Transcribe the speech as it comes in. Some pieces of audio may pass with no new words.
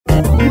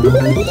Hey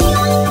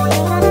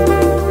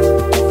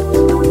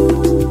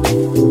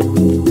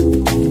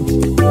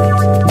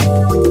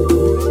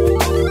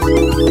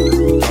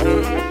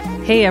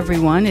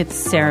everyone, it's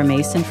Sarah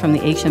Mason from the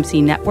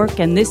HMC Network,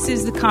 and this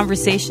is the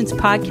Conversations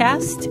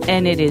Podcast,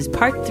 and it is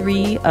part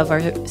 3 of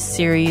our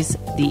series,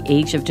 The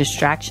Age of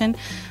Distraction.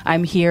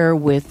 I'm here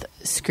with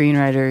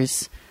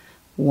screenwriters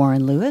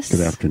Warren Lewis.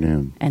 Good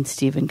afternoon. And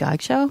Stephen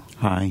Gogshow.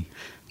 Hi.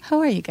 How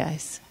are you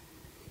guys?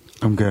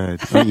 I'm good.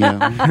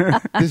 Yeah.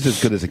 This is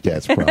as good as it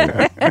gets,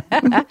 probably.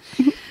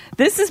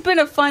 This has been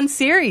a fun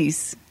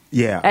series.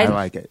 Yeah, And I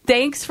like it.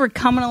 Thanks for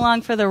coming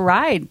along for the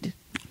ride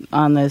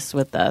on this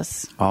with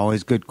us.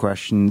 Always good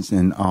questions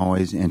and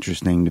always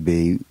interesting to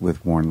be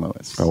with Warren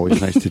Lewis.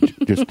 Always nice to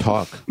just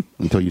talk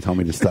until you tell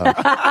me to stop.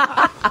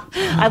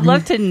 I'd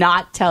love to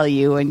not tell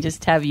you and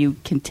just have you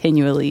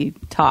continually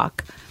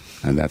talk.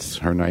 And that's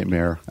her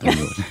nightmare,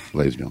 ladies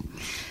and gentlemen.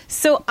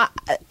 So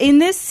in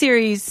this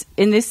series,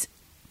 in this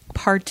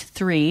part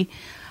 3,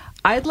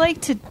 I'd like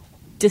to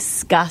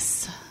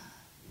discuss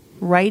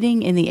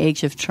writing in the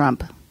age of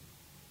Trump.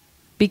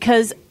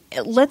 Because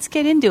let's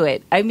get into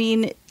it. I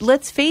mean,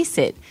 let's face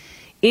it.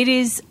 It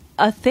is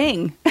a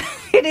thing.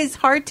 It is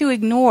hard to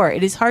ignore.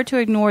 It is hard to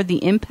ignore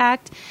the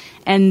impact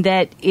and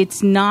that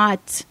it's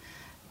not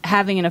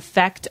having an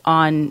effect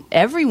on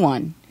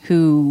everyone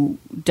who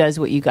does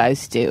what you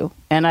guys do.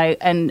 And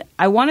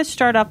I want to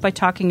start off by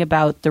talking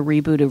about the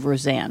reboot of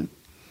Roseanne,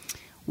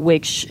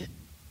 which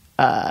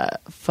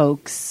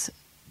folks,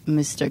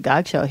 Mr.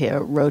 Gogshow here,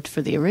 wrote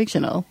for the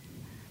original.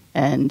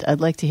 And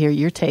I'd like to hear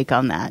your take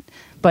on that.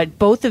 But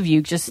both of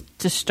you, just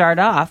to start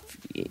off,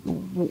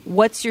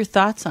 what's your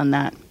thoughts on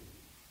that?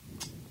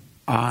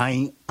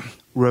 I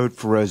wrote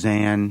for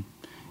Roseanne.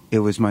 It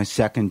was my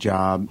second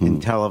job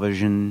in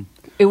television.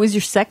 It was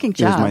your second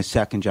job? It was my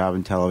second job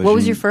in television. What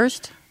was your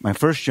first? My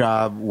first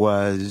job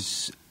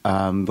was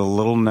the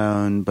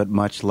little-known but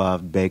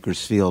much-loved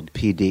Bakersfield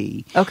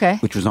PD, Okay.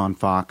 which was on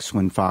Fox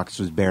when Fox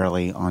was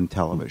barely on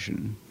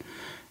television.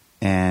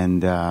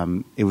 And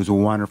it was a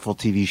wonderful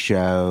TV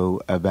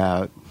show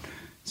about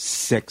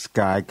 6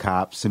 guy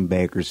cops in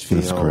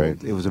Bakersfield. That's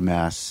great. It was a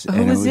mess.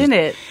 Who was in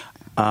it?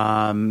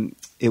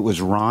 It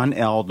was Ron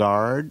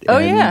Eldard Oh,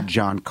 and yeah.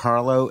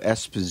 Giancarlo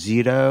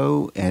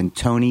Esposito and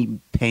Tony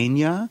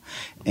Pena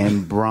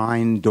and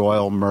Brian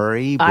Doyle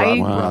Murray.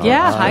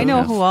 I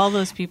know who all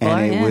those people are.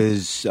 And it yeah.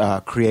 was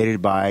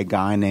created by a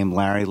guy named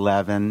Larry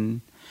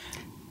Levin.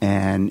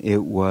 And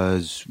it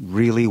was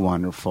really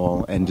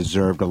wonderful and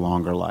deserved a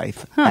longer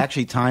life. Huh.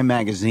 Actually, Time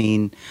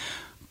Magazine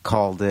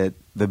called it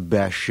the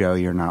best show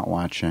you're not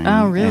watching.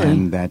 Oh, really?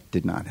 And that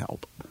did not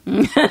help.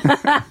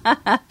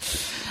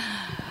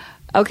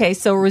 Okay,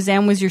 so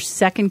Roseanne was your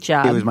second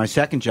job. It was my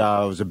second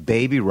job. I was a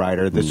baby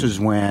writer. This was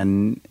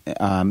when,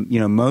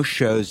 most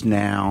shows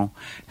now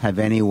have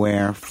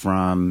anywhere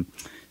from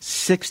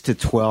 6 to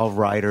 12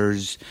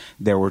 writers.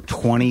 There were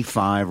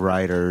 25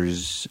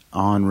 writers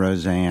on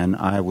Roseanne.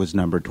 I was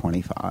number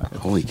 25.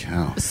 Holy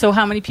cow. So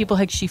how many people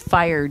had she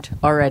fired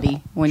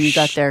already when you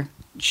got there?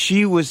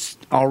 She was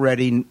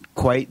already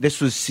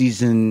this was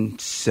season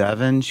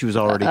 7. She was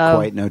already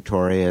quite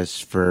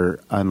notorious for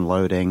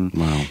unloading.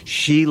 Wow.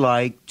 She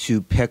liked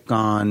to pick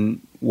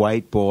on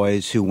white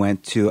boys who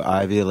went to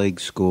Ivy League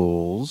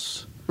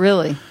schools.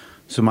 Really?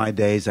 So my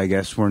days, I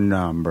guess, were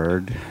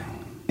numbered.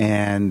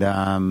 And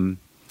I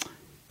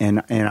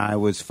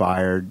was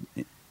fired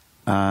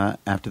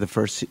after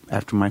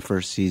my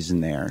first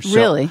season there. So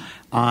Really?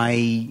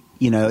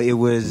 It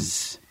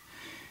was.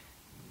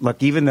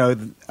 Look, even though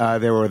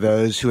there were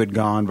those who had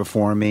gone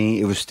before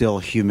me, it was still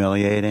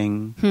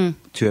humiliating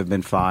to have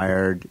been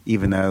fired,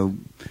 even though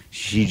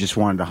she just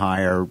wanted to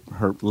hire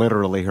her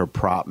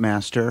prop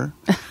master,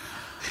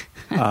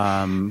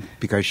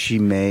 because he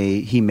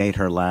made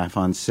her laugh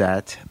on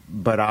set.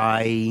 But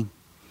I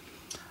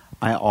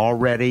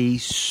already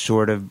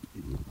sort of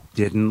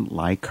didn't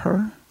like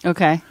her.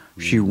 Okay.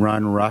 She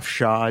run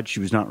roughshod. She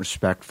was not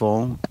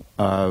respectful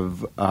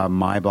of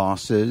my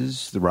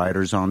bosses, the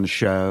writers on the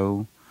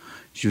show.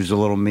 She was a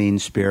little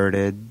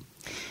mean-spirited.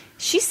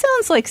 She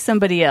sounds like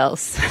somebody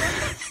else.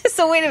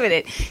 So wait a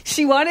minute.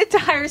 She wanted to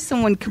hire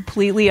someone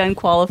completely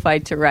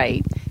unqualified to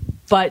write,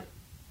 but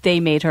they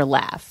made her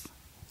laugh.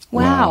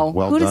 Wow.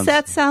 Well Who done. does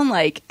that sound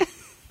like?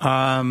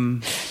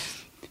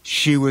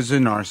 She was a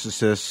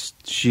narcissist.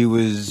 She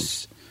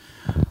was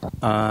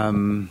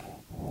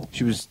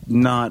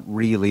not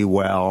really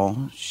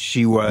well.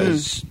 She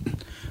was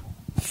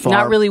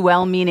Not really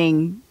well,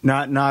 meaning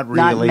not really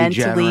not mentally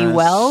generous.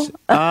 well.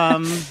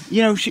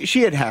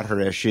 She had her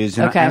issues,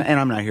 and, Okay. and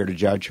I'm not here to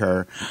judge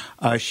her.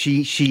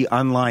 She,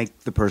 unlike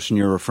the person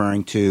you're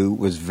referring to,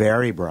 was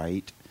very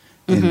bright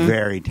and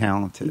very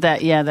talented.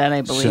 That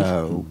I believe.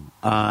 So,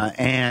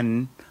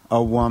 and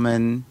a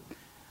woman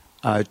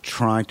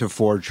trying to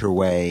forge her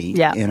way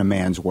in a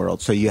man's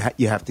world. So you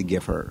have to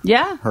give her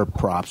her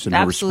props and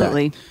her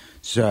respect.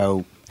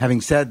 So,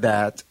 having said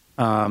that,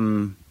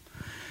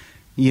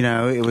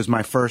 it was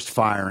my first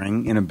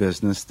firing in a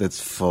business that's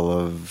full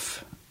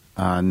of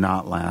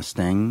not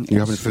lasting. You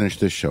haven't finished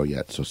this show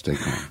yet, so stay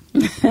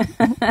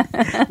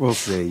calm. We'll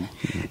see.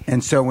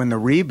 And so when the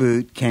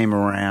reboot came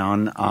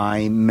around,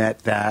 I met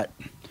that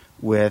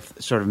with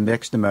sort of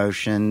mixed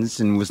emotions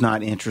and was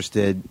not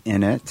interested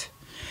in it.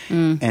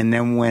 And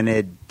then when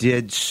it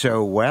did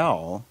so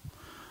well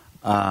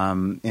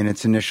in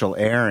its initial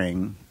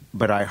airing,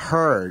 but I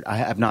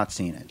have not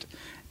seen it,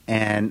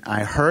 and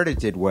I heard it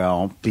did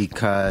well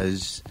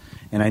because,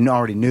 and I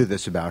already knew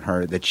this about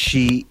her, that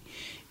she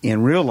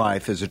in real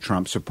life is a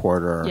Trump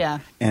supporter,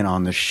 and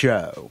on the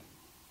show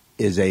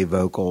is a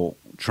vocal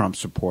Trump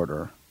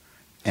supporter.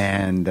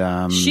 And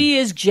she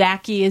is,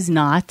 Jackie is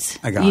not.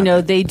 I got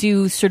it. They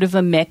do sort of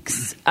a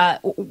mix.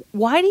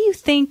 Why do you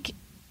think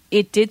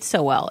it did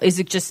so well? Is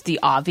it just the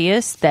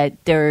obvious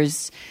that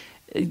there's,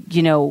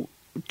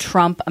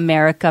 Trump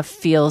America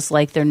feels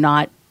like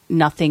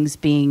nothing's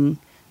being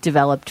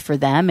developed for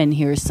them, and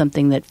here's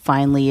something that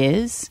finally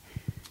is?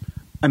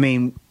 I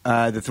mean,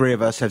 the three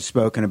of us have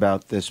spoken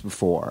about this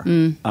before.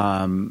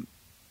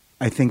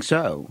 I think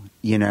so.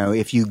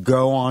 If you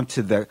go on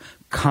to the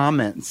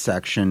comment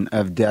section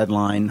of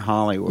Deadline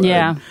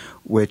Hollywood,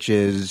 which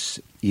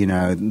is,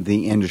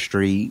 the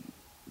industry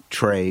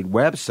trade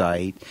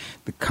website,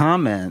 the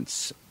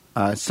comments,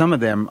 some of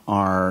them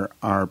are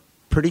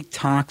pretty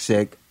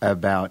toxic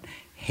about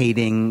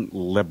hating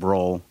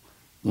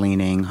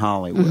liberal-leaning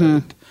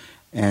Hollywood.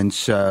 And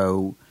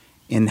so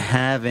in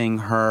having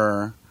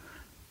her,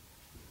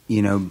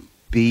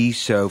 be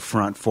so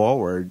front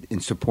forward in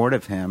support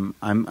of him,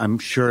 I'm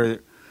sure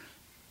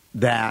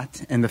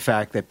that, and the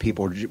fact that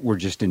people were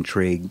just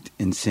intrigued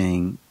in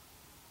seeing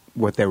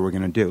what they were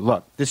going to do.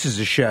 Look, this is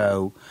a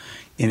show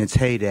in its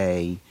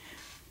heyday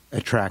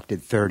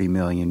attracted 30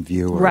 million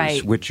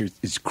viewers, which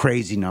is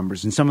crazy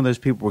numbers. And some of those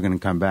people were going to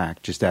come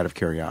back just out of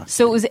curiosity.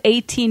 So it was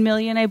 18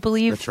 million, I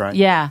believe. That's right.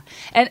 Yeah.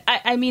 And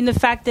I mean, the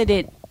fact that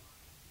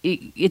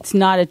it's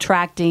not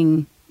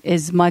attracting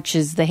as much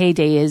as the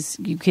heyday is,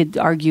 you could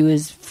argue,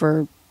 is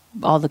for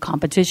all the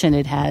competition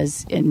it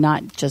has, and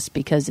not just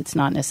because it's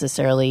not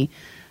necessarily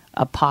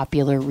a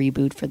popular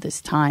reboot for this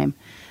time.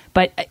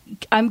 But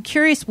I'm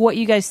curious what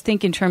you guys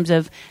think in terms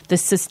of the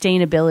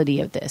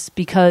sustainability of this,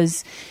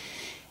 because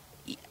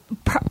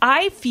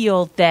I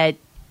feel that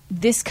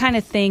this kind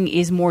of thing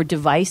is more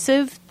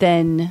divisive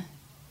than,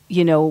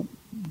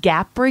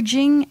 gap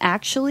bridging,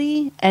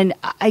 actually. And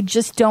I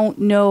just don't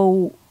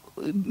know.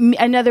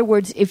 In other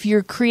words, if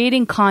you're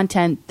creating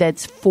content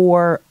that's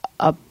for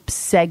a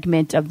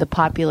segment of the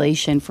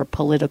population for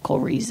political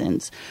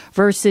reasons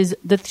versus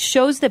the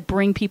shows that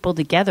bring people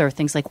together,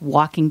 things like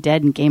Walking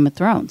Dead and Game of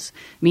Thrones.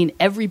 I mean,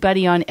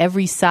 everybody on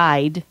every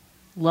side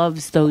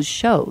loves those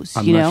shows.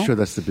 I'm not sure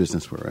that's the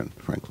business we're in,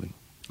 frankly.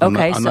 I'm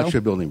not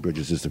sure building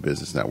bridges is the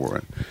business that we're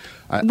in.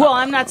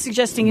 I'm not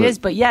suggesting it is,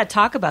 but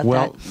talk about that.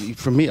 Well,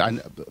 for me,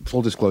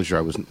 full disclosure,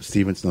 I was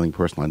Steven Snelling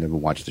personal. I never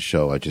watched the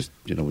show. I just,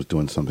 was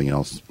doing something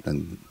else,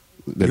 and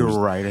then you were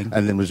writing,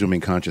 and then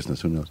resuming consciousness.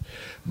 Who knows?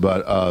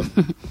 But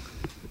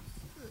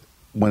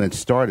when it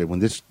started, when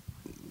the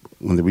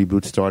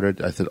reboot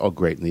started, I said, "Oh,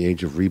 great! In the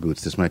age of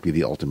reboots, this might be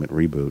the ultimate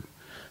reboot,"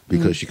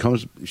 because she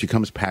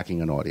comes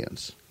packing an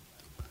audience.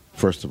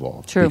 First of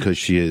all, True. Because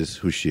she is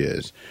who she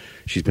is.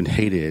 She's been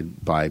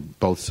hated by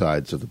both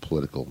sides of the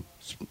political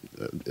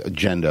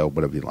agenda,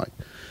 whatever you like.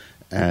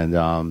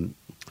 And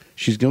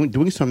she's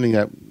doing something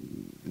that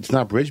it's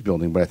not bridge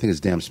building, but I think it's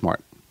damn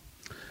smart.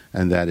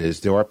 And that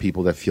is, there are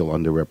people that feel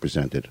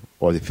underrepresented,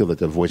 or they feel that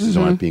their voices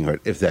aren't being heard.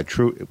 If that's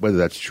true, whether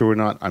that's true or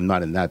not, I'm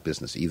not in that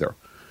business either.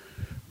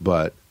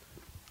 But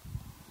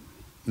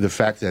the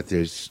fact that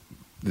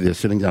they're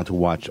sitting down to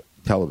watch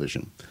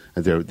television,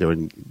 and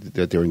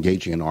they're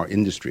engaging in our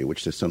industry,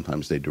 which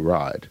sometimes they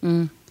deride,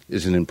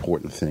 is an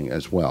important thing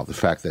as well. The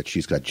fact that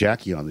she's got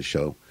Jackie on the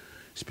show,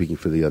 speaking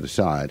for the other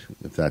side,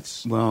 if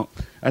that's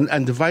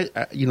and divide.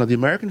 The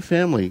American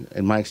family,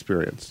 in my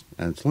experience,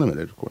 and it's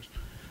limited, of course,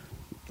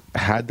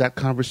 had that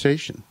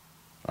conversation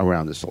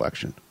around this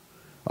election.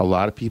 A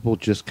lot of people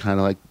just kind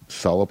of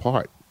fell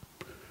apart.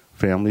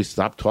 Families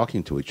stopped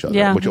talking to each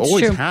other, which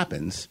always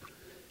happens.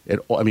 It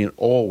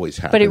always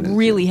happens. But it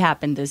really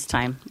happened this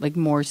time,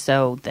 more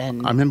so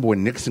than... I remember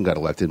when Nixon got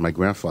elected, my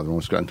grandfather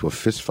almost got into a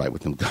fist fight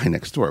with the guy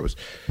next door.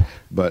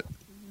 But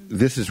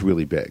this is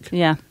really big.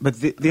 Yeah.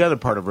 But the other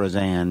part of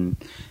Roseanne,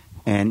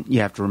 and you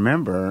have to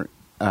remember,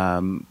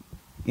 in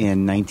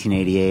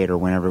 1988 or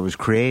whenever it was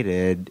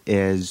created,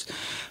 is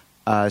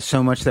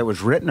so much that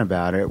was written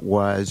about it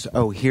was,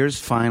 here's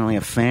finally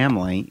a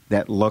family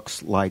that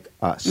looks like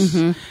us.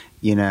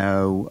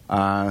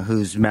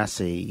 Who's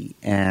messy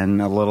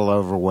and a little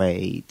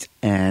overweight,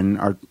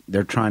 and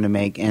they're trying to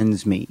make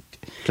ends meet.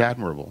 It's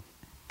admirable.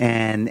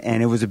 And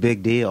it was a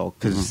big deal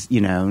because,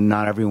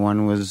 not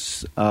everyone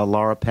was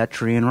Laura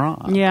Petrie and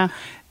Rob. Yeah.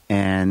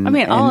 And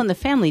All in the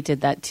Family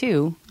did that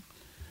too.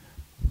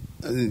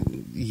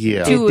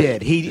 Yeah.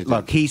 It did.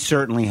 He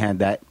certainly had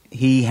that.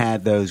 He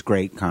had those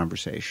great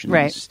conversations.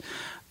 Right.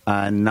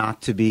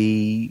 Not to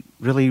be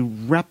really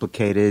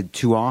replicated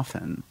too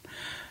often.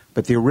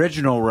 But the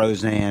original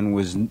Roseanne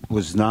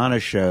was not a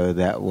show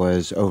that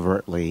was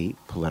overtly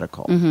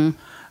political.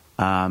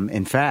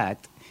 In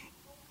fact,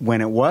 when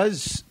it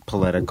was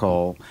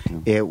political,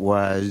 it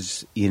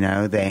was,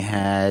 they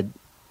had,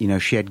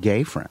 she had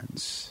gay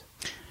friends.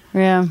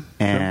 Yeah.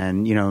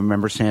 And,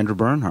 remember Sandra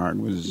Bernhard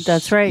was,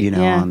 that's right,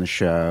 on the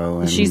show.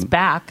 And she's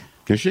back.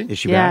 Is she? Is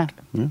she Yeah. back?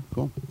 Yeah,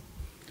 cool.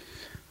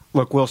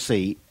 Look, we'll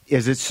see.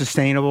 Is it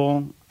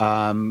sustainable?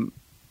 I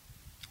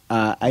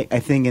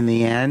think in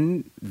the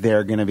end,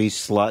 they're going to be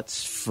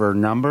sluts for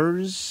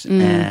numbers.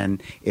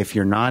 And if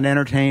you're not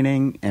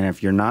entertaining, and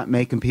if you're not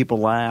making people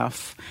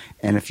laugh,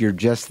 and if you're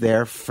just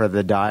there for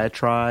the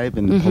diatribe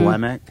and the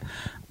polemic,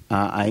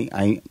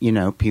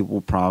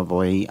 people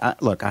probably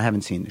look. I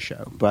haven't seen the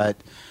show, but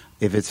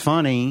if it's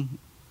funny,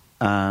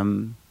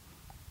 and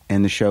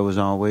the show was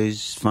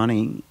always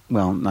funny.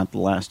 Well, not the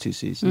last 2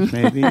 seasons,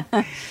 maybe.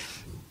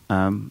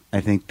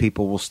 I think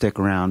people will stick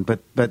around, but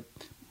that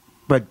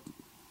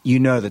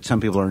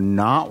some people are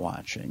not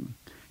watching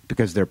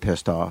because they're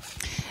pissed off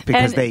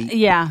because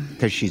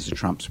because she's a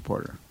Trump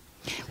supporter,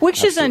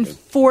 which Absolutely. is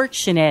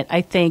unfortunate.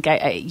 I think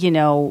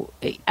I'm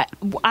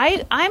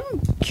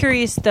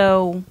curious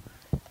though.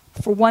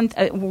 For one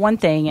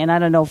thing, and I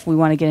don't know if we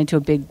want to get into a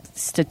big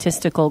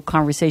statistical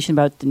conversation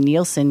about the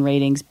Nielsen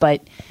ratings,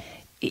 but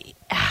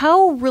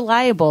how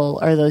reliable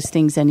are those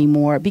things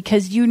anymore?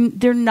 Because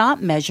they're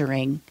not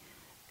measuring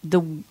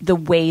the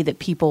way that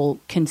people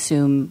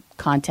consume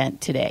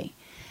content today.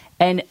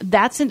 And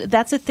that's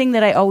a thing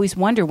that I always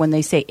wonder when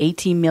they say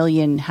 18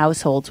 million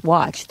households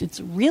watched.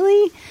 It's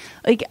really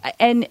like,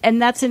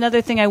 and that's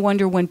another thing I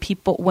wonder when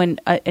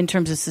in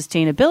terms of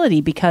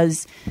sustainability,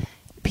 because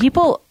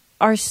people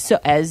are so,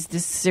 as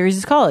this series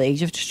is called,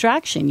 Age of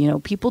Distraction.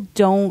 People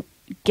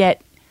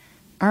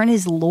aren't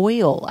as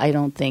loyal, I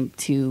don't think,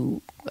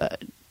 to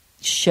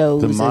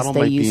shows as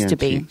they used to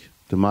be.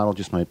 The model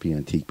just might be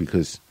antique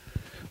because I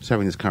was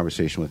having this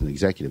conversation with an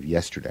executive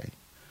yesterday.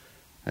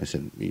 I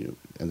said,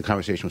 and the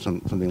conversation was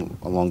something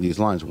along these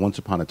lines. Once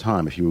upon a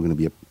time, if you were going to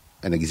be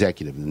an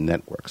executive in the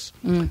networks,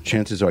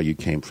 chances are you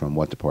came from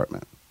what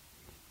department?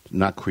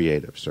 Not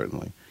creative,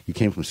 certainly. You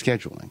came from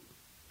scheduling.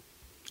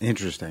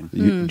 Interesting.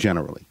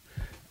 Generally.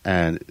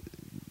 And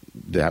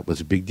that was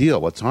a big deal.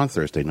 What's on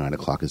Thursday, 9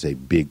 o'clock, is a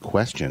big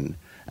question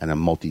and a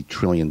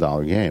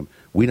multi-trillion-dollar game.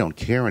 We don't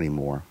care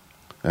anymore.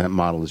 That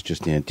model is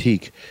just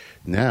antique.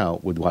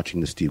 Now we're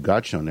watching the Steve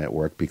Godchaux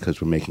network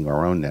because we're making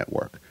our own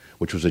network,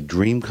 which was a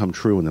dream come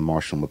true in the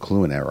Marshall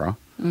McLuhan era.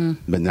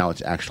 But now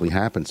it's actually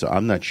happened. So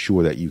I'm not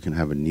sure that you can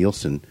have a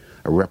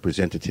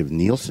representative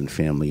Nielsen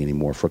family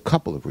anymore for a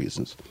couple of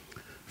reasons.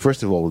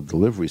 First of all, the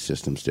delivery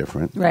system's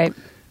different. Right.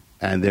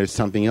 And there's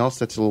something else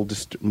that's a little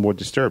more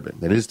disturbing,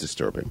 that is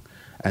disturbing,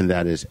 and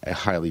that is a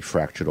highly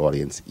fractured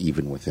audience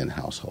even within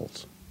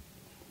households.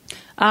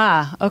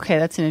 Okay,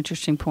 that's an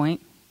interesting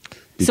point.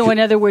 So in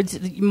other words,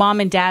 mom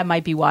and dad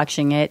might be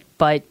watching it,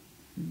 but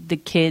the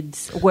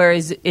kids,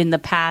 whereas in the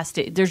past,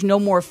 there's no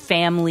more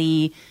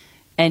family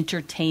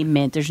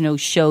entertainment. There's no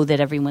show that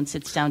everyone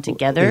sits down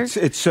together.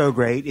 It's so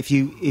great. If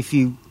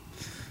you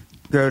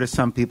go to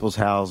some people's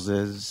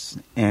houses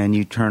and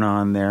you turn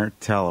on their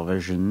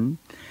television,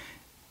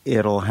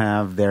 it'll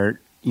have their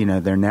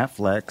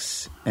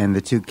Netflix, and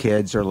the two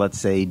kids are, let's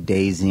say,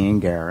 Daisy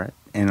and Garrett.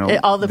 And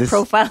all the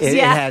profiles, it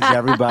has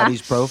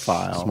everybody's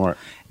profile. Smart.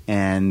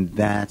 And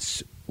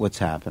that's what's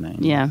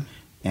happening. Yeah.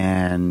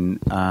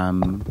 And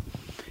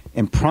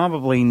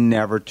probably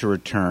never to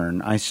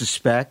return. I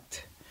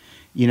suspect,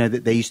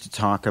 that they used to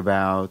talk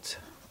about,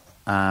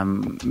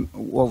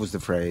 what was the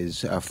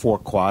phrase? Four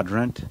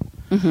quadrant.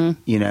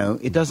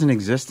 It doesn't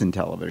exist in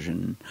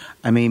television.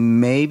 I mean,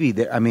 maybe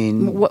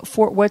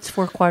what's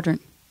four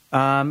quadrant?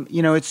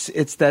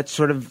 It's that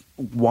sort of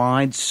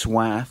wide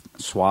swath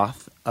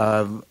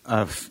of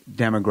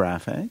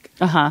demographic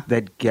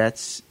that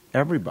gets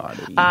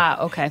everybody.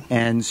 Okay.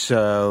 And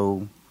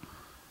so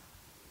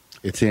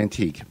it's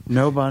antique.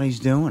 Nobody's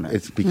doing it.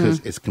 It's because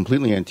it's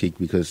completely antique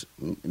because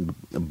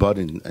Bud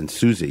and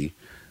Susie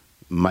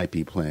might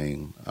be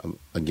playing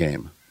a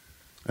game.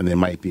 And they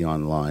might be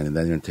online, and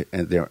then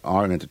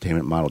our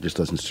entertainment model just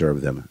doesn't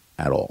serve them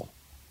at all.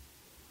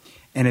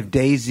 And if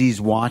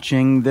Daisy's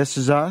watching This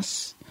Is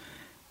Us,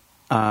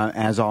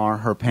 as are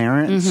her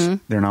parents,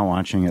 they're not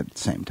watching it at the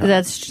same time.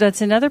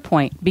 That's another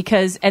point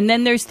and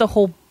then there's the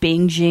whole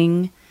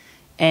binging,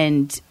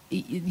 and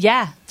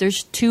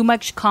there's too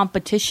much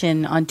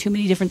competition on too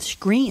many different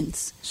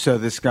screens. So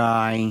this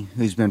guy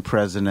who's been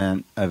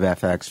president of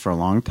FX for a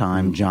long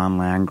time, John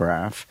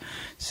Landgraf,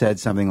 said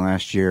something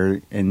last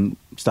year, and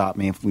stop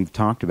me if we've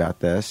talked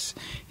about this.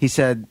 He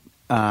said,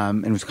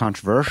 and it was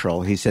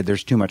controversial, he said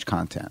there's too much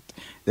content.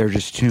 There are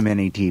just too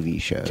many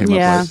TV shows.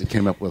 It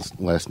came up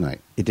last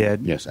night. It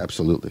did? Yes,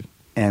 absolutely.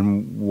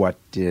 And what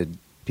did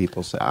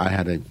people say? I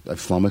had a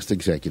flummoxed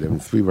executive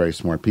and three very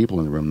smart people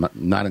in the room,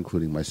 not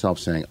including myself,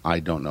 saying, I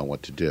don't know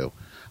what to do.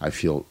 I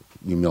feel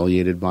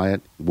humiliated by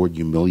it. The word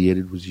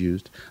humiliated was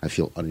used. I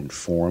feel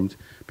uninformed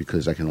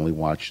because I can only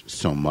watch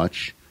so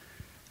much.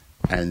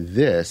 And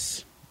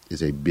this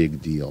is a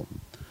big deal.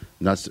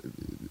 There's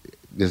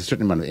there's a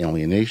certain amount of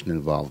alienation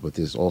involved, but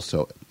there's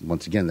also,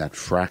 once again, that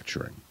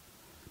fracturing.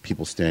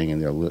 People staying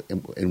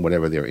in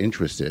whatever their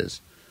interest is,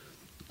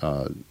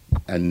 and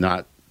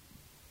not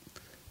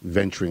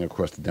venturing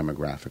across the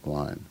demographic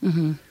line.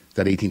 Mm-hmm.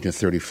 That 18 to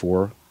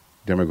 34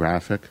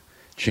 demographic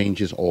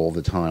changes all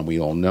the time. We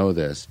all know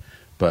this,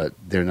 but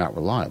they're not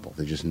reliable.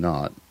 They're just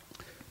not,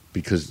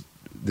 because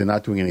they're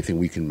not doing anything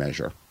we can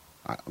measure.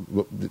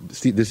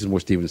 This is more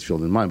Stephen's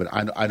field than mine, but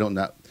I don't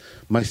know.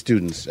 My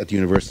students at the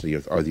university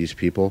are these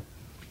people,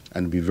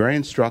 and it'd be very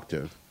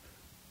instructive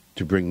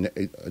to bring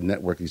a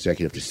network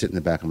executive to sit in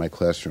the back of my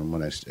classroom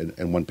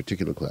in one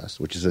particular class,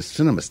 which is a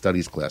cinema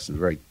studies class, and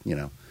very,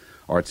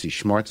 artsy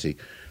schmartsy.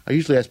 I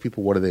usually ask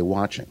people, what are they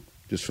watching,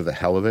 just for the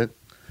hell of it?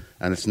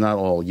 And it's not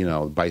all,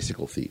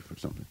 Bicycle Thief or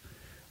something.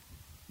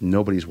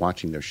 Nobody's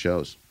watching their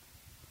shows.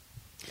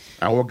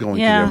 Or going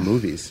to their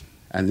movies.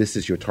 And this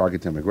is your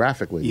target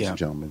demographic, ladies and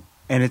gentlemen.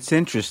 And it's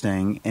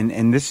interesting,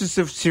 and this is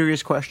a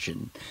serious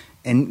question,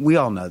 and we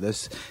all know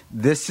this.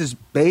 This has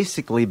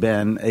basically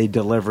been a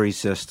delivery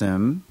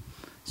system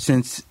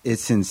since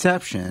its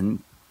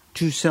inception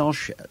to sell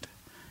shit,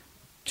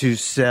 to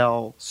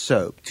sell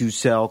soap, to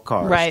sell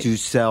cars, to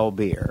sell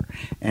beer.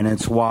 And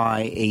it's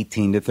why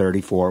 18 to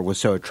 34 was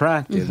so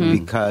attractive,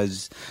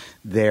 because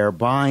their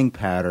buying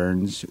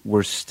patterns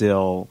were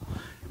still,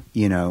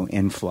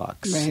 in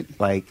flux. Right.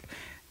 Like,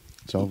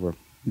 it's over.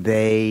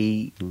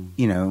 They,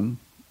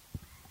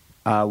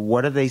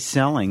 what are they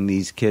selling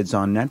these kids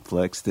on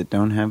Netflix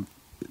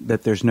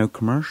that there's no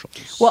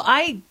commercials? Well,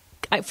 I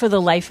for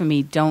the life of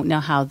me, don't know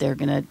how they're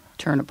going to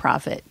turn a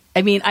profit.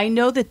 I mean, I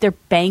know that they're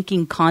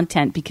banking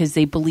content because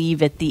they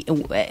believe at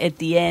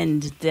the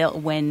end,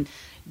 when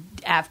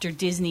after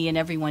Disney and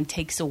everyone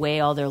takes away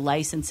all their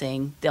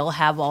licensing, they'll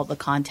have all the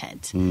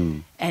content.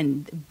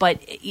 But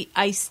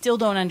I still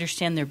don't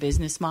understand their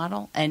business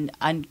model, and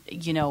how and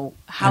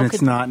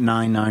it's not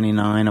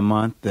 $9.99 a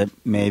month that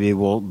maybe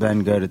will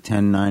then go to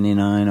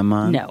 $10.99 a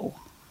month.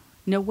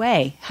 No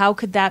way. How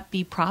could that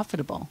be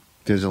profitable?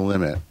 There's a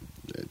limit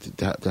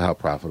to how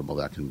profitable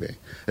that can be,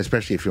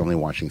 especially if you're only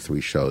watching 3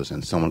 shows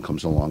and someone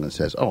comes along and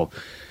says, "Oh,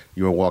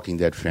 you're a Walking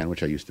Dead fan,"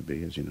 which I used to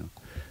be, as you know.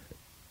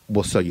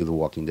 We'll sell you The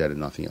Walking Dead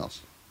and nothing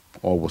else.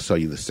 Or we'll sell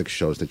you the 6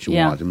 shows that you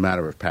want. It's a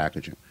matter of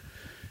packaging.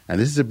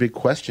 And this is a big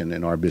question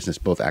in our business,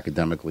 both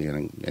academically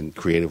and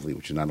creatively,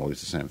 which is not always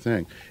the same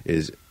thing,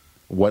 is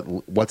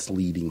what's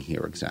leading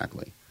here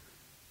exactly?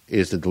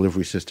 Is the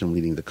delivery system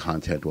leading the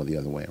content or the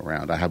other way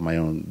around? I have my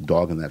own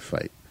dog in that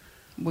fight.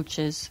 Which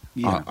is?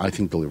 I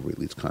think delivery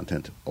leads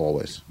content,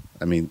 always.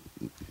 I mean,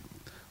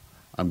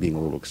 I'm being a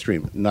little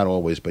extreme. Not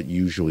always, but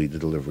usually the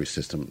delivery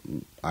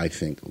system, I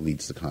think,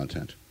 leads the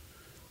content.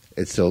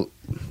 It's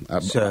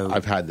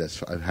I've had this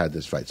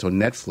fight. So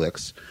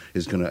Netflix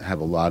is going to have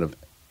a lot of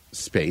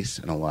space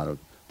and a lot of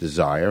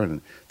desire,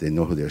 and they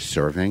know who they're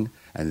serving,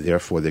 and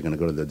therefore they're going to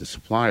go to the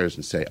suppliers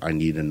and say, "I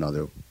need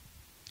another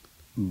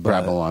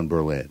Babylon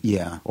Berlin,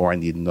 or I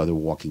need another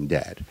Walking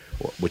Dead,"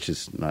 which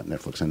is not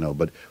Netflix, I know,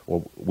 but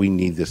we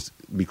need this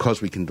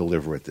because we can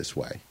deliver it this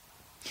way.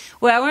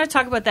 Well, I want to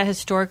talk about that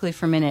historically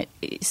for a minute.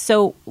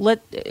 So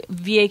let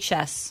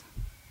VHS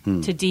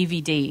to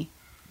DVD.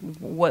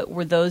 What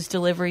were those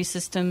delivery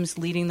systems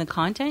leading the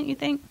content, you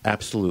think?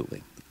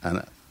 Absolutely.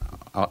 And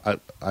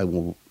I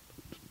will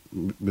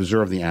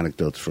reserve the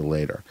anecdotes for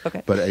later.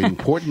 Okay. But an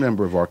important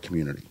member of our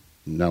community,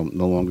 no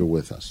longer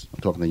with us,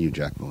 I'm talking to you,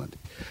 Jack Valenti,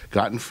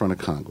 got in front of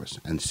Congress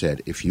and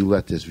said, if you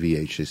let this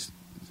VHS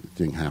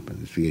thing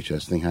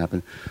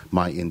happen,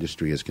 my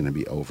industry is going to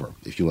be over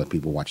if you let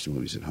people watch the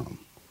movies at home.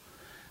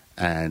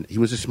 And he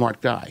was a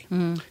smart guy.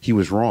 He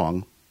was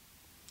wrong,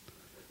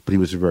 but he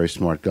was a very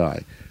smart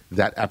guy.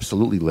 That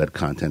absolutely led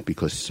content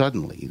because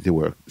suddenly there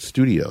were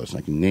studios,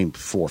 I can name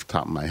 4 off the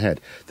top of my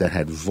head, that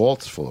had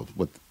vaults full of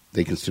what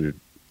they considered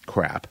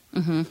crap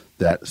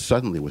that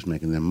suddenly was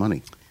making them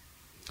money.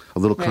 A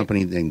little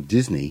company named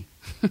Disney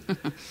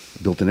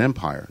built an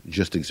empire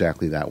just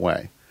exactly that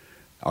way.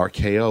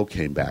 RKO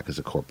came back as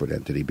a corporate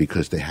entity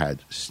because they had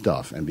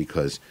stuff, and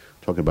because,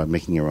 talking about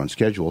making your own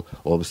schedule,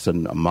 all of a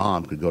sudden a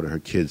mom could go to her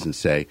kids and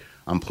say,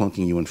 "I'm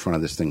plunking you in front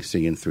of this thing,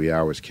 see you in 3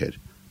 hours, kid."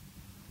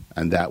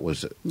 And that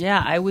was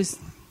I was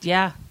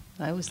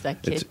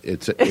that kid.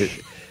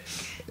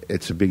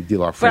 It's a big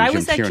deal. Our friend but I Jim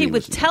was that Tierney kid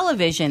with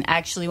television,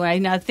 actually, when I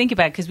now think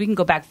about it, because we can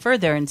go back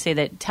further and say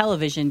that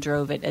television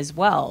drove it as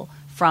well,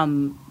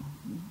 from,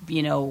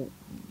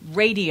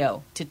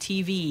 radio to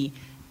TV,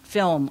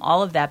 film,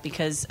 all of that,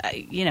 because,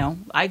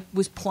 I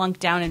was plunked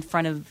down in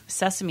front of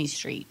Sesame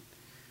Street,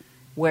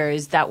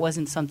 whereas that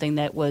wasn't something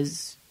that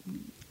was,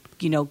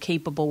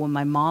 capable when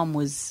my mom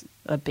was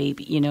a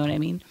baby. You know what I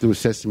mean? There was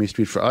Sesame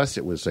Street. For us,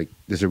 it was like,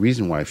 there's a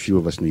reason why a few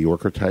of us New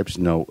Yorker types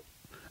know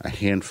a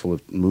handful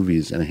of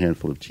movies and a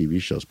handful of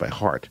TV shows by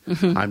heart.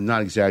 I'm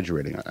not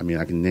exaggerating. I mean,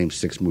 I can name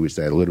 6 movies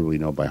that I literally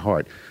know by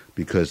heart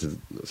because of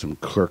some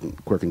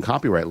quirk in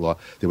copyright law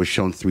that was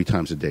shown 3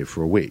 times a day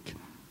for a week.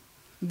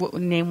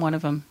 Name one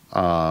of them.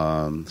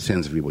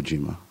 Sands of Iwo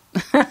Jima.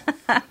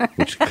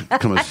 which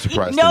comes as a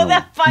surprise. You know to no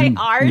that by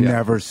heart?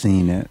 Never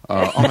seen it.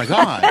 one. Oh my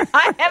God!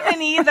 I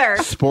haven't either.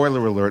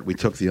 Spoiler alert: we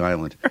took the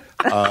island.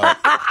 I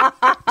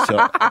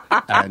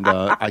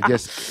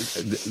guess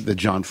the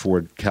John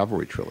Ford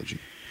Cavalry trilogy.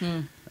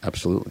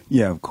 Absolutely.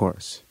 Yeah, of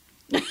course.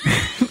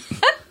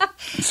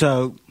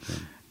 So,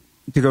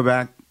 to go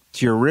back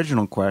to your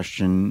original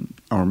question,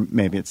 or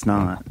maybe it's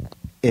not,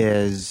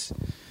 is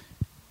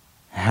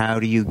how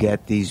do you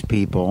get these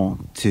people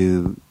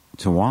to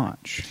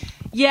watch?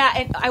 Yeah,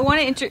 and I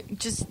want to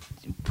just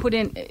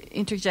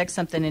interject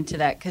something into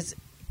that because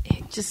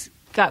it just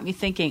got me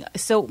thinking.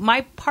 So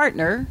my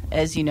partner,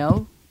 as you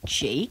know,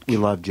 Jake. We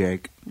love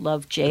Jake.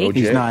 Love Jake.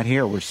 He's not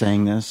here. We're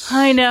saying this.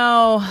 I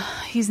know.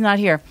 He's not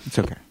here. It's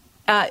okay.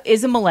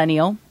 Is a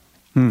millennial.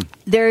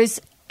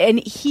 And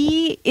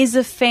he is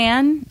a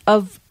fan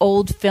of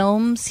old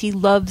films. He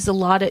loves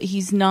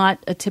he's not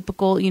a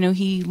typical,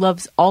 he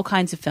loves all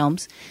kinds of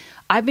films.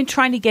 I've been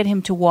trying to get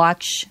him to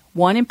watch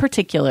one in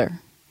particular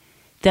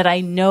that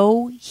I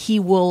know he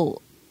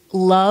will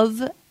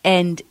love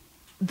and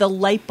the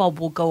light bulb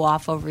will go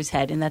off over his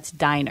head, and that's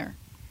Diner.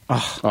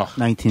 Oh,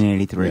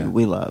 1983. Yeah.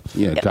 We love.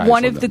 Yeah,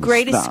 One of the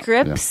greatest Stop.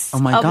 scripts Oh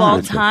my of God.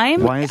 all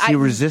time. Why is he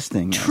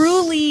resisting this?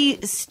 Truly,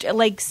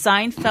 like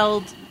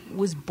Seinfeld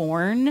was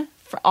born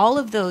for all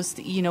of those,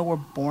 were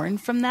born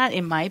from that,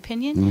 in my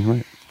opinion. Mm-hmm.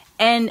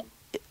 And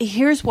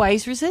here's why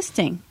he's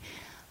resisting.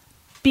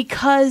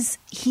 Because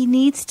he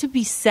needs to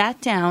be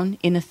sat down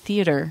in a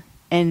theater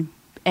and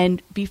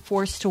be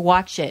forced to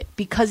watch it.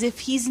 Because if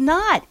he's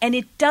not, and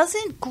it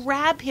doesn't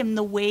grab him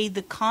the way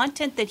the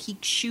content that he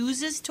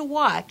chooses to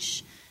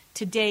watch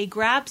today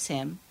grabs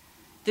him,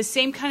 the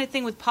same kind of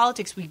thing with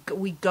politics.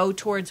 We go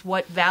towards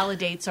what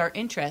validates our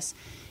interests.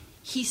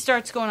 He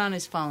starts going on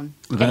his phone.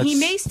 And he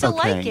may still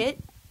like it,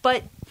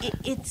 but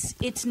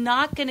it's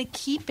not going to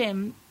keep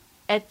him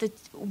at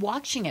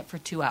watching it for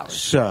 2 hours.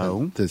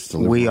 So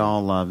we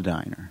all love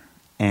Diner,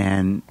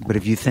 but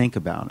if you think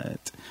about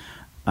it,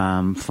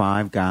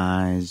 5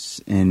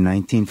 guys in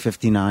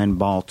 1959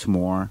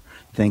 Baltimore.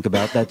 Think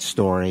about that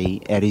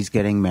story. Eddie's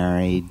getting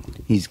married.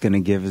 He's going to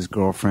give his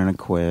girlfriend a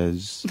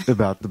quiz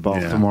about the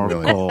Baltimore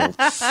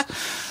Colts.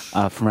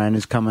 A friend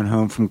is coming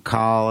home from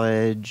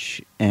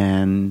college,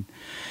 and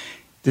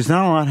there's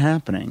not a lot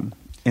happening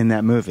in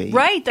that movie.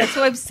 Right. That's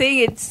what I'm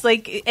saying. It's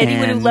like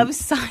anyone who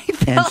loves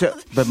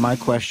Seinfeld. But my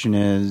question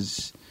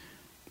is,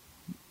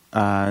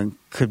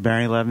 could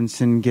Barry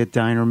Levinson get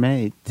Diner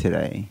made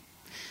today?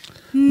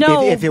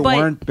 No, if it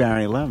weren't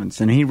Barry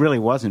Levinson. He really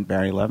wasn't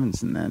Barry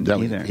Levinson then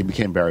either. He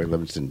became Barry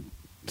Levinson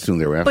soon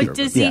thereafter. But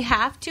does he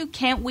have to?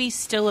 Can't we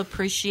still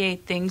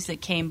appreciate things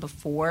that came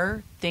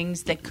before,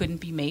 things that couldn't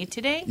be made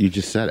today? You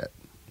just said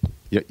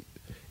it.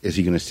 Is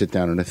he going to sit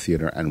down in a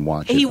theater and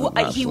watch it?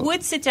 He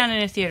would sit down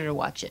in a theater to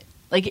watch it.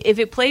 Like, if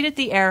it played at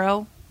the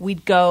Arrow,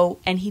 we'd go,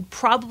 and he'd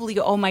probably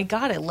go, oh, my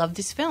God, I love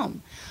this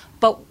film.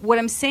 But what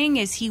I'm saying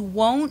is it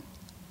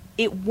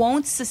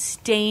won't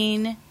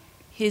sustain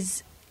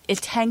his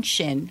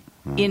attention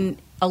in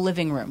a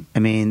living room. I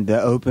mean,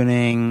 the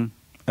opening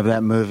of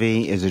that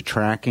movie is a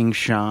tracking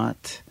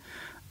shot.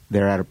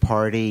 They're at a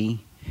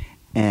party,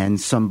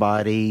 and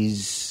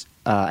somebody's,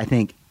 I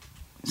think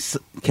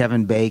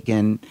Kevin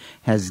Bacon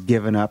has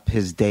given up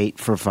his date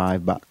for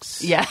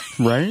 $5. Yeah.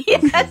 Right?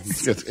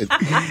 Yes.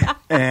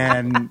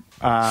 And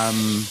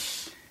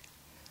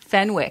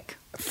Fenwick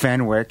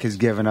has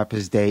given up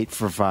his date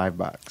for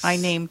 $5. I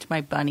named my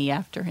bunny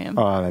after him.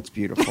 Oh, that's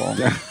beautiful.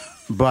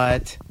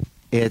 But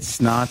it's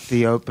not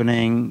the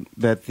opening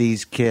that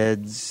these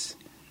kids,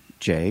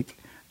 Jake,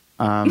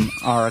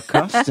 are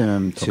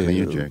accustomed to.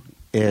 Okay, Jake.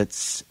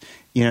 It's,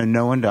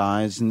 no one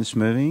dies in this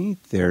movie.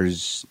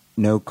 There's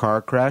no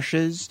car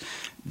crashes.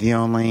 The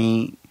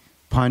only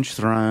punch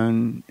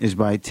thrown is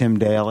by Tim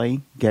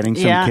Daly getting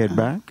some kid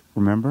back.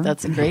 Remember?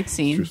 That's a great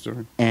scene. True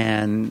story.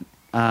 And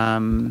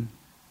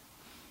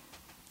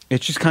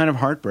it's just kind of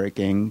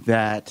heartbreaking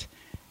that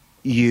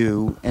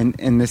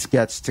and this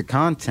gets to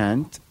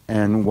content,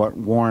 and what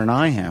Warren and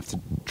I have to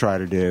try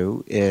to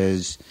do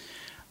is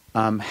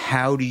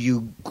how do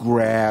you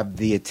grab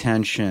the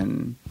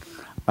attention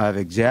of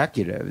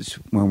executives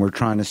when we're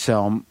trying to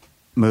sell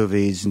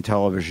movies and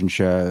television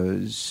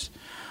shows?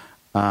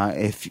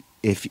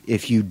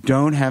 If you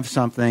don't have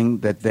something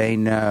that they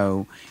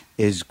know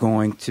is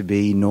going to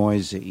be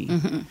noisy,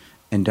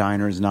 and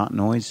Diner is not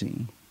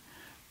noisy.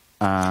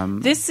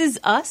 This Is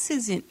Us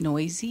isn't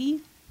noisy.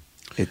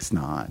 It's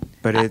not,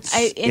 but it's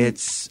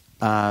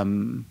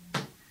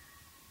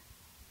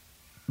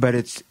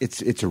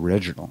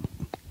original.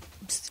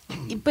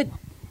 But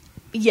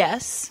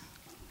yes,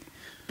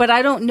 but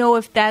I don't know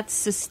if that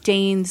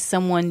sustains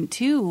someone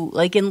too.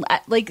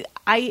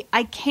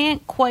 I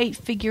can't quite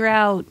figure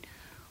out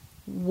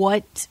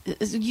what.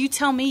 You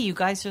tell me. You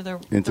guys are the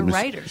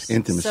writers.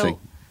 Intimacy. So,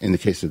 in the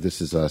case of This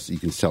Is Us, you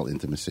can sell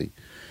intimacy.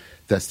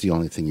 That's the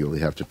only thing you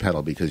really have to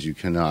peddle, because you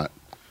cannot.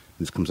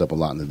 This comes up a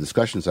lot in the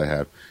discussions I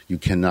have. You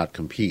cannot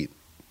compete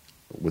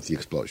with the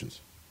explosions.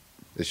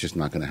 It's just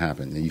not going to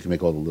happen. And you can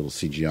make all the little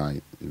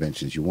CGI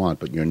inventions you want,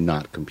 but you're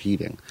not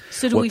competing.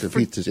 So do what we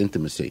defeats is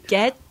intimacy.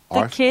 Get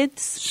the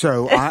kids?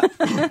 So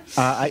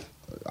I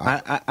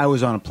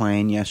was on a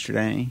plane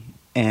yesterday,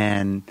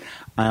 and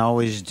I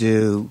always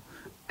do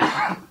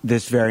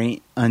this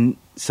very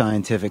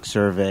unscientific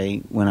survey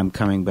when I'm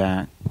coming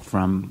back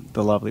from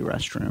the lovely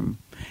restroom,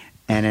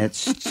 and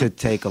it's to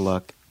take a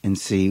look and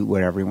see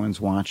what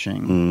everyone's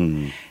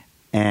watching.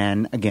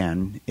 And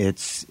again,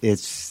 it's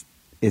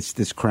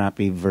this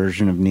crappy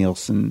version of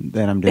Nielsen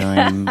that I'm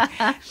doing,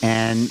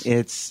 and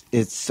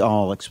it's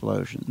all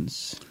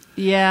explosions.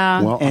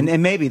 Yeah. Well,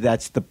 And maybe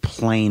that's the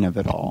plane of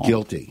it all.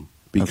 guilty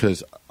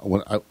because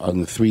on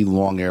the 3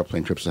 long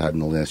airplane trips I had in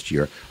the last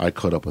year, I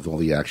caught up with all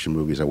the action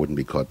movies I wouldn't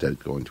be caught dead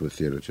going to a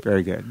theater to.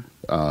 Very good.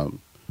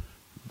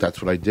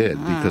 That's what I did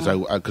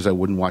because I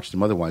wouldn't watch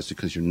them otherwise,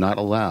 because you're not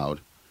allowed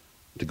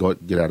to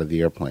get out of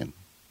the airplane.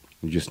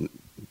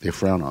 They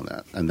frown on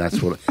that, and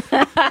that's what.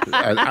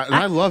 and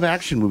I love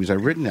action movies.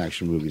 I've written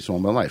action movies all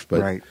my life,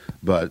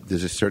 but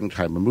there's a certain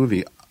type of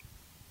movie.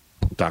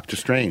 Doctor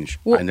Strange.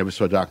 Well, I never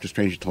saw Doctor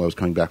Strange until I was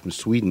coming back from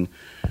Sweden,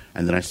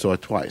 and then I saw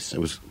it twice. It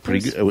was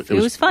pretty good. It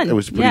was fun. It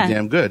was pretty Yeah.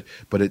 damn good,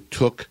 but it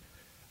took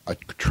a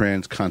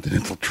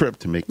transcontinental trip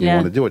to make me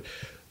want to do it.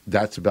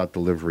 That's about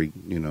delivery,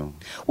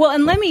 Well,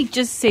 and let me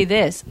just say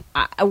this.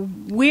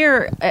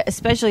 We're,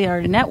 especially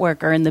our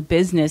network, are in the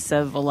business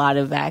of a lot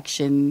of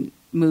action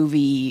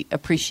movie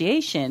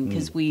appreciation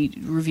because we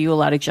review a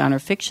lot of genre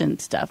fiction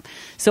stuff.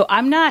 So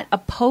I'm not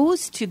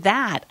opposed to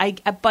that.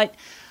 But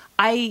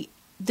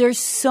there's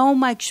so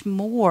much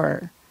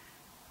more.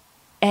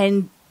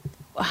 And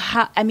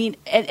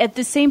at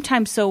the same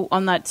time, so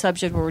on that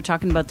subject where we're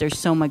talking about there's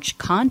so much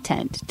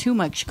content, too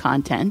much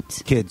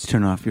content. Kids,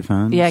 turn off your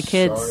phones. Yeah,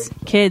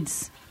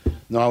 kids.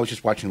 No, I was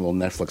just watching a little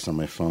Netflix on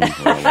my phone.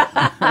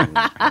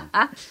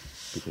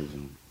 Because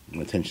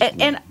my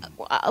attention. And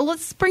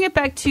let's bring it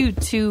back to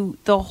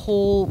the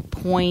whole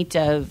point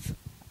of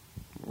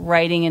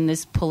writing in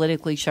this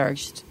politically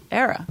charged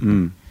era.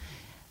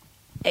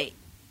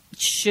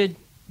 Should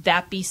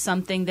that be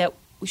something that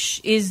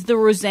is the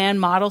Roseanne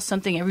model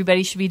something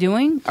everybody should be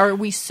doing? Are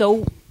we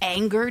so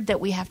angered that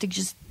we have to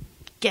just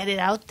get it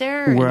out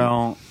there?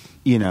 Well,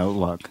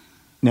 look,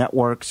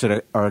 networks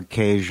that are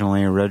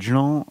occasionally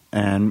original,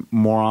 and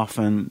more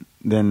often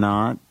than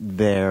not,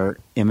 they're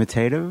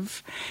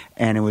imitative.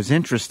 And it was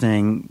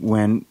interesting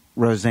when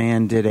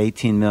Roseanne did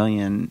 18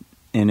 million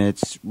in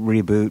its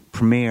reboot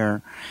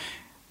premiere.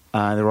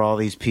 There were all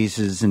these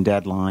pieces in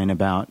Deadline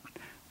about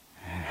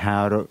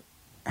how do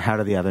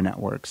the other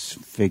networks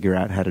figure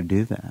out how to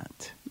do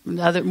that.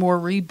 More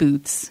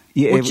reboots,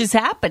 Yeah, which is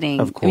happening.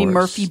 Of I mean, course.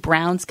 Murphy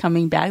Brown's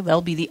coming back.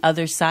 That'll be the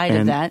other side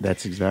of that.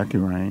 That's exactly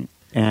right.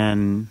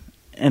 And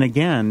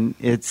again,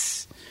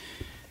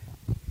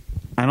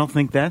 I don't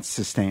think that's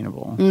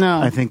sustainable.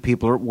 No. I think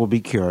people will be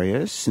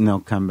curious and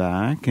they'll come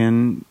back.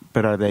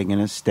 But are they going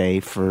to stay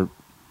for?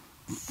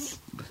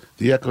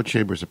 The echo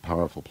chamber is a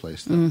powerful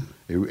place, though.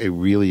 It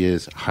really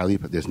is highly.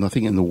 There's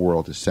nothing in the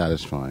world as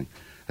satisfying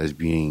as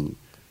being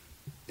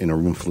in a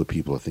room full of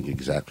people that think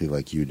exactly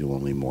like you do,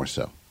 only more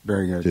so.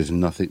 Very good. There's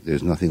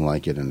nothing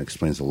like it, and it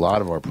explains a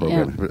lot of our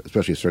programming,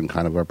 especially a certain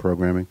kind of our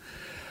programming.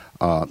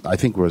 I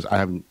think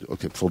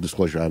full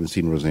disclosure, I haven't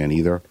seen Roseanne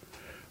either,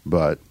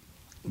 but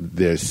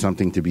there's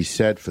something to be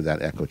said for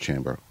that echo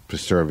chamber, for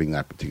serving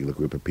that particular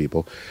group of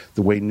people,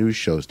 the way news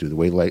shows do, the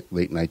way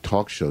late night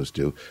talk shows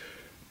do.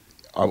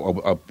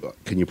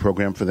 Can you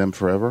program for them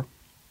forever?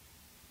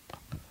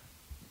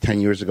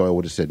 10 years ago, I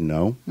would have said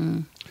no.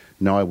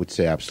 Now I would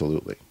say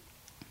absolutely.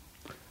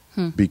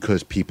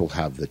 Because people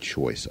have the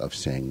choice of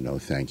saying, no,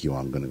 thank you,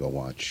 I'm going to go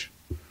watch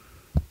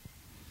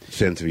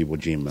Sense of Iwo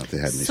Jima if they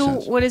had any sense.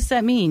 So what does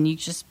that mean? You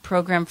just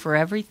program for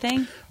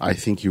everything? I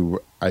think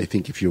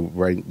if you're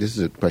writing, this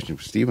is a question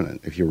for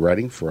Stephen, if you're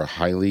writing for a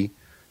highly,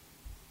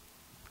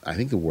 I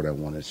think the word I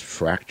want is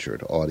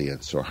fractured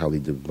audience or highly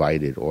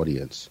divided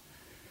audience,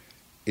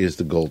 is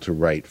the goal to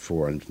write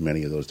for as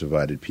many of those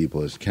divided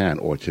people as can,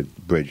 or to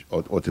bridge,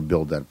 or to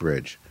build that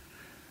bridge.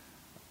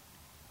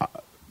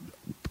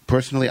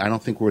 Personally, I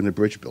don't think we're in the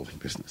bridge building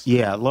business.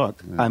 Yeah,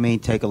 look, I mean,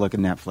 take a look at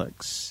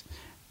Netflix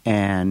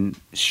and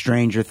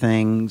Stranger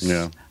Things.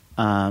 Yeah.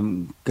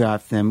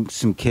 Got them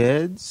some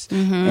kids,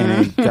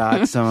 and it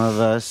got some of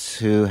us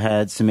who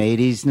had some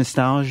 80s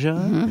nostalgia.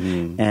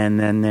 And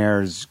then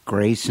there's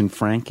Grace and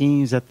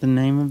Frankie. Is that the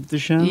name of the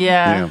show?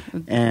 Yeah.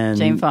 And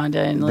Jane Fonda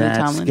and Lily that's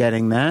Tomlin.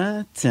 getting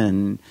that.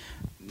 And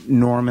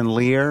Norman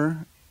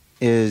Lear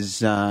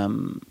is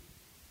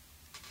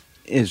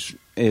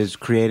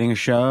creating a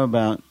show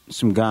about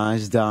some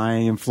guys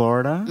dying in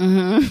Florida.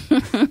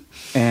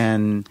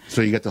 And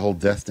So you got the whole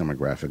death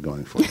demographic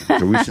going for you.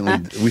 The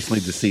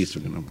recently deceased.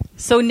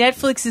 So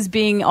Netflix is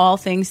being all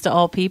things to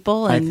all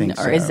people, I and think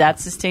so. or is that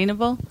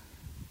sustainable?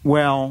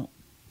 well,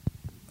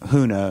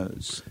 who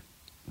knows?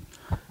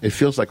 It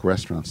feels like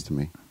restaurants to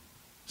me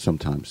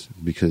sometimes,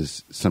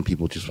 because some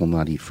people just will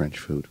not eat French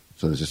food.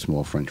 So there's a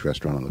small French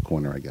restaurant on the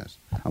corner, I guess.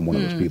 I'm one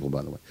of those people,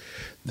 by the way,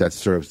 that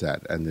serves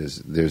that. And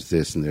there's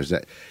this and there's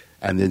that.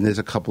 And then there's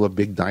a couple of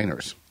big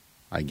diners,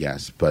 I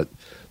guess. But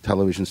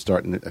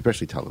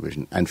especially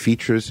television, and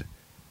features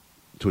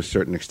to a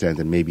certain extent,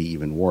 and maybe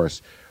even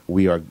worse,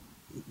 we are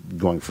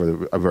going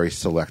for a very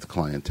select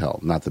clientele,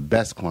 not the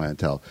best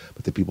clientele,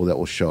 but the people that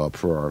will show up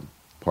for our,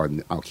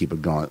 pardon, I'll keep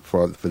it going,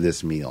 for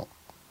this meal.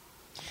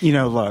 You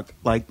know, look,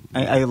 like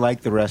I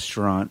like the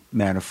restaurant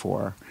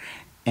metaphor,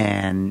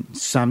 and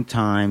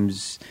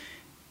sometimes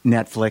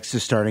Netflix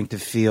is starting to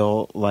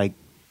feel like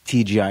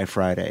TGI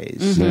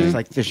Fridays. It's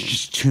like there's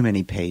just too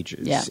many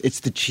pages. Yeah. It's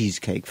the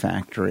Cheesecake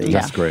Factory.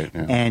 Yeah. That's great.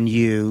 Yeah. And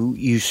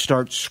you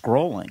start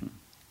scrolling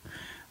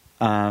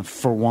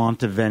for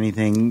want of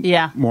anything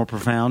more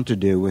profound to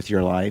do with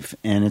your life,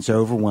 and it's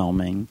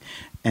overwhelming.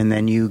 And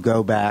then you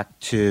go back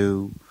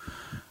to,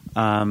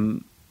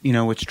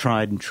 what's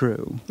tried and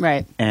true.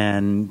 Right.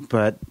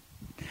 But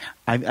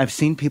I've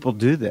seen people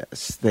do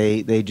this.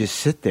 They just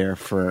sit there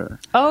for.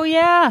 Oh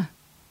yeah.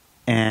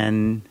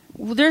 And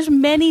well, there's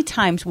many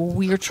times where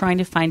we are trying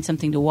to find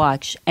something to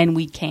watch and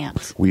we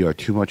can't. We are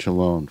too much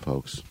alone,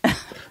 folks.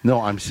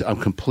 No, I'm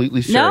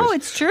completely serious. No,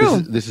 it's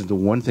true. This is the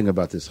one thing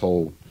about this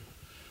whole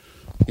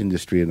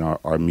industry and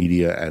our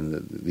media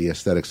and the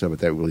aesthetics of it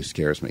that really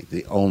scares me.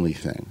 The only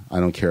thing. I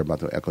don't care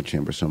about the echo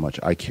chamber so much.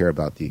 I care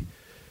about the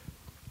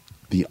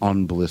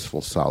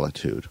unblissful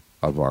solitude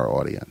of our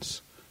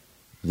audience.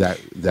 That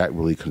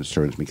really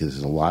concerns me because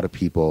there's a lot of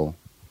people.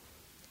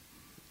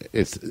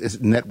 It's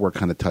network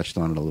kind of touched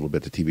on it a little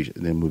bit.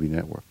 The movie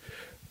network,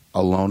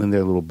 alone in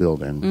their little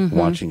building,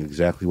 watching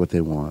exactly what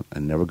they want,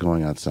 and never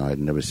going outside,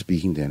 and never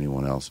speaking to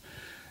anyone else.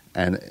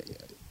 And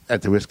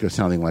at the risk of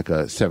sounding like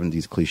a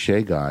 70s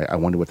cliche guy, I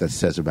wonder what that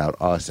says about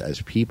us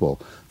as people.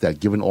 That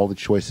given all the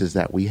choices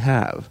that we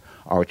have,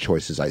 our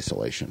choice is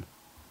isolation.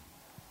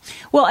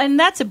 Well, and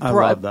that's a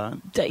broad. I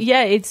love that.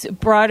 Yeah, it's a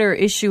broader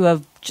issue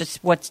of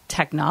just what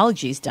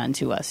technology's done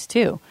to us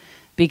too.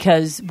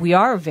 Because we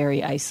are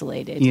very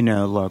isolated. You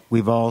know, look,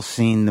 we've all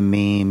seen the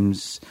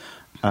memes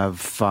of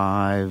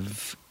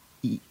 5,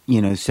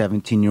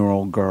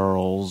 17-year-old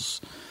girls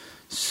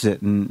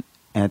sitting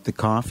at the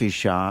coffee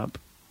shop,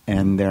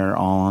 and they're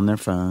all on their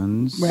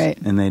phones. Right.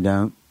 And they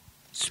don't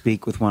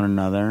speak with one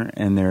another,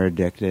 and they're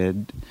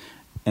addicted.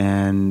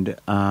 And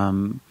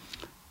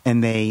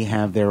they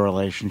have their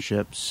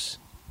relationships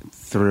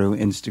through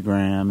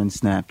Instagram and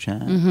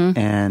Snapchat.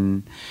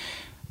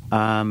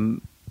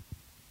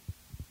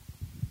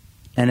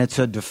 And it's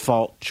a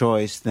default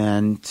choice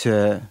then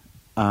to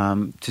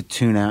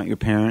tune out your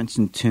parents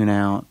and tune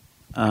out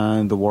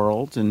the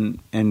world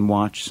and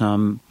watch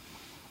some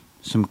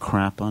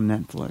crap on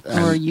Netflix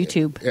or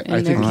YouTube in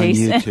I their think case.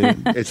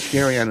 YouTube. It's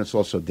scary and it's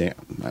also damn.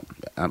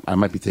 I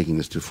might be taking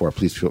this too far.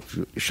 Please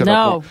shut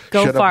No, up.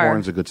 go shut far. up,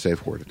 Warren's a good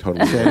safe word.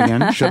 Totally. Say it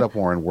again? Shut up,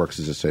 Warren works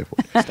as a safe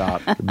word.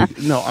 Stop.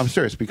 No, I'm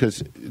serious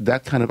because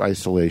that kind of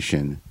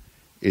isolation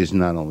is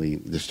not only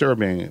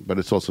disturbing, but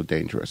it's also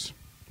dangerous.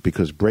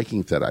 Because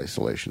breaking that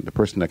isolation, the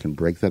person that can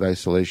break that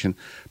isolation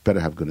better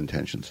have good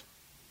intentions.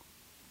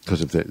 Because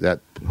of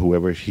that,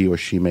 whoever he or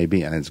she may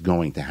be, and it's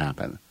going to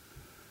happen.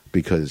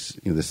 Because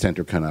the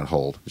center cannot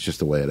hold. It's just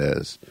the way it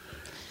is.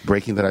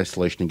 Breaking that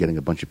isolation and getting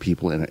a bunch of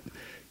people in it,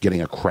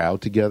 getting a crowd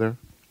together,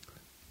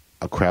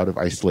 a crowd of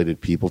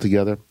isolated people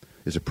together,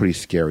 is a pretty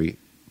scary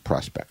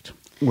prospect.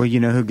 Well, you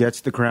know who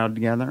gets the crowd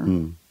together?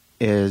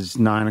 Is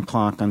 9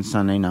 o'clock on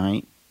Sunday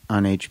night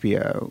on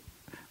HBO.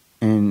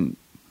 And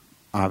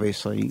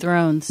obviously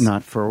Thrones.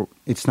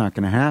 It's not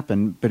going to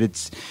happen, but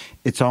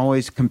it's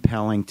always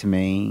compelling to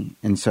me,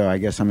 and so I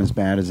guess I'm as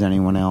bad as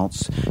anyone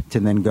else to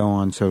then go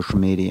on social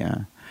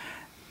media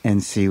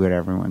and see what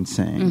everyone's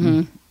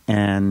saying.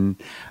 And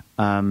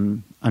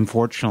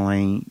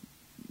unfortunately,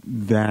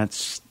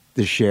 that's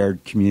the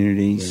shared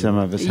community some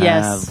of us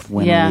have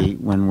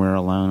when we're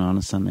alone on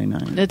a Sunday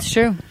night. That's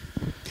true.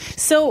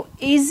 So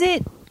is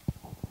it,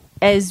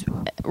 as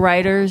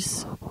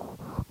writers,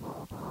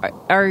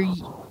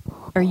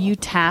 are you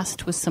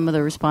tasked with some of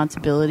the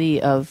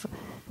responsibility of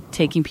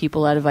taking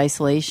people out of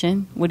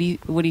isolation? What do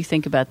you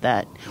think about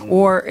that?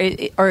 Or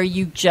are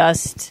you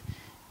just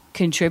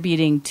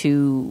contributing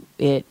to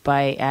it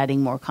by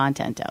adding more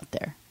content out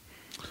there?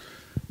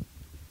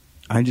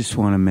 I just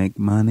want to make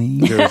money.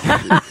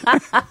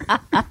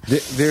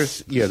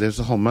 There's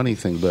the whole money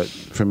thing, but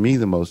for me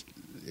the most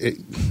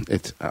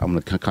I'm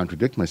going to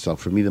contradict myself.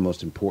 For me, the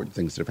most important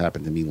things that have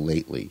happened to me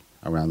lately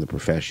around the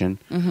profession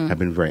have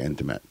been very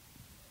intimate.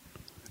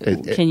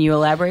 Can you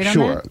elaborate on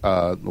sure. that?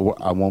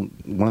 I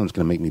won't. One of them's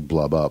going to make me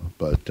blub up,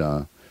 but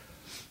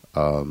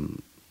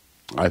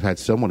I've had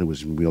someone who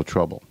was in real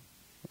trouble.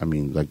 I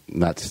mean, like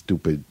not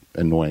stupid,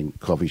 annoying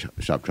coffee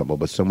shop trouble,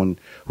 but someone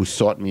who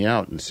sought me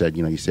out and said,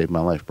 "You saved my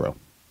life, bro."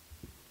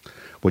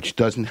 Which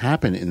doesn't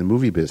happen in the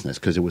movie business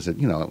because it was a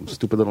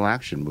stupid little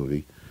action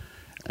movie.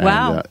 And,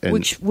 wow. and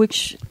Which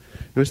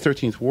it was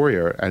 13th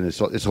Warrior, and it's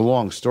a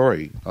long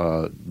story,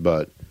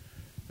 but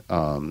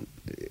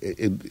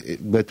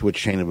it led to a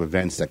chain of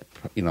events that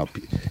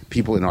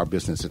people in our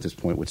business at this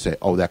point would say,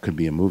 "Oh, that could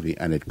be a movie,"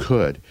 and it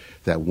could.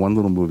 That one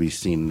little movie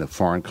seen in a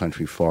foreign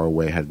country far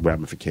away had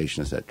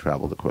ramifications that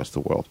traveled across the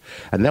world,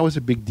 and that was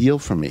a big deal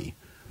for me.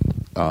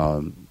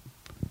 That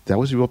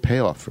was a real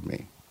payoff for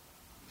me.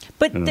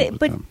 But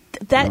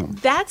You know,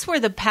 that's where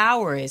the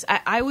power is.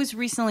 I was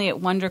recently at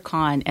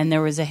WonderCon, and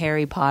there was a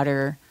Harry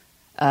Potter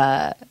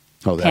that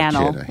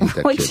panel, kid. I hate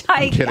that which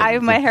kid.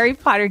 I'm a Harry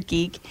Potter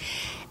geek.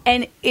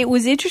 And it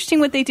was interesting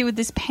what they did with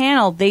this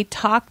panel. They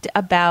talked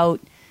about,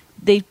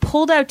 they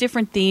pulled out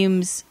different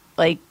themes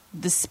like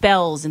the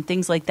spells and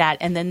things like that,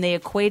 and then they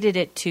equated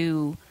it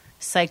to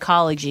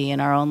psychology in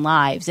our own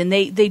lives. And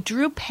they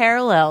drew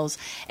parallels,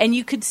 and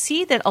you could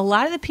see that a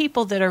lot of the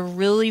people that are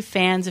really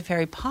fans of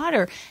Harry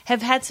Potter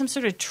have had some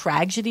sort of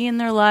tragedy in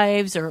their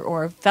lives,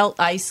 or felt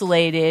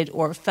isolated,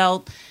 or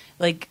felt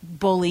like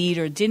bullied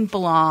or didn't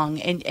belong,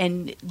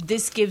 and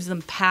this gives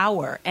them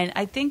power. And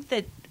I think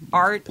that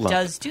art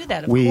does do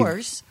that, of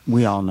course.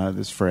 We all know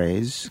this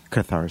phrase,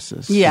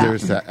 catharsis. Yeah.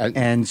 There's that.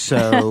 And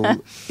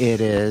so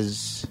it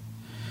is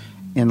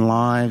in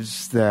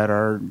lives that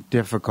are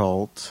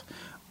difficult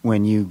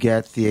when you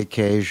get the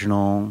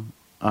occasional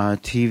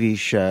TV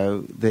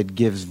show that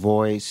gives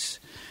voice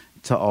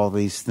to all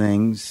these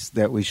things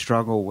that we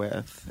struggle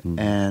with.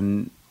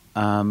 And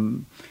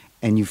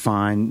you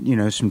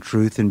find, some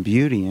truth and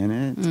beauty in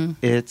it.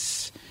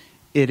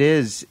 It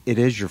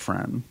is your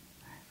friend.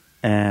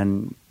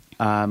 And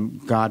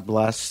God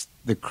bless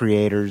the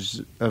creators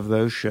of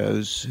those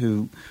shows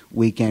who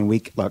week in,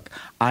 week... Look,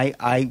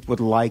 I would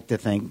like to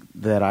think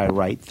that I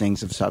write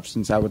things of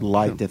substance. I would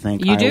like to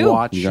think I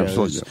watch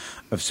shows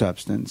of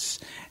substance.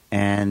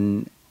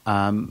 And,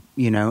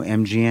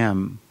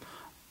 MGM,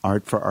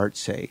 art for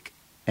art's sake.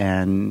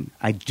 And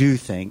I do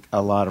think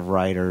a lot of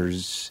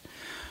writers...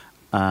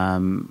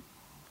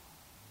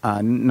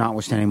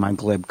 notwithstanding my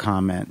glib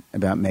comment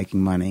about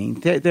making money,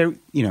 they're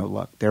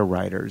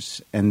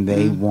writers, and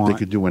they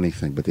could do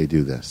anything, but they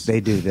do this. They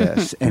do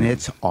this, and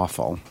it's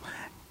awful.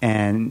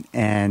 And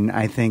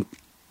I think,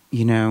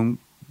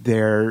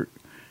 they're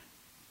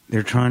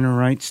trying to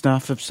write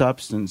stuff of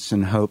substance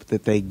and hope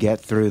that they get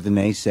through the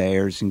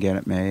naysayers and get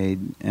it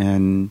made.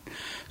 And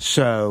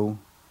so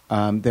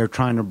they're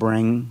trying to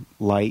bring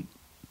light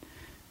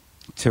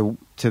to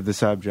the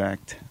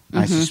subject,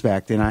 I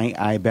suspect. And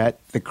I bet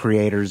the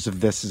creators of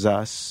This Is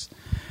Us,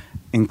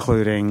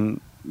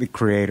 including the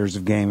creators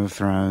of Game of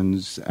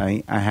Thrones,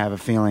 I have a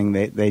feeling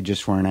they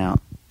just weren't out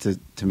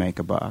to make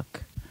a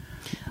buck.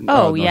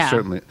 Oh, yeah.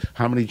 Certainly.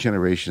 How many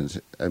generations,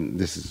 and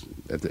this is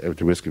at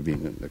the risk of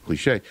being a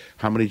cliche,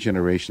 how many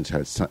generations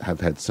have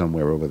had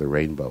Somewhere Over the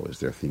Rainbow as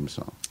their theme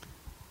song?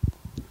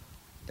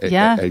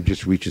 It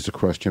just reaches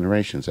across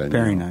generations.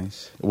 Very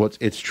nice. Well,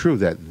 it's true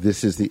that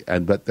this is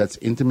but that's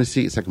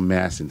intimacy. It's like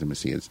mass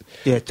intimacy.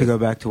 To go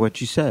back to what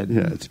you said.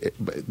 Yeah,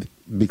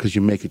 because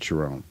you make it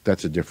your own.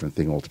 That's a different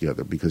thing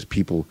altogether. Because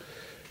people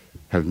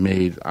have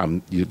made.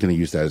 You're going to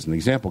use that as an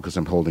example because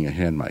I'm holding a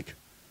hand mic,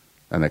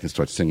 and I can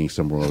start singing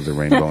Somewhere Over the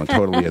Rainbow and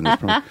totally in this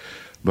program.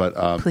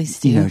 But please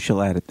do.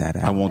 She'll edit that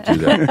out. I won't do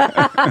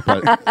that.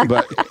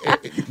 but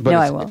no,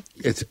 I will.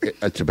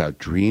 It's about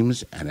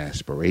dreams and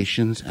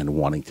aspirations and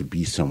wanting to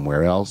be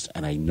somewhere else.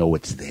 And I know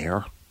it's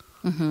there,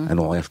 and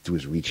all I have to do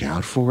is reach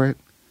out for it.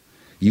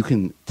 You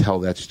can tell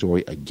that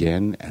story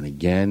again and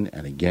again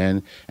and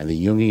again, and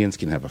the Jungians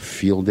can have a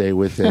field day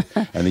with it.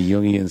 And the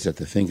Jungians that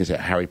think is that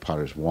Harry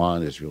Potter's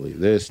wand is really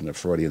this, and the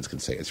Freudians can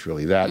say it's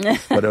really that.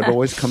 But it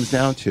always comes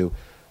down to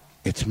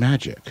it's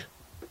magic.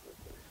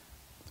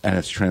 And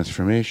it's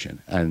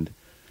transformation. And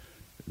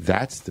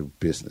that's the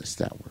business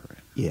that we're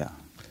in. Yeah.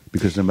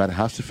 Because no matter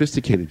how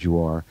sophisticated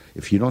you are,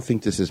 if you don't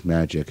think this is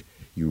magic,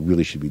 you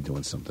really should be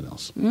doing something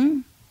else.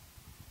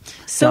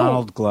 So,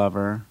 Donald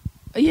Glover.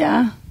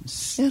 Yeah.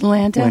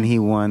 Atlanta. When he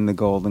won the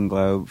Golden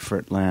Globe for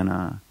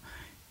Atlanta,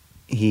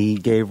 he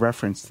gave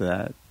reference to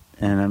that.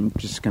 And I'm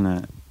just going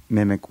to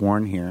mimic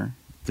Warren here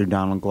through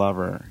Donald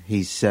Glover.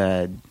 He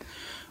said,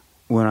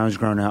 when I was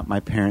growing up,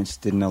 my parents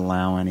didn't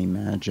allow any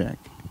magic.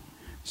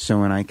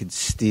 So when I could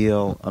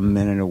steal a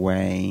minute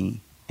away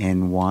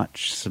and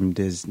watch some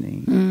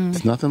Disney,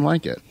 it's nothing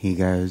like it. He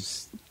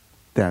goes,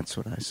 that's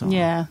what I saw.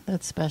 Yeah,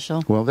 that's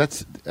special. Well,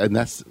 that's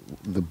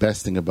the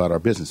best thing about our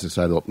business.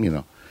 Aside,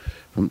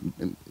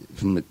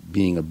 from it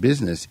being a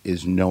business,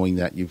 is knowing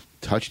that you've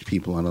touched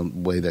people in a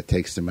way that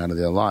takes them out of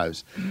their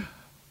lives.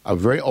 A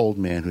very old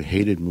man who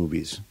hated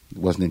movies,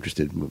 wasn't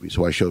interested in movies,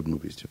 who I showed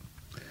movies to,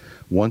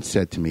 once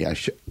said to me,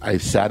 I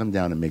sat him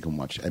down and made him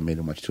watch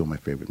 2 of my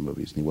favorite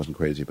movies, and he wasn't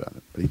crazy about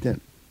it, but he did.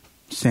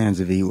 Sands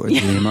of Iwo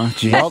Jima.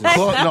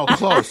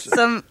 Close.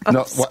 Some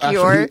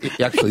obscure.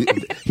 Actually,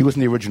 he was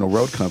in the original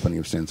road company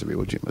of Sands of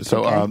Iwo Jima.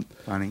 So,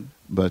 funny.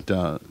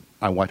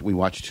 But we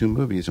watched 2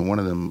 movies, and one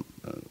of them,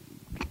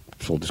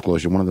 full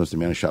disclosure, one of those, The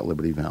Man Who Shot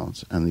Liberty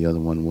Valance, and the other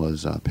one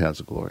was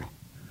Paths of Glory.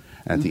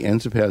 And at the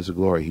ends of Paths of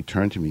Glory, he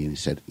turned to me and he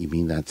said, "You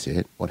mean that's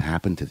it? What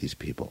happened to these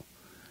people?"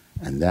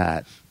 And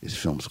that is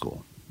film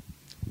school.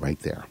 Right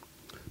there.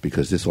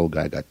 Because this old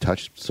guy got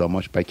touched so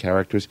much by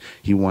characters,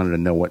 he wanted to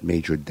know what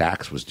Major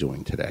Dax was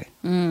doing today.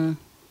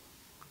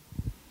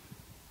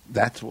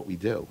 That's what we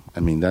do. I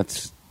mean,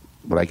 that's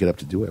what I get up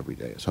to do every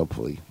day, is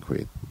hopefully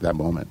create that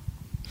moment.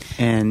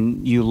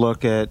 And you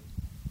look at,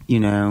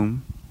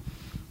 the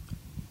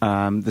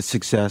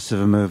success of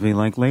a movie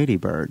like Lady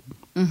Bird.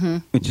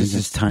 which is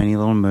this tiny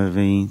little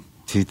movie,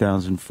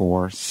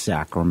 2004,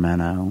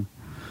 Sacramento.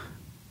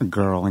 A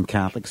girl in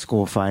Catholic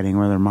school fighting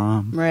with her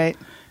mom. Right.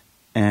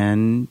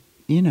 And,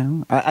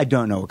 I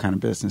don't know what kind of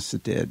business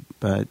it did,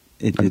 but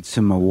it did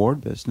some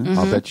award business.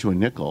 I'll bet you a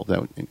nickel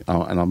that,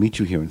 and I'll meet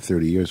you here in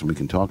 30 years and we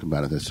can talk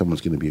about it. That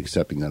someone's going to be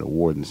accepting that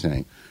award and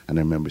saying, "And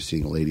I remember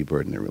seeing Lady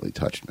Bird and it really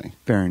touched me."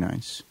 Very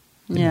nice.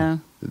 Yeah.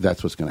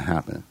 That's what's going to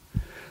happen.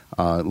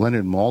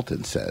 Leonard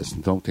Maltin says,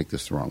 don't take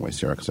this the wrong way,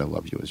 Sarah, because I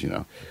love you, as you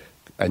know,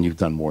 and you've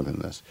done more than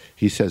this.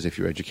 He says if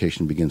your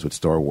education begins with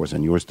Star Wars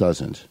and yours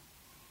doesn't,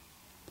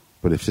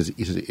 but he says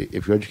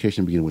if your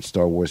education begins with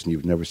Star Wars and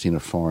you've never seen a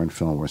foreign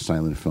film or a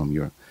silent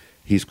film,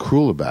 he's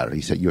cruel about it.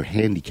 He said you're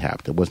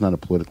handicapped. It was not a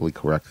politically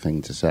correct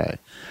thing to say.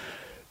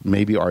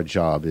 Maybe our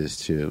job is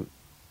to,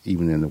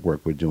 even in the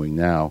work we're doing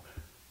now,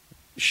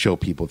 show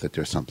people that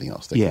there's something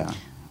else.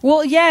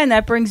 Well, yeah, and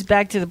that brings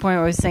back to the point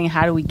where I was saying,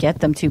 how do we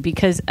get them to?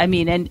 Because,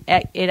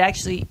 it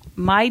actually,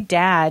 my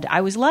dad,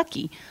 I was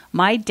lucky.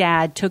 My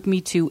dad took me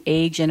to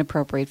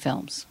age-inappropriate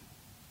films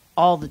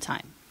all the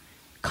time,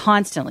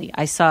 constantly.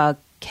 I saw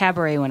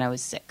Cabaret when I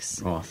was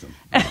 6. Awesome.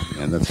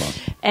 And that's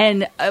awesome.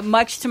 And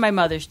much to my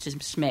mother's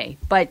dismay.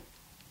 But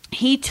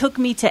he took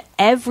me to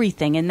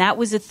everything, and that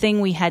was a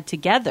thing we had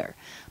together.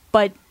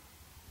 But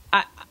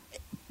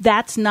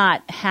that's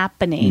not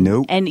happening.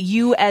 Nope. And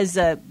you as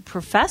a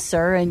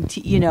professor, and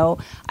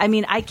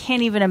I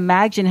can't even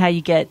imagine how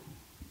you get,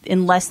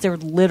 unless they're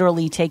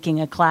literally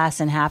taking a class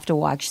and have to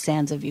watch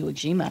Sands of Iwo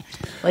Jima.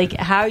 Like,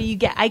 how you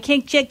get, I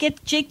can't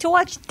get Jake to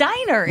watch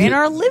Diner in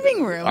our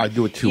living room. I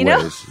do it two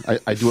ways.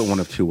 I do it one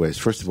of two ways.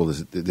 First of all,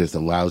 there's the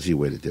lousy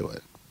way to do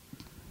it.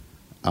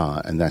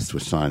 And that's to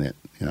assign it,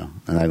 and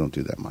I don't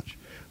do that much.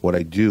 What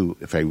I do,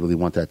 if I really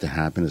want that to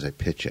happen, is I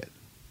pitch it.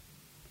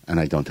 And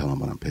I don't tell them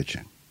what I'm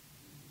pitching.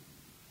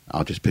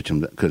 I'll just pitch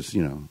them because,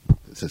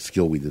 it's a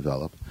skill we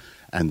develop.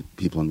 And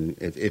people,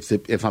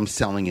 if I'm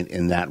selling it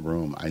in that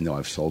room, I know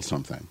I've sold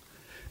something.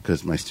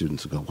 Because my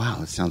students will go, "Wow,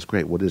 that sounds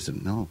great. What is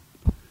it?" No,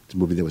 it's a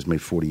movie that was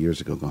made 40 years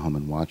ago. Go home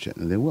and watch it.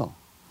 And they will.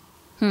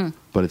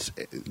 But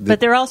but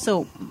they're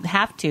also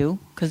have to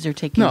because they're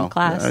taking a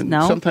class.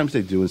 No, sometimes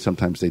they do and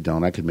sometimes they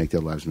don't. I could make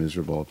their lives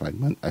miserable if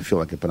I feel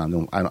like it, but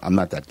I'm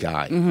not that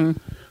guy.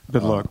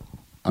 But look,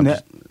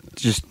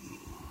 just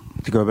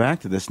to go back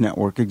to this,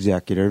 network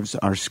executives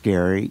are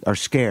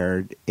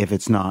scared if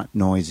it's not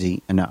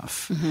noisy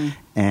enough.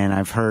 And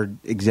I've heard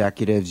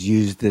executives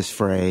use this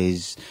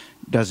phrase,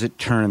 does it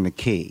turn the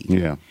key?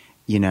 Yeah.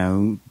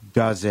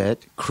 Does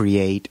it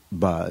create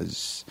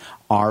buzz?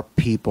 Are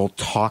people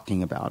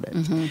talking about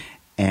it?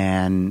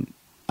 And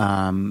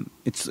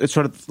it's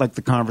sort of like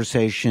the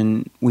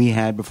conversation we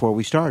had before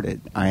we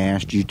started. I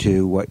asked you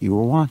two what you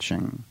were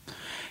watching.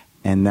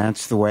 And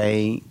that's the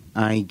way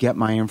I get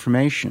my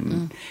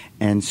information.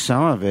 And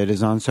some of it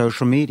is on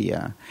social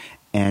media.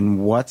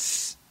 And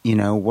what's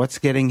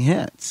getting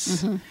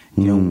hits?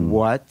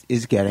 What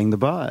is getting the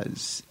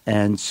buzz?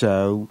 And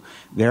so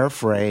they're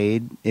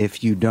afraid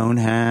if you don't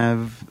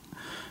have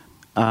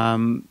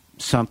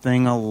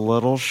something a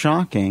little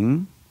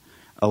shocking,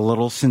 a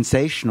little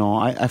sensational.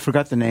 I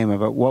forgot the name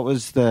of it. What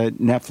was the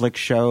Netflix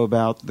show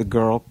about the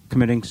girl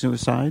committing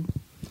suicide?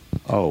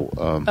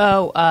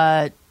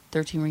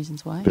 13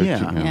 Reasons Why?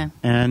 13, yeah.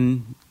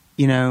 And,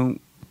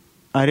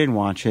 I didn't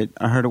watch it.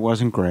 I heard it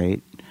wasn't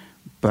great,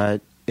 but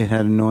it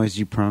had a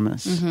noisy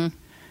premise.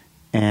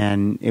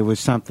 And it was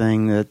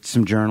something that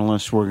some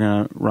journalists were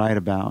going to write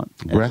about,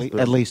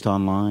 at least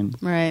online.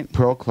 Right.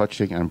 Pearl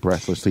clutching and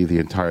breathlessly the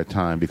entire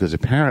time, because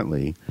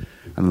apparently,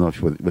 I don't know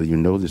whether you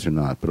know this or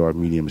not, but our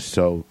medium is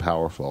so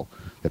powerful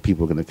that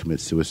people are going to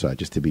commit suicide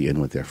just to be in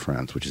with their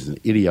friends, which is an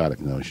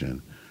idiotic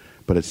notion.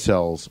 But it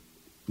sells.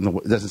 No,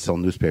 it doesn't sell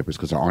newspapers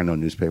because there are no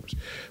newspapers,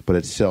 but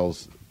it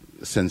sells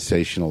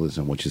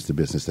sensationalism, which is the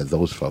business that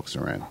those folks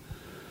are in.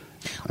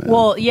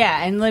 Well,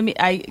 yeah,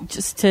 and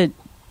just to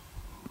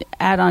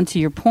add on to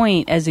your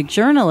point, as a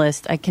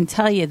journalist, I can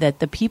tell you that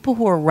the people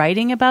who are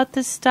writing about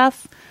this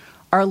stuff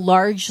are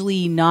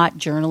largely not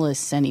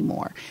journalists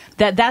anymore.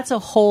 That's a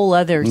whole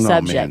other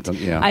subject.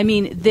 I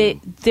mean,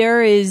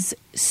 there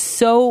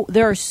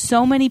are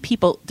so many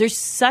people. There's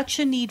such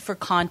a need for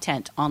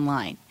content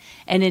online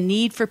and a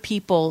need for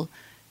people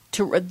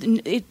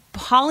to.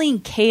 Pauline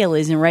Kael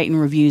isn't writing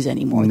reviews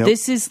anymore. Nope.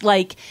 This is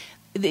like,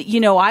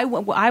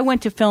 I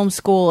went to film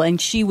school and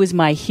she was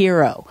my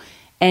hero.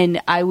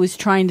 And I was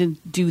trying to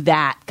do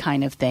that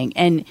kind of thing.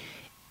 And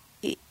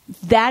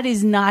that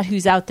is not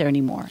who's out there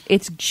anymore.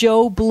 It's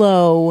Joe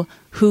Blow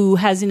who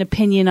has an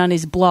opinion on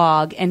his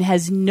blog and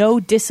has no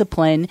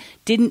discipline,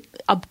 didn't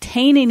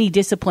obtain any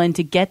discipline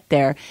to get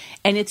there.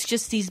 And it's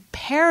just these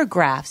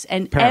paragraphs.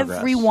 And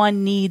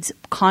everyone needs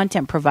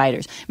content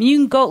providers. I mean, you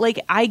can go,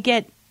 I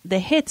get the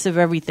hits of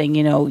everything,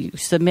 you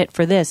submit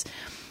for this.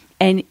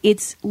 And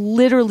it's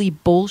literally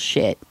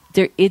bullshit.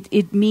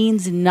 It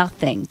means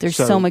nothing. There's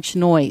so much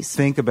noise.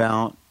 Think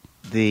about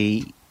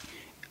the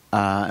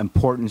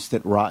importance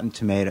that Rotten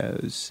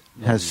Tomatoes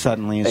has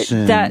suddenly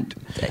assumed.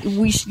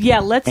 Let's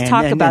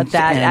talk about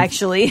that,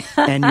 actually.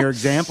 And your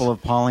example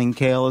of Pauline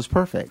Kael is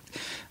perfect.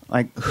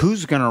 Like,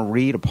 who's going to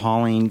read a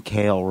Pauline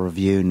Kael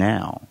review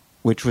now?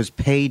 Which was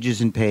pages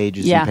and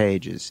pages and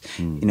pages.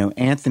 You know,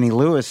 Anthony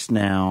Lewis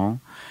now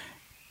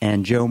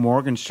and Joe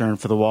Morgenstern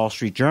for the Wall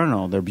Street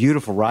Journal, they're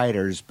beautiful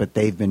writers, but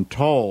they've been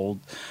told,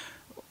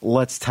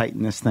 let's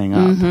tighten this thing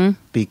up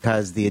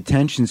because the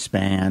attention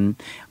span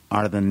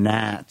are the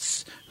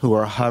gnats who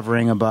are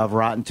hovering above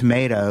Rotten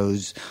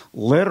Tomatoes,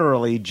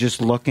 literally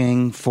just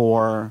looking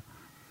for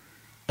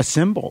a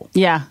symbol.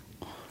 Yeah.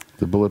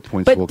 The bullet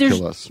points But will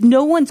kill us.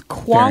 no one's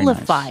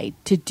qualified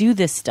to do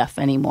this stuff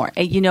anymore.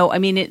 You know, I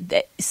mean,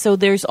 so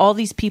there's all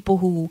these people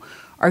who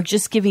are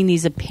just giving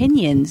these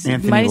opinions.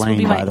 Anthony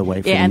Lane, by the way,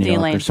 for the Anthony New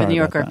Yorker. Lane for Sorry the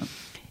New about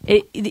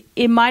Yorker.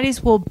 It might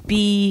as well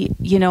be,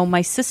 you know,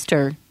 my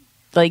sister,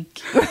 like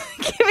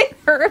giving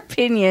her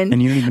opinion.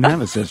 And you don't even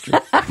have a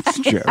sister. It's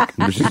a joke.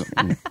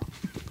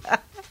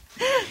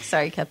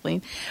 Sorry,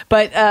 Kathleen,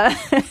 but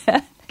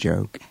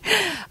Joke.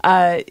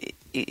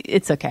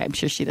 It's okay. I'm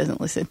sure she doesn't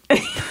listen.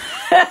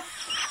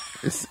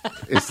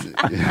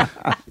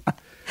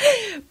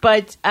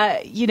 But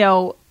you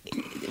know,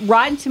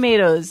 Rotten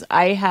Tomatoes.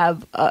 I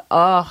have.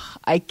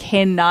 I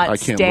cannot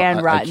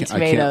stand Rotten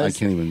Tomatoes. I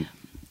can't even.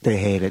 They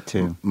hate it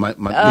too.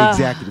 The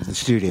executives, the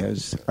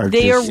studios are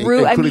They just, are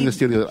rude. including the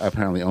studio that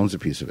apparently owns a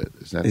piece of it.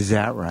 Is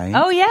that right?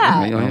 Oh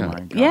yeah. Yeah. Oh my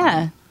God.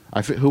 Yeah.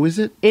 Who is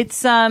it?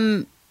 It's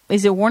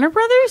Is it Warner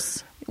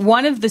Brothers?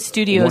 One of the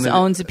studios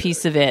owns a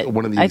piece of it.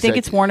 I think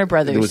it's Warner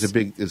Brothers. There was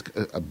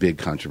a big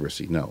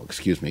controversy. No,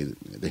 excuse me.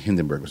 The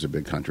Hindenburg was a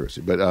big controversy.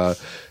 But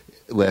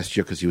last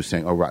year, because he was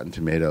saying, "Oh, Rotten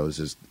Tomatoes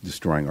is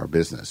destroying our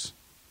business."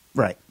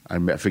 Right. I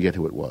forget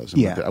who it was.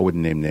 Yeah. I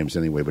wouldn't name names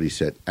anyway. But he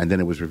said, and then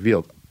it was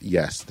revealed.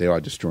 Yes, they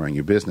are destroying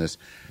your business,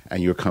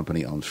 and your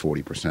company owns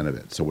 40% of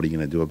it. So what are you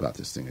going to do about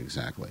this thing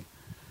exactly?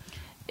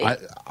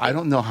 I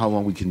don't know how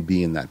long we can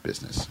be in that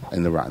business,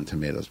 in the Rotten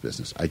Tomatoes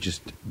business. I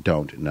just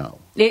don't know.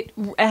 It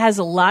has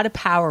a lot of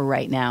power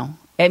right now.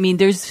 I mean,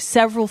 there's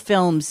several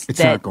films It's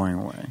that not going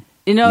away.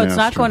 You know, No, it's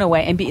not it's true. going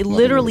away. And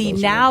literally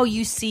goes now away.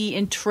 you see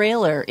in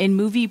trailer, in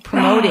movie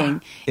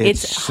promoting,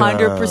 It's it's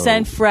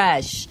 100%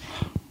 fresh.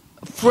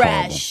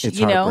 Fresh. It's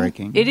you know,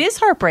 heartbreaking. it is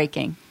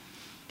heartbreaking.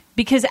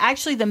 Because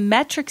actually the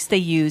metrics they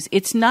use,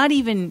 it's not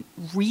even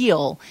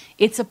real.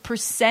 It's a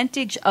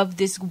percentage of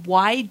this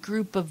wide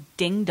group of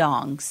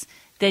ding-dongs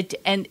that,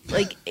 and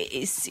like,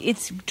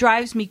 it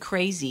drives me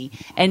crazy.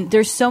 And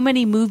there's so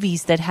many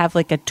movies that have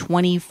like a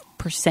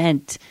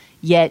 20%,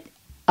 yet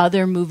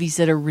other movies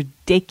that are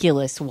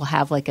ridiculous will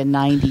have like a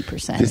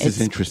 90%. This is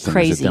It's interesting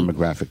crazy. as a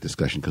demographic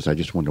discussion because I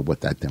just wonder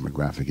what that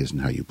demographic is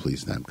and how you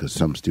please them. Because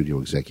some studio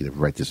executive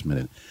right this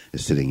minute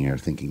is sitting here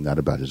thinking not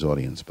about his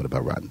audience but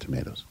about Rotten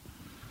Tomatoes.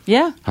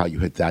 Yeah. How you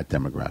hit that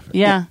demographic.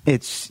 Yeah.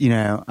 It's, you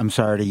know, I'm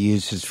sorry to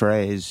use his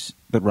phrase,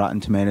 but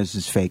Rotten Tomatoes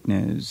is fake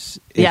news.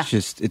 It's Yeah.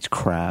 just, it's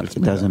crap. It's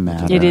It doesn't made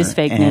up. matter. It is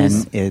fake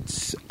news. And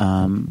it's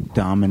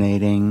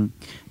dominating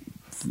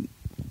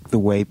the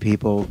way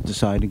people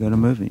decide to go to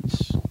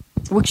movies.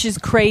 Which is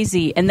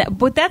crazy,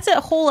 but that's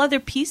a whole other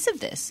piece of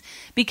this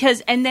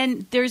because, and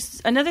then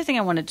there's another thing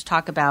I wanted to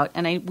talk about,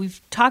 and we've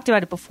talked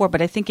about it before,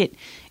 but I think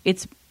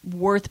it's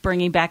worth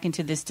bringing back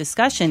into this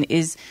discussion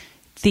is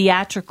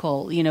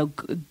theatrical. You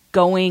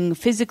know,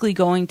 physically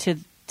going to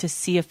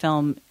see a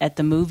film at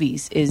the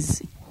movies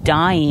is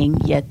dying,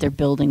 yet they're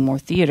building more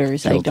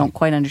theaters. Guilty. I don't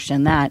quite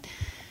understand that.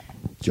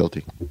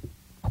 Guilty.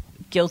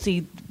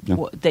 Guilty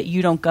No. that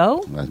you don't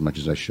go. As much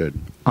as I should.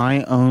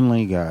 I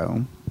only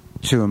go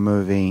to a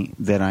movie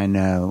that I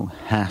know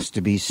has to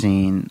be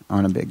seen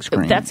on a big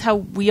screen. That's how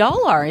we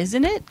all are,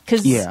 isn't it?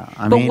 Yeah,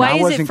 I but mean, why I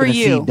is wasn't it for going to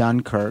you? see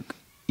Dunkirk,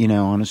 you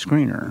know, on a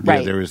screener. Right.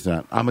 Yeah, there is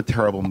that. I'm a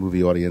terrible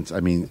movie audience. I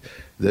mean,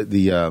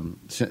 the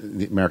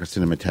American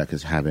Cinematheque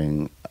is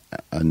having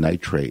a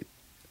nitrate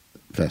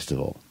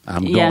festival.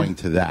 I'm Yeah. going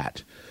to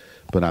that,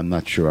 but I'm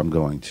not sure I'm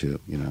going to,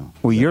 you know.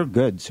 Well, you're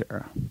good,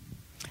 Sarah.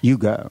 You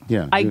go.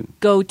 Yeah. I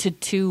go to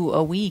 2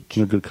 a week.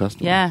 You're a good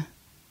customer. Yeah.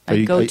 Are I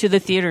you- go are- to the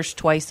theaters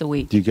twice a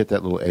week. Do you get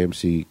that little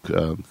AMC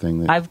thing?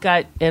 That I've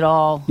got it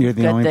all. You're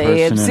the Got only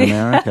person AMC. in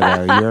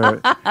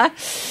America, though.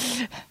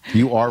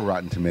 you are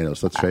Rotten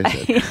Tomatoes. Let's face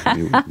it.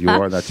 You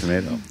are that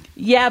tomato.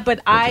 Yeah,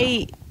 but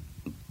I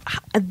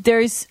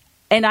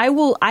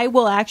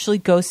will actually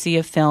go see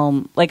a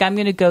film. Like I'm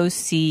going to go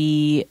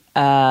see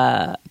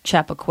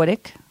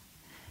Chappaquiddick,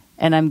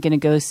 and I'm going to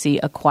go see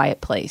A Quiet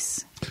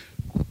Place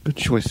Good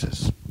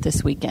choices.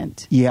 this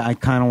weekend. Yeah, I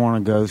kind of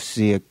want to go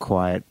see A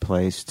Quiet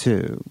Place,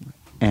 too.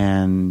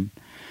 And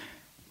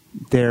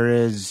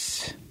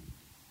there's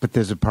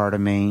a part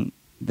of me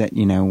that,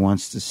 you know,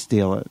 wants to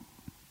steal it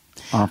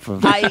off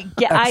of I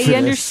Exodus.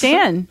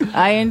 understand.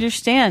 I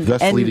understand.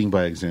 Thus And- leading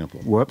by example.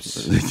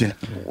 Whoops. Yeah.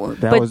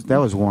 That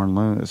was Warren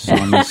Lewis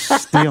on the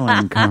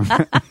stealing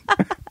comment.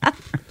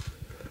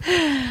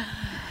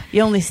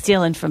 You're only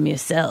stealing from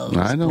yourselves,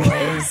 I know.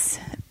 boys.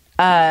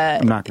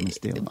 I'm not going to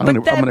steal it. I'm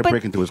going to but-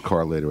 break into his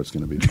car later. It's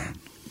going to be fun.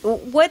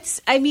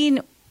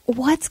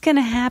 What's going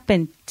to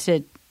happen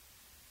to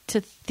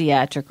to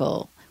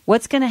theatrical?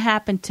 What's going to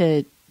happen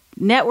to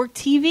network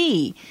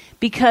TV?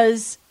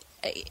 Because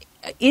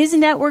is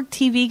network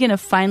TV going to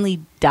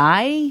finally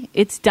die?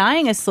 It's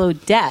dying a slow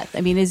death.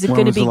 I mean, is it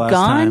going to be When was the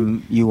last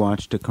time you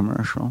watched a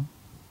commercial?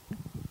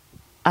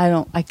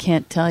 I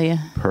can't tell you.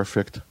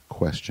 Perfect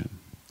question.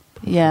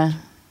 Yeah.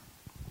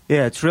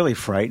 Yeah, it's really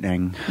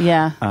frightening.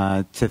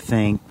 Yeah. To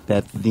think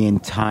that the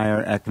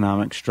entire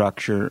economic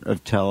structure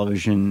of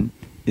television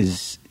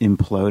is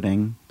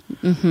imploding.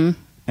 Mm-hmm.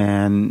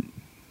 And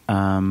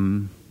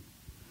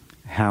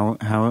how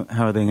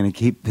are they going to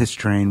keep this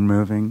train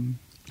moving?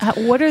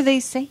 What are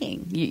they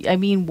saying? I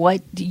mean,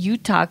 what you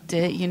talk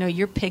to?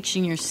 You're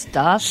pitching your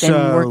stuff So,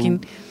 and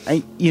working.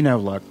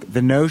 Look,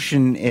 the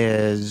notion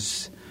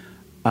is,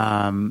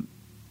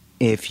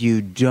 if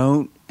you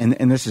don't,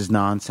 and this is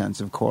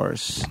nonsense, of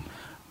course.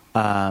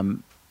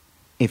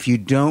 If you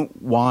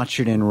don't watch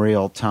it in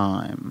real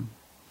time,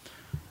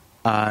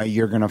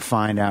 you're going to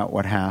find out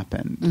what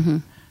happened. Mm-hmm.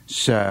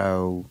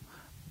 So,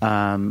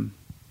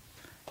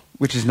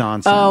 which is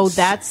nonsense. Oh,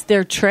 that's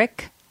their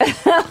trick.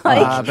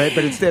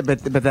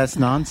 But that's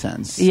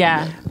nonsense.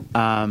 Yeah.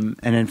 And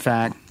in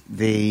fact,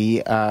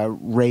 the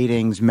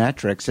ratings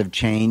metrics have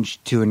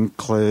changed to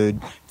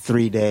include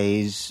 3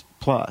 days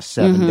plus,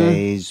 7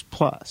 days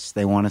plus.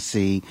 They want to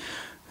see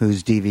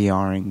who's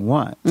DVRing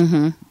what.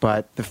 Mm-hmm.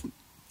 But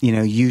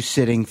you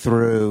sitting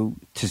through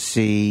to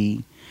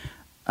see,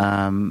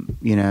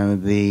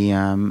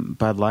 the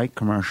Bud Light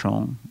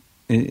commercial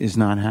is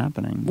not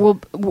happening. Well,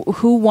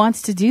 who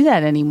wants to do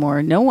that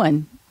anymore? No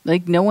one.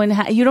 Like no one.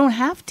 You don't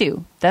have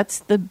to.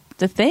 That's the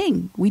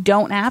thing. We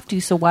don't have to.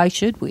 So why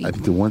should we? I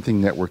think the one thing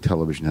network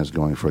television has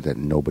going for it that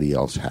nobody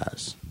else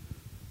has,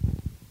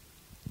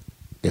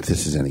 if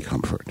this is any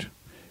comfort,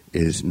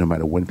 is no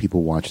matter when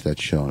people watch that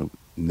show,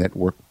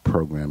 network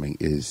programming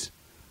is,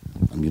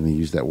 I'm going to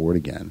use that word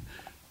again,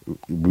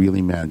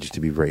 really manages to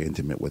be very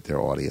intimate with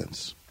their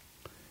audience.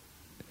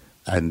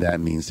 And that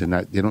means they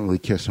don't really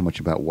care so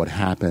much about what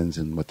happens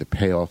and what the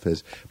payoff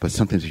is, but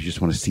sometimes you just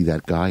want to see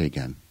that guy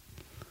again.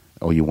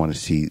 Or you want to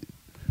see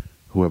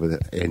whoever,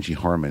 Angie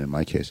Harmon in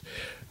my case,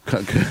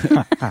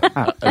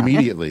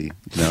 immediately,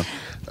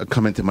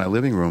 come into my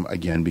living room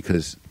again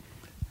because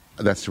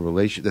that's a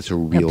relation. That's a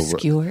real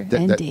obscure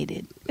and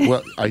dated.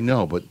 Well, I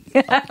know, but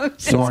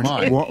so am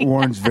I.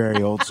 Warren's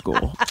very old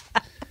school.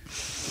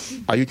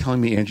 Are you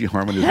telling me Angie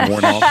Harmon is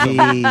Warren also?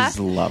 She's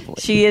lovely.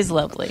 She is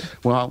lovely.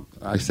 Well,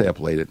 I stay up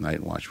late at night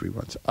and watch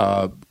reruns.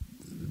 But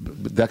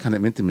that kind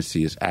of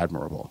intimacy is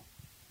admirable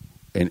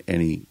in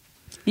any.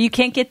 You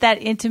can't get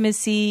that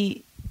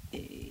intimacy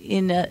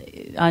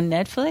on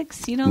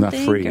Netflix. You don't Not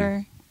think? free.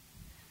 Or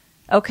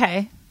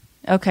okay,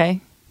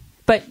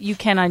 but you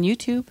can on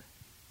YouTube.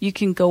 You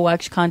can go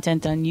watch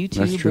content on YouTube.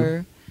 That's true.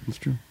 Or That's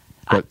true.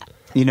 But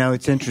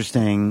it's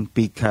interesting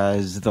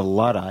because the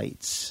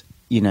Luddites,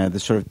 the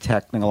sort of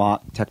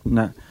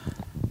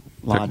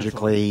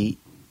technologically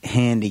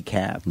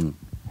handicapped,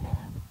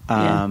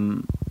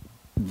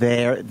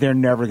 they're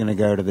never going to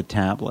go to the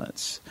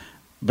tablets,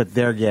 but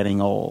they're getting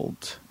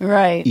old.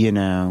 right.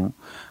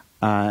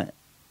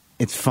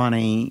 It's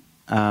funny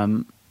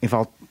if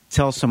I'll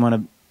tell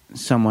someone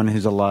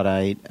who's a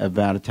Luddite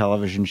about a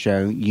television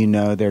show,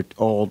 they're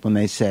old when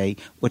they say,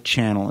 "What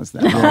channel is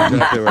that?"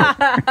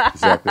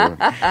 Exactly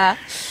right.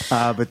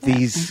 But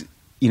these,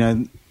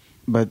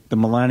 but the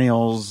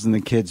millennials and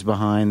the kids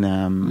behind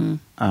them,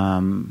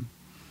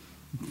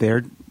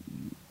 they're.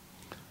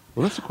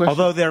 Well, that's the question.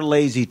 Although they're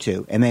lazy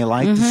too, and they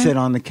like to sit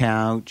on the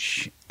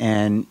couch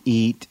and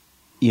eat,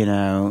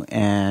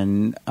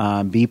 and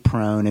be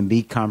prone and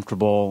be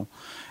comfortable.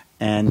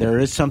 And there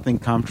is something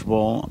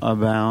comfortable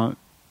about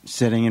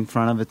sitting in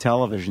front of a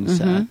television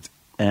set,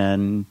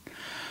 and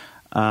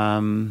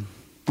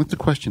That's the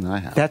question I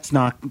have. that's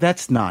not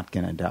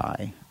going to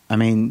die. I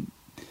mean,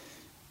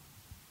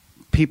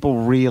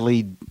 people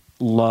really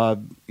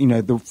love,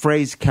 the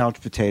phrase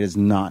 "couch potato" is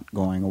not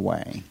going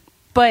away.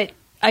 But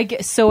I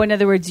guess so. In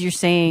other words, you're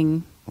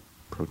saying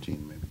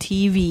Protein, maybe.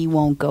 TV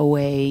won't go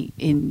away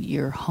in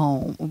your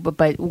home,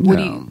 but what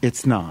do you?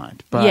 It's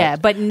not. But Yeah,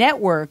 but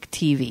network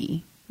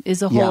TV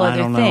is a whole I other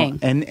don't know. thing.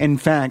 And in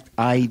fact,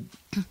 I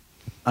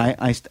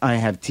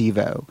have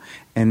TiVo,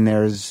 and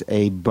there's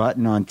a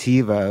button on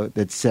TiVo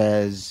that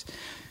says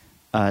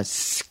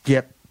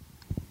skip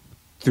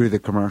through the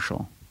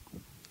commercial.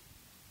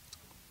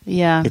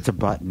 Yeah, It's a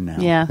button now.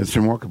 yeah. It's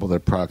remarkable that a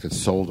product that's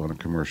sold on a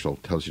commercial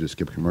tells you to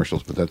skip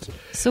commercials, but that's.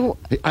 So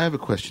Hey, I have a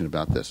question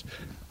about this.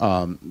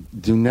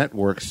 Do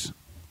networks,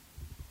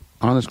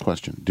 honest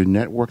question, do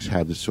networks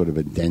have this sort of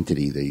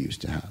identity they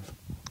used to have?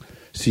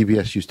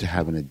 CBS used to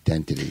have an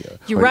identity.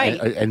 You're Or right.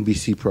 An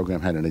NBC program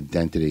had an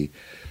identity.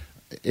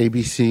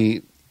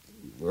 ABC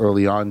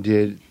early on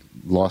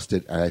lost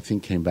it, and I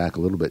think came back a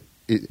little bit.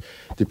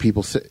 Do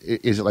people say,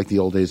 is it like the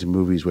old days of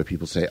movies where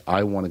people say,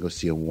 I want to go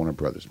see a Warner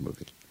Brothers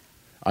movie?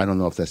 I don't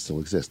know if that still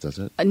exists, does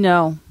it?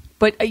 no,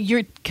 but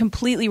you're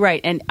completely right.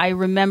 And I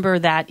remember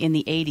that in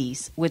the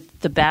 80s with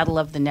the Battle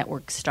of the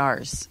Network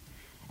Stars.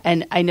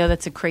 And I know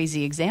that's a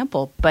crazy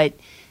example, but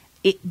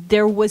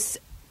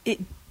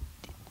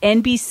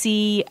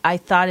NBC, I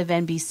thought of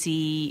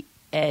NBC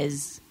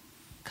as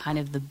kind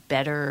of the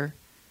better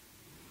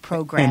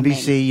programming.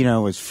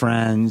 NBC, was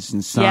Friends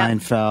and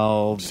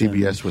Seinfeld.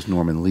 CBS was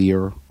Norman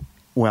Lear.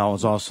 Well, it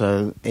was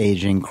also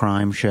aging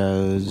crime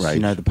shows, Right.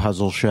 The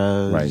puzzle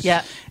shows. Right.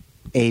 Yeah.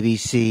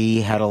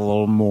 ABC had a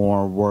little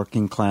more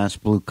working class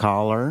blue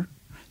collar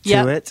to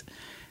Yep. it.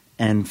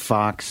 And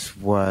Fox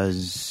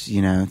was,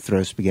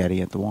 throw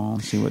spaghetti at the wall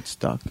and see what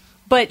stuck.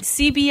 But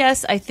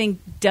CBS, I think,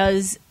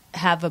 does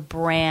have a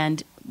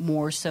brand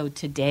more so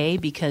today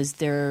because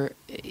they're,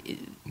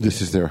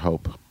 This is their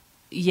hope.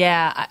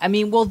 yeah. I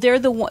mean, well,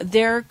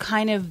 they're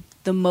kind of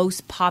the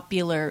most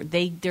popular.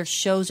 Their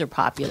shows are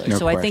popular, No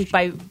so I think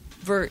question.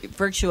 by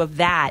virtue of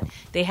that,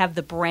 they have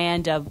the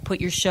brand of put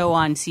your show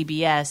on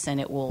CBS and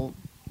it will.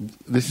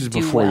 This is do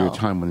before your well.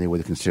 time when they would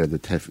have considered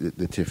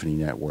the Tiffany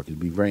Network. It'd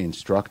be very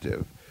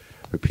instructive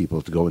for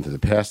people to go into the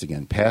past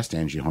again, past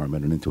Angie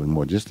Harmon and into a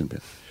more distant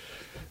bit,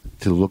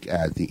 to look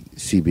at the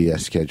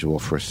CBS schedule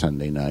for a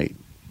Sunday night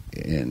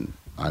in,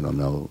 I don't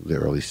know, the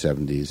early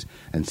 70s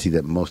and see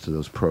that most of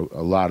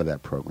a lot of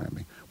that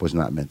programming was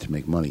not meant to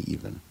make money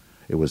even.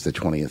 It was the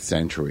 20th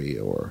century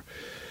or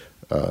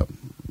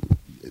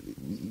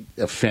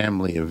a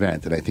family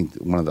event. And I think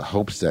one of the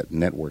hopes that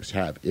networks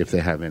have, if they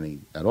have any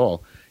at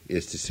all,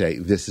 is to say,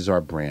 this is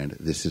our brand,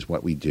 this is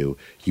what we do.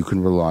 You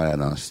can rely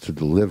on us to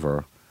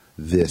deliver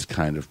this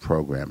kind of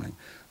programming.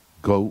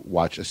 Go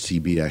watch a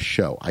CBS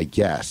show, I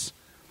guess.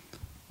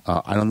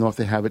 I don't know if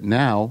they have it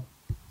now.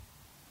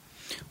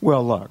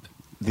 Well, look,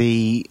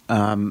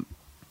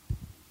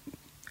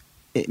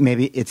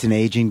 maybe it's an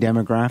aging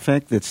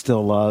demographic that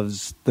still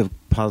loves the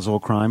puzzle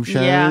crime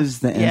shows, Yeah,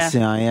 the yeah.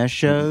 NCIS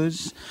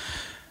shows.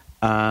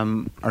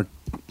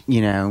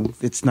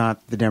 It's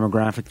not the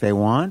demographic they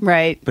want,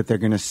 Right. But they're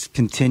going to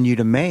continue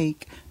to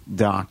make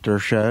doctor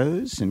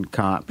shows and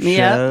cop Yep.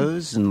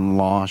 shows and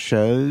law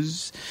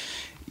shows.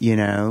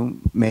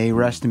 May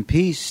rest in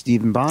peace,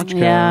 Stephen Bochco.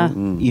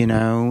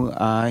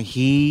 Yeah.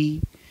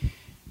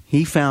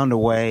 He found a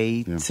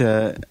way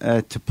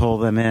to pull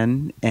them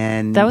in,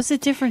 and That was a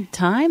different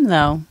time,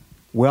 though.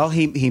 well,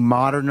 he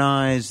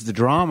modernized the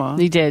drama.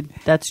 He did.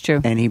 That's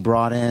true. And he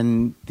brought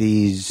in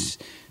these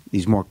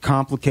more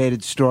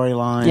complicated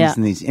storylines Yeah.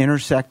 and these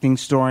intersecting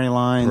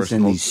storylines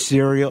Personal. and these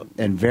serial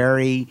and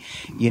very,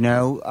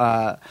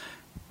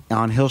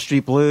 on Hill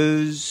Street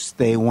Blues,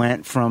 they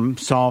went from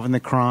solving the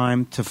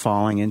crime to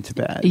falling into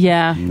bed.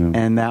 Yeah,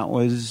 And that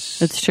was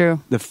that's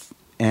true.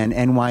 and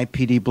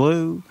NYPD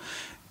Blue,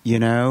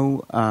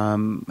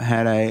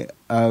 had a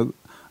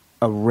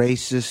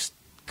racist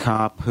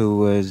cop who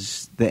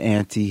was the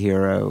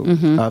anti-hero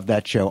of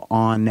that show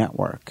on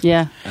network.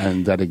 Yeah.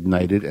 And that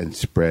ignited and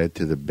spread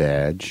to The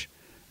Badge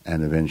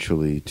and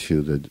eventually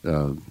to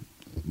the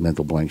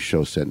Mental Blank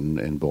show set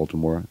in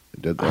Baltimore.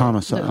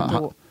 Homicide.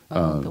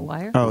 The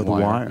Wire? Oh, The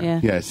Wire. Yeah.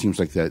 Yeah, it seems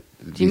like that.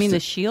 Do you mean The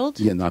Shield?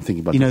 Yeah, no, I'm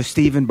thinking about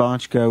Stephen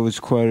Bochco was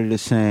quoted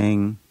as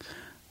saying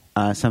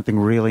something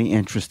really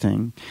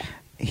interesting.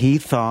 He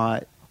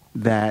thought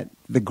that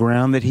the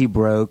ground that he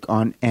broke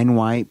on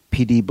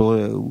NYPD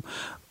Blue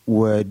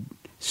would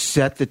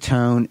set the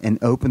tone and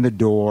open the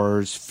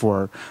doors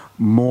for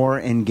more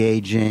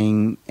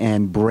engaging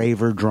and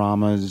braver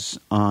dramas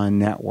on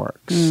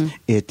networks.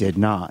 It did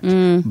not,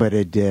 but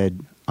it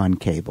did on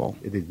cable.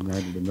 It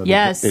ignited another.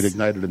 Yes. It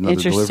ignited another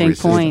Interesting delivery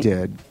system. point. It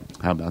did.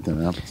 How about that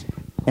apples?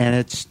 And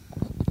it's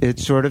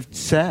sort of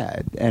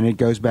sad, and it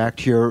goes back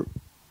to your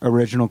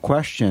original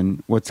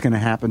question: what's going to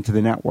happen to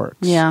the networks?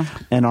 Yeah.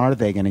 And are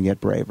they going to get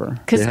braver?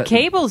 Because They had-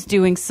 cable's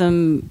doing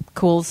some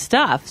cool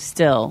stuff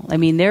still. I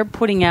mean, they're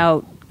putting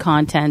out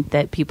content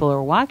that people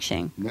are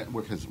watching.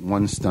 Network has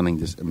one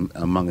stunning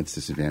among its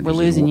disadvantages. We're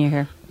losing you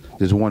here.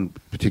 There's one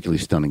particularly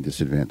stunning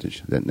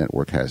disadvantage that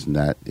network has, and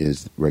that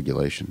is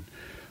regulation.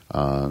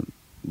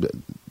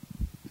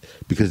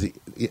 Because the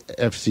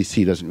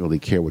FCC doesn't really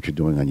care what you're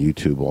doing on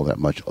YouTube all that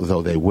much,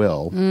 although they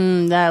will.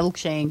 That'll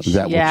change.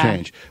 That will Yeah.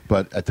 change.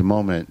 But at the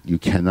moment, you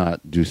cannot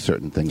do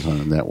certain things on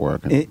a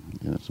network. And,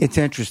 It's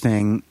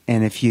interesting,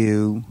 and if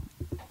you,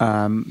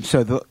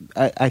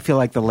 I feel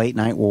like the late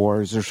night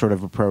wars are sort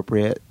of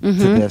appropriate to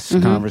this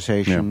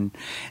conversation,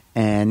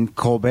 and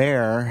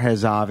Colbert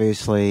has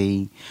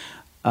obviously,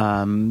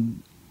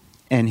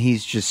 and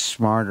he's just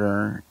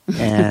smarter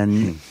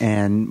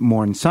and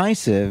more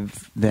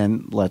incisive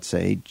than, let's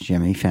say,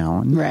 Jimmy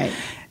Fallon, Right.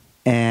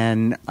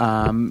 and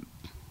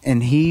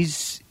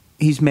he's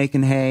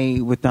making hay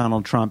with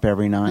Donald Trump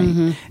every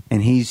night,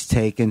 and he's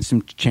taken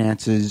some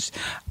chances.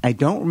 I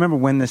don't remember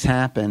when this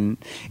happened.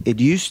 It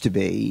used to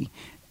be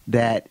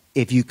that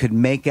if you could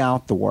make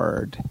out the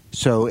word,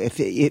 so if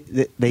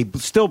they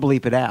still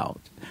bleep it out,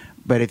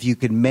 but if you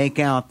could make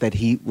out that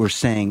he were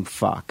saying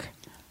fuck,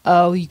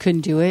 Oh, you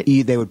couldn't do it?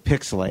 they would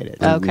pixelate it,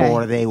 Okay.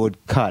 or they would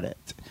cut it.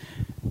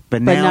 But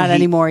But now not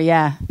anymore,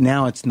 yeah.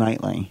 Now it's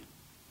nightly.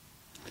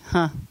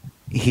 Huh.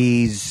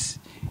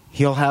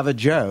 He'll have a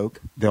joke.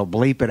 They'll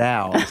bleep it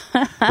out.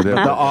 but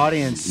the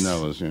audience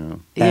knows, at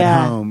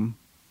Yeah. home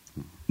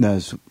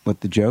knows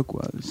what the joke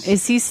was.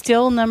 Is he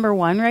still number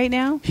one right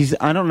now?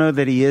 I don't know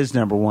that he is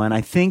number one.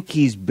 I think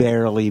he's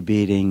barely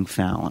beating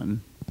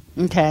Fallon.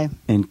 Okay.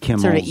 And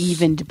Kimmel's sort of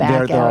evened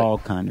back they're out. all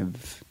kind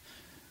of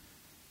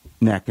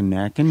neck and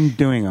neck and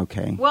doing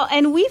okay. Well,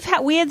 and we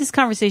had this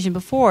conversation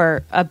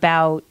before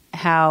about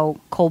how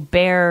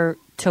Colbert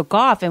took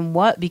off and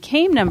what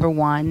became number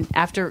one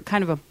after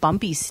kind of a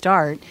bumpy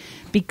start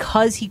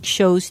because he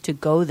chose to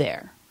go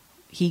there.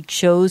 He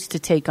chose to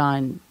take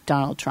on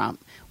Donald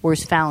Trump,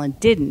 whereas Fallon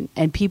didn't,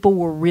 and people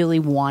were really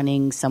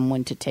wanting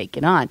someone to take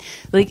it on.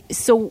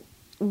 So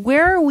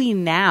where are we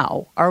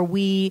now? Are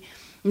we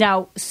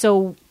now?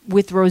 So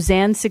with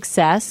Roseanne's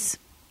success,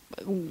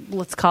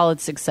 let's call it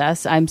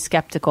success. I'm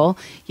skeptical,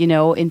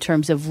 in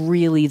terms of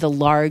really the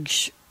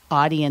large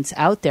audience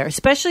out there,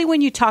 especially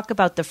when you talk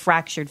about the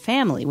fractured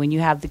family, when you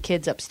have the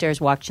kids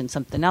upstairs watching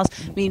something else.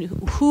 I mean,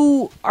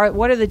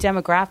 what are the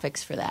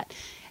demographics for that?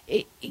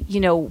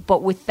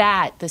 But with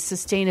that, the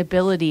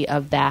sustainability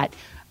of that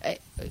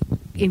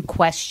in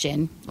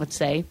question, let's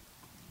say,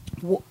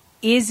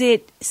 is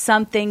it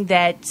something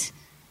that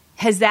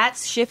has that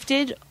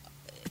shifted?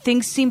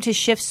 Things seem to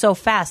shift so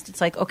fast. It's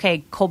like,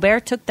 okay,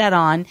 Colbert took that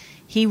on.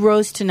 He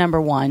rose to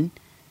number one.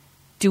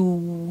 Do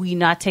we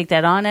not take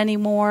that on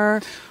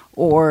anymore?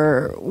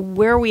 Or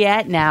where are we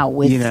at now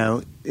with...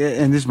 and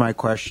this is my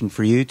question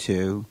for you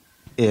two,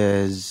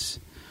 is...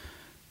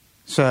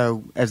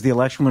 So, as the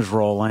election was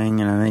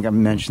rolling, and I think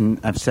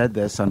I've said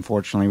this,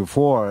 unfortunately,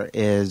 before,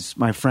 is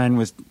my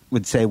friend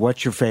would say,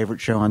 what's your favorite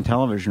show on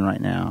television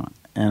right now?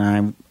 And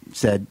I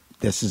said,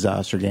 This Is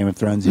Us or Game of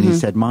Thrones, and he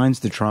said, mine's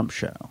The Trump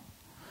Show.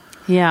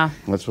 Yeah.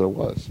 That's what it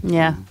was.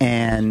 Yeah.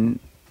 And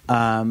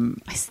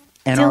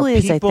Still are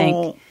is, I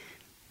people think.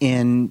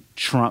 in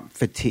Trump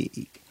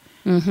fatigue?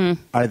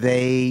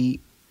 Mm-hmm.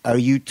 Are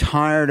you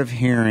tired of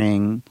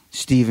hearing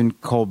Stephen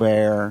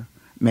Colbert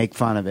make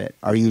fun of it?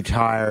 Are you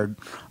tired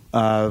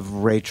of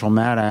Rachel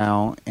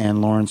Maddow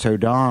and Lawrence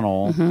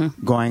O'Donnell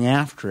going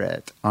after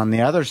it? On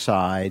the other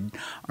side,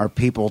 are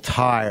people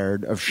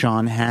tired of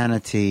Sean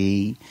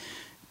Hannity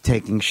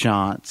taking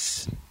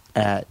shots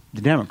at the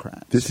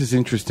Democrats? This is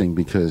interesting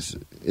because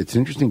it's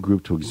an interesting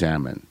group to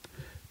examine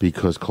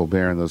because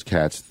Colbert and those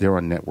cats, they're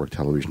on network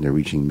television. They're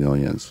reaching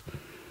millions.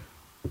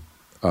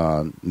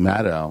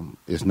 Maddow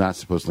is not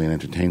supposedly an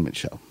entertainment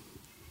show.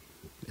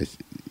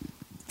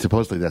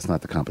 Supposedly that's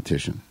not the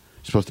competition.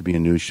 It's supposed to be a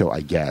news show,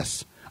 I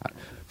guess.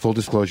 Full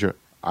disclosure,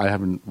 I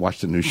haven't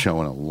watched a news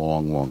show in a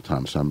long, long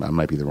time, so I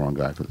might be the wrong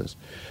guy for this.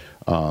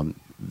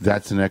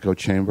 That's an echo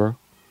chamber,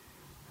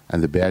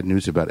 and the bad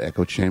news about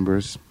echo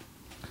chambers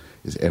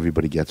is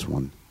everybody gets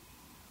one,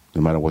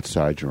 no matter what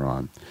side you're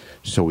on.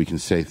 So we can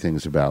say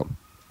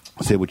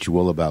what you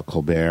will about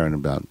Colbert and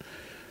about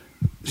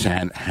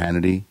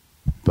Hannity,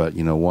 but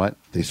you know what?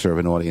 They serve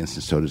an audience,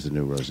 and so does the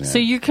new Roseanne. So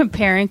you're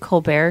comparing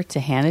Colbert to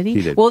Hannity?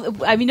 He did. Well,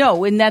 I mean,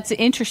 no, and that's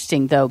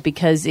interesting, though,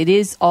 because it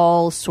is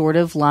all sort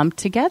of lumped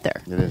together.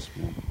 It is.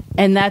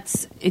 And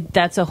that's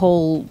a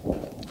whole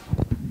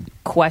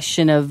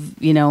question of,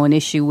 an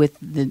issue with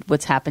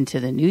what's happened to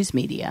the news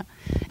media.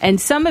 And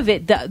some of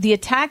it, the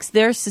attacks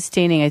they're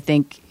sustaining, I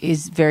think,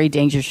 is very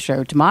dangerous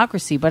for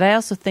democracy. But I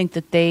also think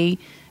that they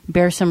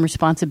bear some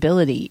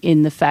responsibility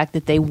in the fact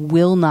that they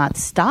will not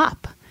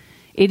stop.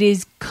 It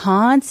is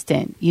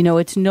constant.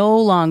 It's no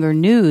longer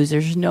news.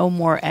 There's no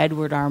more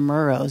Edward R.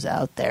 Murrows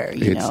out there.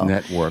 It's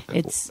network.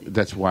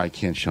 That's why I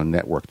can't show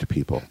network to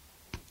people.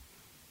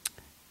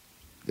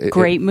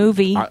 Great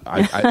movie.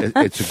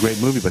 It's a great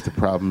movie, but the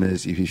problem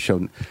is if you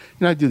show...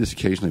 I do this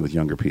occasionally with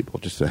younger people,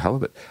 just the hell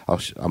of it.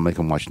 I'll make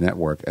them watch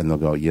network, and they'll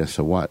go, yeah,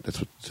 so what?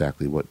 That's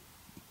exactly what...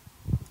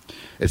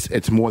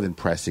 It's more than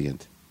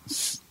prescient.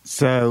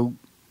 So,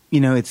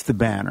 it's the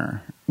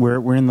banner.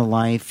 We're in the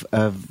life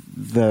of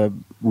the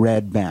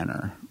red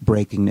banner,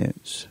 breaking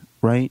news,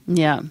 right?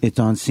 Yeah. It's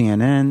on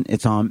CNN.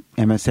 It's on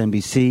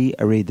MSNBC.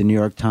 I read the New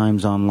York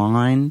Times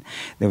online.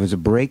 There was a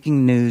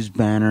breaking news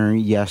banner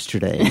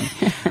yesterday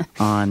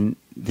on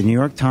the New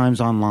York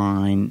Times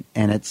online,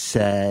 and it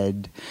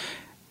said,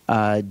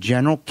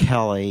 General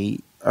Kelly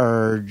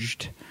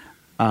urged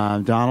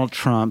Donald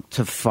Trump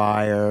to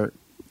fire...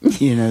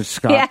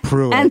 Scott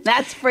Pruitt. And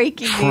that's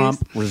breaking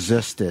Trump news.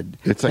 resisted.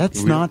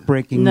 That's not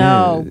breaking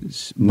No.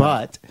 news.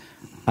 But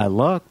I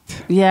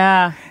looked.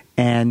 Yeah.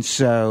 And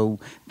so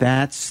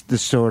that's the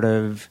sort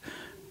of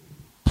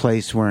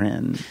place we're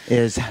in,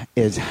 is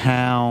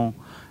how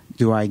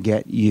do I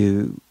get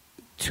you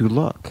to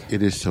look?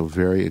 It is so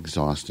very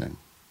exhausting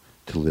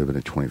to live in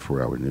a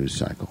 24-hour news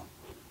cycle.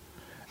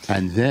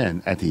 And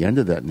then at the end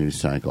of that news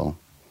cycle,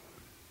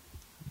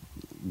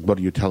 go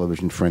to your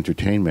television for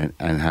entertainment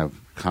and have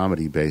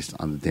comedy based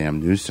on the damn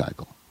news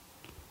cycle.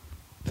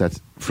 That's,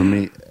 for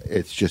me,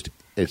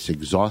 it's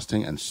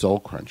exhausting and soul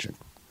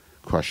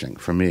crushing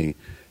for me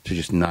to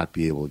just not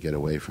be able to get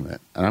away from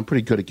it. And I'm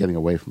pretty good at getting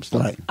away from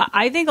stuff. Right.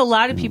 I think a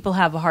lot of people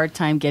have a hard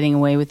time getting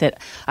away with it.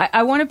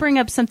 I want to bring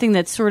up something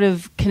that sort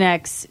of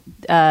connects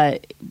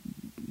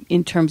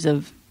in terms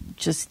of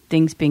just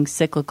things being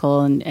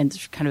cyclical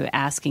and kind of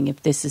asking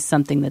if this is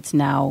something that's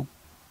now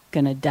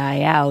going to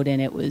die out,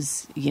 and it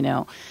was,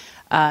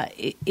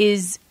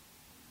 is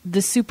the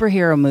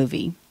superhero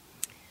movie.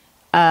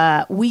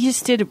 We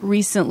just did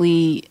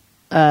recently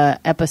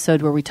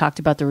episode where we talked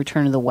about the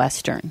return of the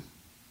Western.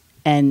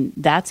 And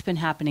that's been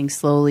happening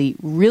slowly,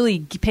 really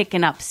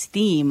picking up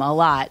steam a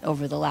lot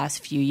over the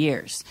last few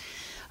years,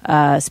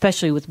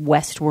 especially with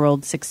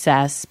Westworld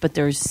success. But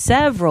there's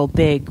several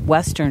big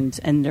Westerns,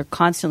 and they're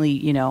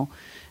constantly,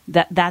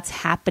 that's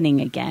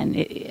happening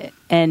again.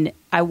 And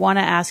I want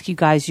to ask you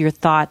guys your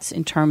thoughts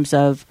in terms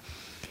of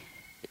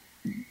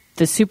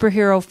the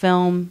superhero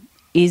film.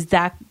 Is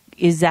that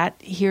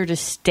here to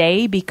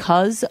stay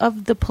because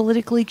of the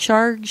politically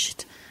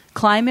charged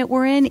climate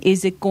we're in?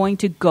 Is it going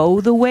to go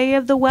the way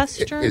of the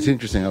Western? It's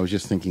interesting. I was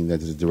just thinking that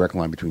there's a direct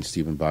line between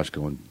Stephen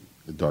Bochco and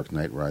The Dark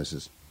Knight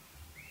Rises.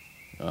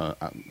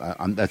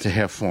 That's a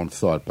half-formed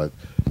thought, but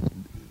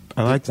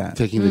I like that.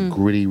 Taking the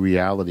gritty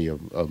reality of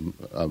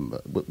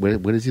where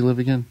does he live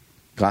again?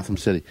 Gotham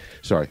City.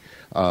 Sorry.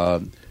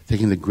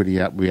 Taking the gritty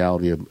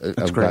reality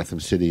of Gotham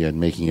City and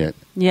making it...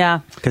 Yeah.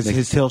 Because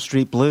his Hill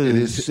Street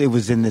Blues, it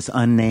was in this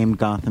unnamed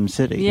Gotham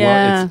City.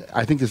 Yeah. Well,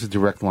 I think there's a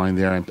direct line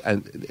there.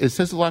 And it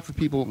says a lot for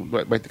people who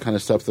write the kind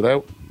of stuff that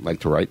I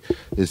like to write,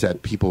 is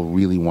that people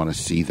really want to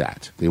see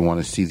that. They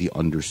want to see the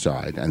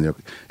underside. And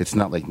it's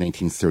not like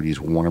 1930s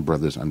Warner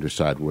Brothers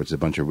underside where it's a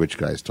bunch of rich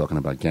guys talking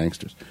about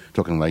gangsters,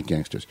 talking like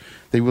gangsters.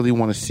 They really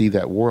want to see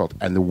that world.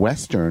 And the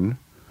Western,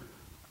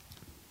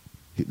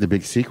 the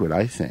big secret,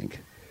 I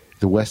think...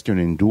 The Western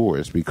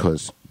endures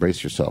because,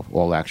 brace yourself,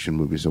 all action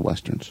movies are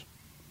Westerns.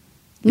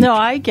 No,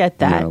 I get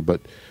that.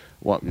 But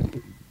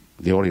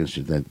the audience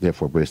should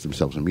therefore brace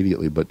themselves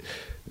immediately. But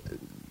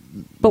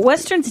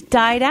Westerns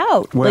died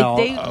out. Well,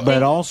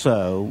 but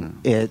also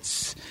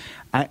it's,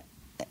 I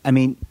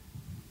mean,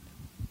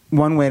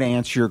 one way to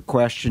answer your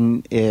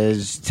question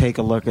is take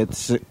a look at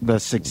the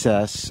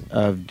success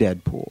of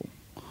Deadpool.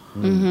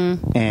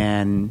 Mm-hmm.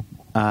 And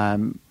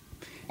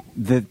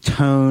the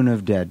tone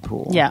of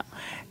Deadpool. Yeah.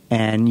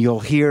 And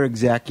you'll hear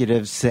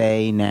executives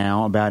say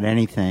now about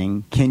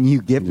anything, can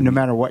you give, no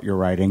matter what you're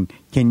writing,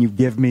 can you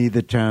give me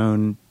the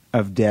tone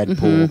of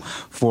Deadpool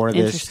for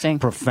this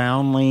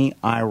profoundly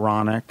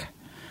ironic,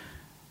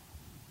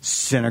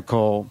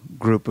 cynical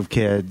group of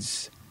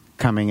kids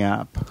coming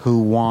up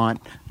who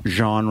want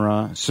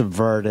genre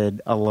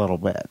subverted a little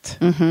bit.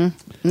 Mm-hmm. And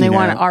they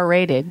want it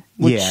R-rated.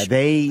 Yeah,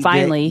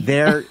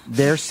 they're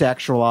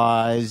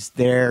sexualized.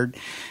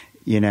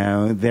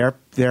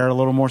 They're a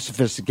little more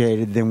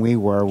sophisticated than we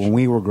were when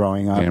we were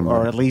growing up,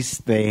 or at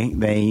least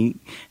they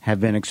have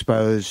been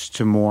exposed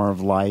to more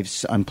of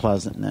life's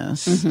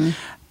unpleasantness. Mm-hmm.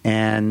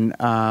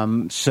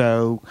 And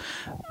so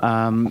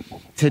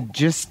to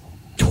just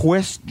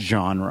twist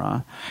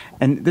genre,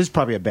 and this is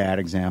probably a bad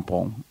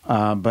example,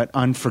 but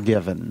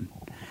Unforgiven.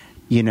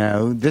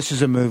 This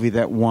is a movie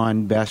that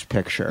won Best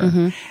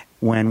Picture.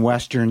 When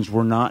Westerns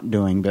were not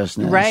doing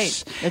business.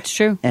 Right, that's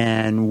true.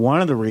 And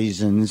one of the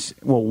reasons,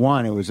 it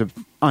was an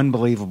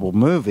unbelievable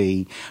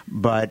movie,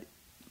 but,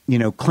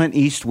 Clint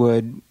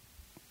Eastwood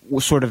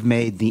sort of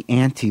made the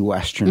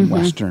anti-Western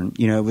Western.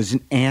 It was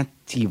an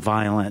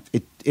anti-violent.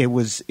 It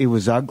was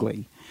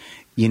ugly.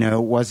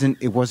 It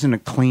wasn't a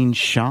clean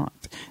shot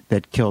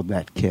that killed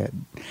that kid,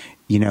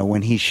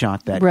 when he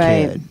shot that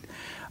kid.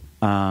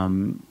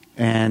 And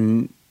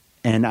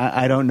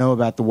I don't know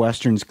about the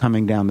Westerns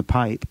coming down the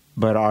pipe.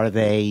 But are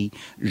they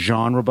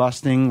genre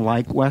busting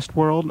like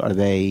Westworld? Are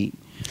they?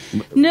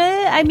 No,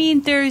 I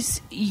mean, there's,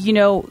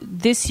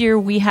 this year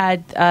we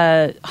had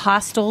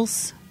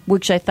Hostels,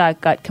 which I thought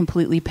got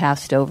completely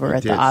passed over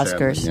at the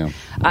Oscars. Sadly,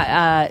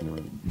 yeah.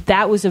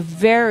 That was a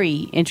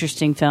very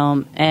interesting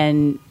film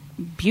and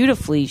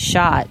beautifully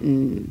shot,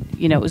 and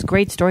it was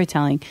great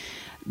storytelling.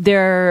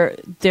 There's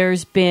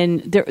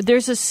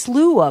a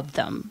slew of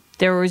them.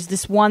 There was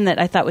this one that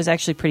I thought was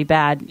actually pretty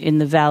bad in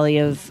the Valley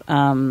of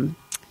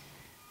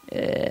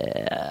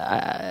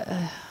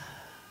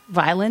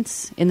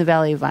Violence, in the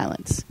Valley of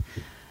Violence,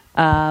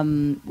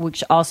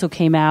 which also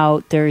came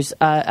out. There's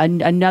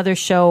another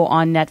show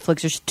on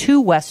Netflix. There's 2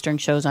 Western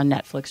shows on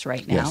Netflix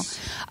right now. Yes.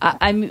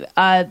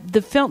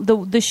 The film,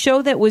 the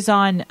show that was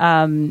on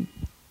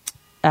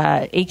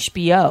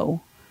HBO,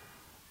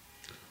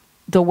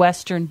 the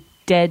Western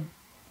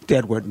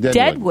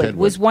Deadwood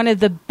was one of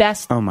the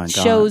best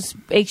shows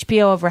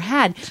HBO ever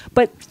had.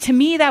 But to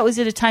me, that was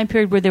at a time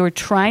period where they were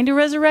trying to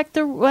resurrect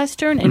the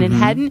Western, and it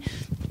hadn't.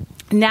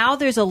 Now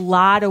there's a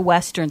lot of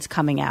Westerns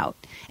coming out.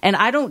 And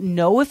I don't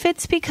know if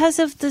it's because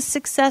of the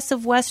success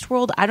of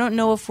Westworld. I don't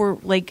know if we're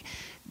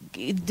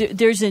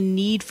there's a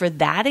need for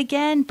that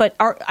again. But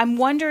I'm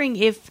wondering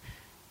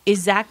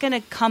is that going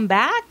to come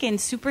back and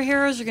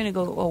superheroes are going to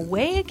go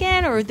away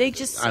again, or are they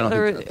just? I don't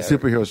think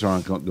superheroes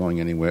aren't going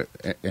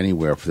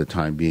anywhere for the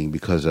time being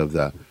because of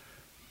the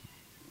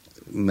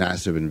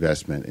massive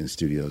investment in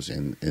studios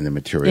in the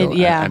material,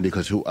 and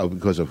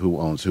because of who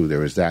owns who.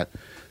 There is that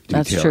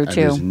detail. That's true and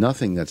too. There's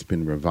nothing that's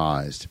been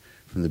revised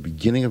from the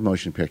beginning of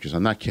motion pictures.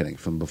 I'm not kidding.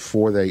 From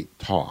before they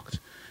talked,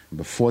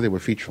 before they were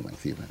feature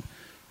length, even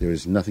there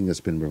is nothing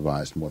that's been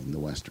revised more than the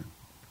Western.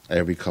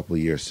 every couple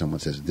of years someone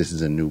says this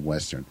is a new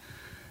Western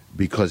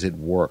because it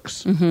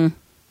works,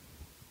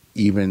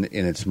 even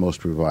in its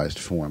most revised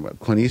form.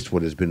 Clint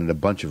Eastwood has been in a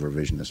bunch of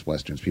revisionist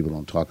Westerns. People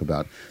don't talk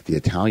about the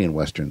Italian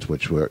Westerns,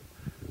 which were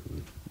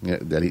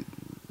they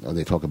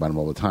talk about them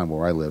all the time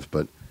where I live,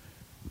 but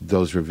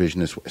those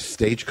revisionist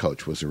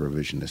Stagecoach was a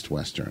revisionist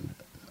Western.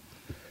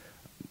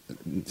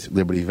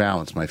 Liberty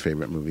Valance, my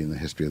favorite movie in the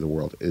history of the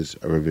world, is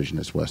a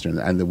revisionist Western.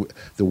 And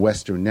the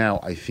Western now,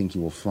 I think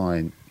you will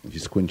find, if you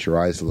squint your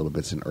eyes a little bit,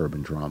 it's an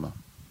urban drama.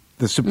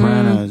 The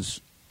Sopranos.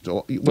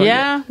 So,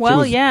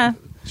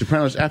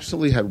 Sopranos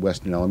absolutely had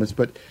Western elements,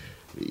 but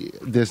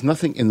there's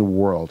nothing in the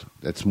world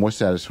that's more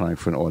satisfying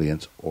for an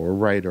audience or a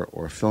writer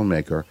or a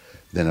filmmaker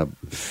than a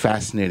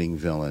fascinating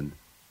villain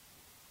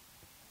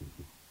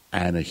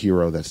and a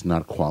hero that's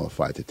not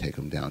qualified to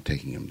taking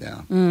him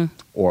down.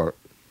 Or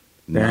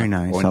very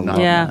nice. Or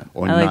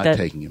not,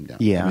 taking him down.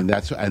 Yeah. I mean,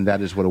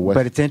 that is what a Western.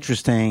 But it's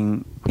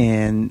interesting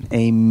in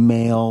a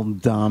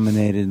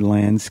male-dominated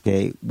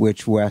landscape,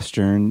 which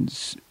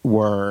Westerns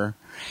were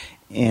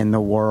in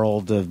the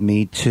world of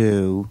Me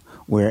Too,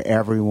 where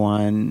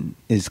everyone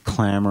is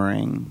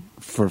clamoring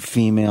for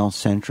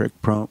female-centric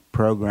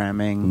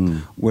programming.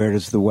 Where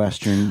does the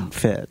Western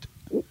fit?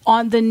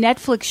 On the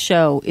Netflix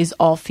show is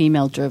all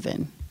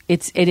female-driven.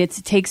 It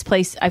takes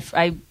place.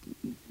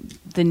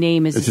 The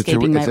name is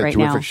escaping me right now. It's a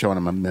terrific show,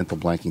 and I'm mental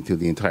blanking through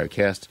the entire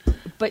cast.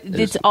 But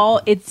it's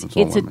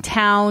a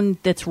town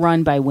that's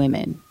run by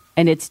women,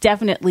 and it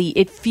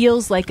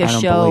feels like a show.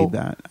 I don't believe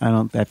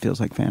that. That feels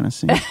like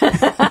fantasy.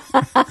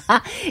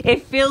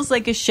 It feels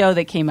like a show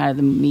that came out of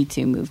the Me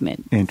Too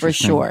movement, for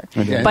sure.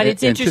 Okay. But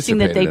it's interesting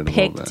that they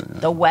picked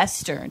the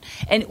Western.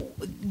 And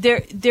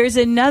there's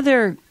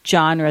another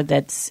genre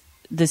that's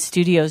the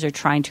studios are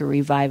trying to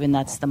revive, and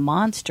that's the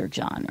monster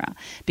genre,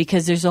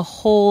 because there's a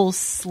whole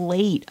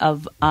slate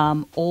of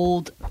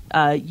old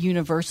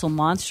Universal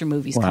monster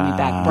movies coming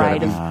back.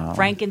 Bride of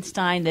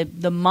Frankenstein,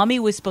 the Mummy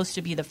was supposed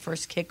to be the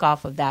first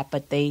kickoff of that,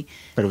 but it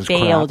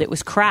failed. Crap. It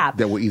was crap.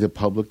 That were either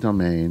public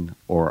domain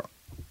or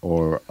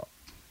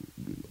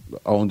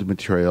owned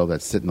material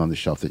that's sitting on the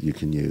shelf that you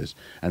can use.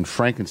 And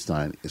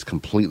Frankenstein is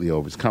completely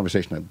over. It's a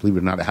conversation I believe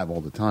it or not I have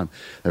all the time.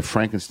 That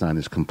Frankenstein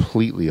is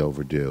completely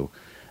overdue,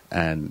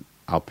 and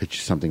I'll pitch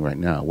you something right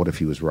now. What if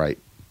he was right?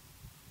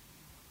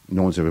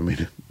 No one's ever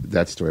made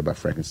that story about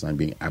Frankenstein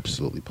being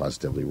absolutely,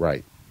 positively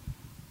right.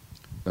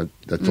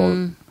 That's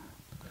all.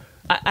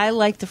 I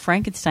like the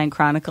Frankenstein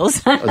Chronicles.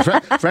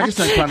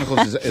 Frankenstein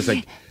Chronicles is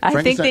like...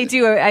 I think they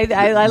do.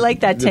 I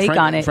like that take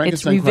on it.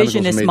 It's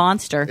revisionist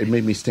monster. It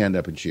made me stand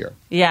up and cheer.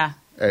 Yeah.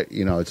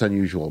 It's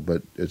unusual,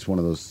 but it's one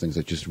of those things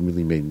that just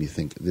really made me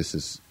think this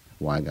is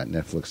why I got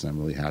Netflix, and I'm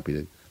really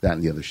happy that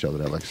and the other show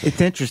that I like. So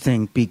it's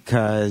interesting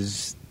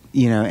because...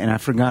 and I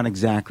forgot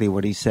exactly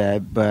what he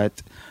said,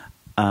 but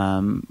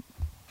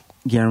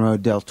Guillermo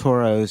del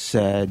Toro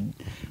said,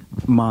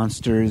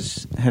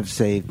 "Monsters have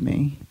saved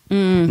me,"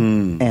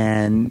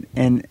 and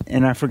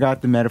I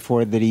forgot the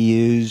metaphor that he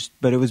used,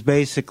 but it was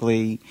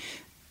basically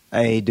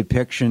a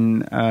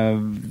depiction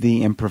of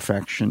the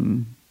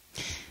imperfection.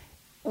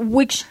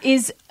 Which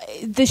is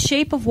The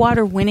Shape of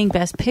Water winning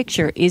Best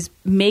Picture is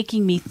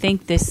making me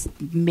think this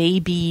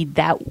maybe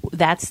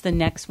that's the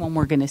next one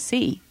we're going to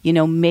see.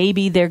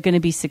 Maybe they're going to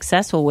be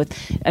successful with.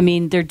 I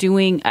mean, they're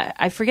doing.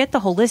 I forget the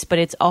whole list, but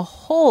it's a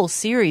whole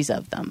series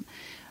of them,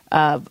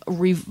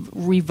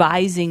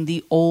 revising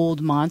the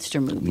old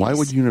monster movies. Why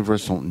would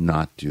Universal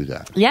not do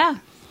that? Yeah,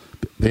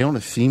 they own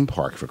a theme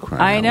park for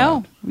crying out loud. I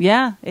know.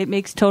 Yeah, it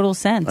makes total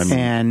sense.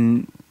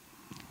 And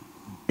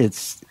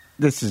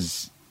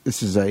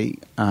this is a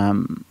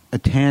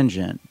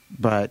tangent,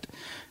 but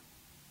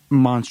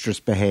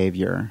monstrous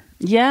behavior.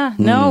 Yeah,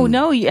 no,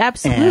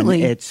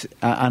 absolutely. And it's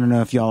I don't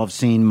know if y'all have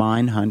seen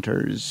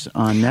Mindhunters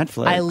on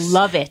Netflix. I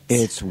love it.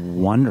 It's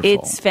wonderful.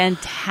 It's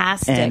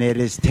fantastic. And it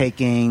is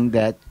taking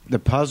the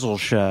puzzle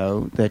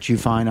show that you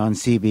find on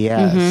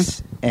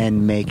CBS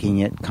and making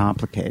it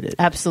complicated.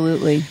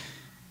 Absolutely.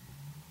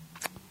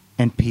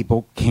 And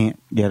people can't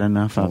get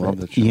enough of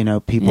it.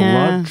 People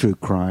love true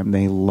crime.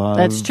 They love...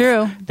 That's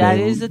true. That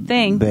is the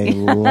thing. They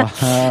love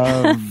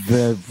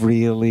the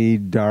really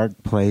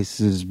dark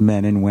places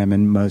men and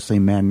women, mostly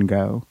men,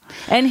 go.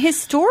 And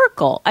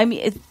historical. I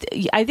mean,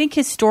 I think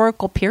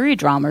historical period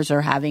dramas are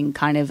having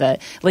kind of a...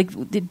 Like,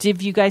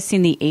 have you guys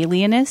seen The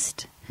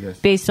Alienist? Yes.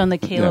 Based on the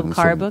Caleb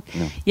Carr book?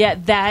 No. Yeah,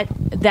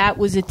 that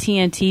was a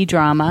TNT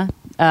drama.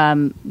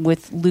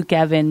 With Luke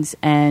Evans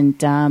and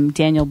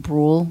Daniel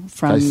Bruhl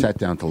from... I sat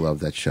down to love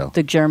that show.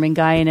 The German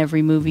guy in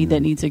every movie that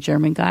needs a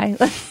German guy.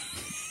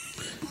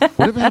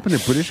 Whatever happened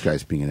to British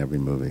guys being in every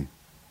movie?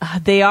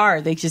 They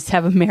are. They just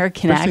have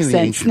American Especially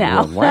accents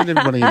now. World. Why did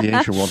everybody in the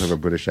ancient world have a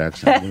British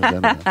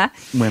accent?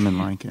 Women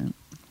like it.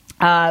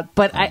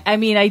 But I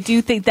mean, I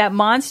do think that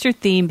monster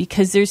theme,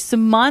 because there's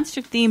some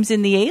monster themes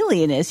in The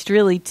Alienist,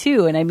 really,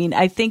 too. And I mean,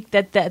 I think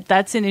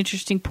that's an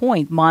interesting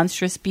point,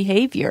 monstrous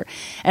behavior.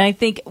 And I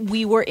think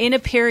we were in a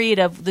period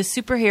of the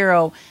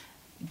superhero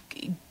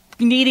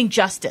needing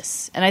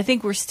justice. And I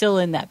think we're still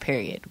in that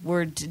period.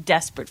 We're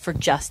desperate for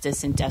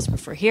justice and desperate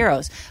for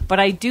heroes. But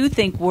I do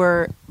think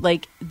we're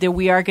like that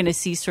we are going to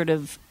see sort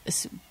of,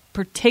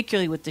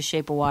 particularly with The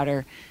Shape of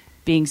Water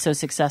being so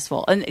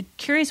successful. And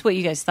curious what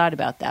you guys thought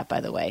about that,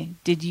 by the way.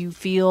 Did you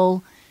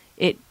feel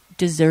it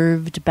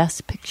deserved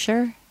Best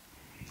Picture?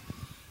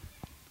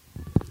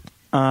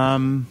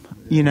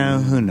 You know,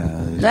 who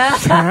knows? That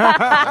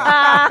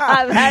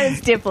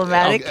is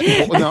diplomatic.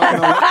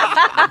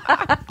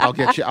 I'll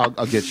get you.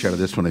 I'll get you out of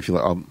this one if you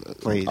like.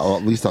 Please.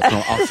 At least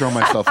I'll throw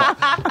myself.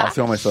 I'll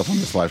throw myself on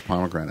this live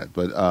pomegranate.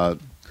 But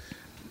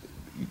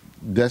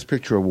Best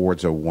Picture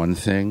awards are one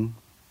thing.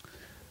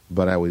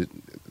 But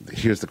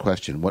here's the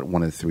question: what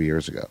won it 3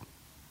 years ago?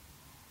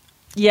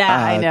 Yeah,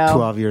 I know.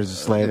 12 Years a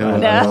Slave. No,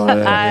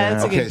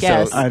 that's a good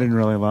guess. I didn't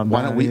really love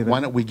that. Why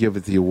don't we give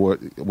it the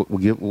award?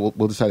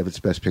 We'll decide if it's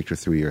Best Picture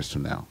 3 years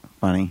from now.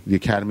 Funny. The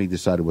Academy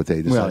decided what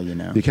they decided. Well, you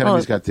know. The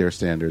Academy's got their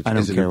standards. I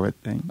don't care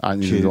what they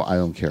choose. I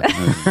don't care.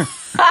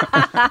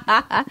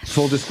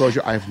 Full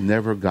disclosure: I've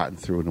never gotten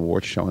through an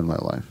award show in my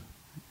life.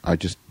 I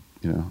just,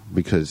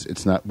 because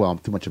it's not. Well, I'm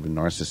too much of a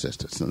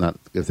narcissist. It's not.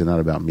 If they're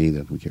not about me,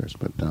 then who cares?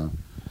 But.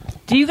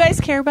 Do you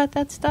guys care about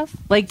that stuff?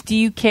 Like, do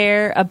you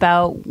care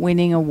about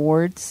winning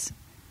awards?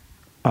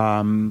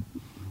 Having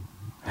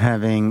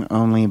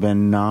only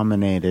been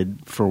nominated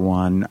for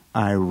one,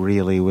 I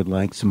really would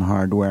like some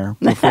hardware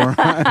before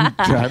I'm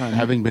done.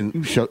 Having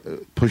been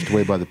pushed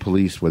away by the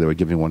police where they were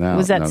giving one out.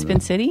 Was that Spin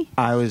City?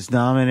 I was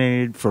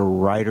nominated for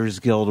Writers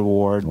Guild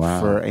Award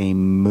for a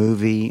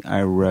movie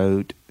I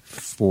wrote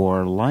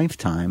for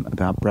Lifetime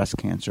about breast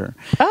cancer.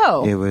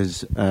 Oh. It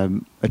was a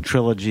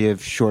trilogy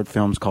of short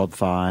films called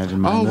Five. And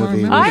my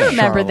movie was I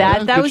remember Charlotte.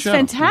 that. That Good was show.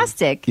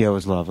 fantastic. Yeah, it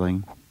was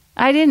lovely.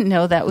 I didn't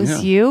know that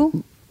was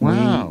you.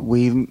 Wow.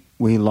 We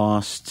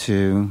lost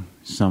to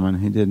someone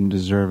who didn't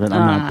deserve it.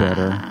 I'm not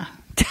bitter.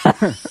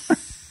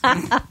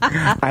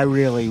 I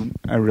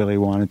really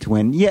wanted to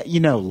win. Yeah,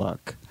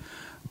 look.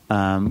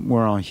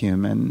 We're all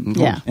human.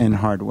 Yeah. And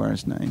hardware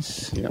is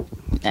nice. Yeah.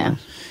 Yeah.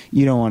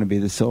 You don't want to be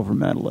the silver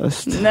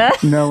medalist.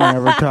 No one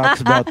ever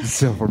talks about the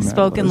silver medalist.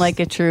 Spoken like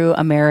a true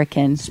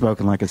American.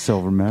 Spoken like a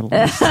silver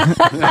medalist.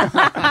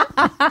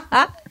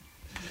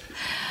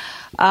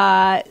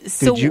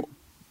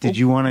 Did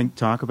you want to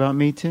talk about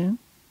Me Too?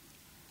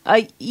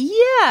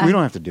 Yeah. We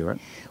don't have to do it.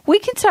 We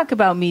can talk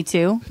about Me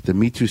Too. The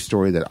Me Too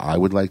story that I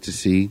would like to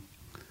see,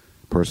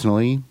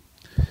 personally,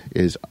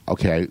 is,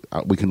 okay,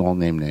 we can all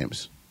name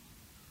names.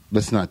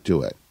 Let's not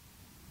do it,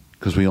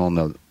 because we all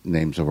know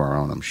names of our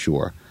own, I'm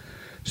sure.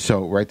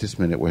 So right this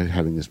minute, we're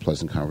having this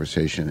pleasant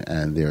conversation,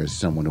 and there is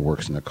someone who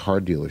works in a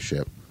car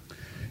dealership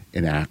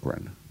in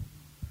Akron.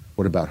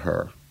 What about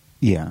her?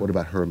 Yeah. What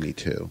about her Me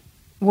Too?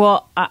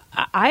 Well,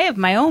 I have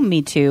my own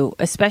Me Too,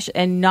 especially,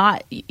 and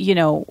not,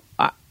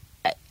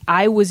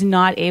 I was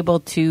not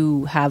able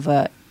to have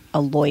a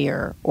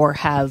lawyer or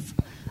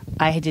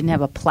I didn't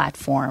have a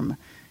platform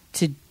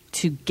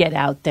to get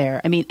out there.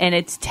 I mean,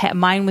 and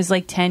mine was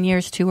like 10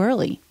 years too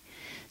early.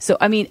 So,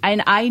 I mean,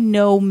 and I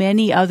know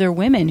many other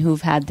women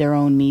who've had their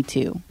own Me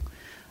Too.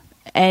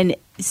 And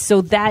so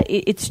that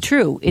it's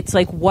true. It's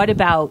like, what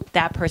about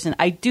that person?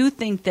 I do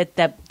think that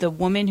the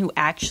woman who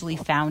actually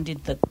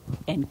founded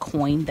and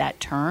coined that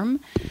term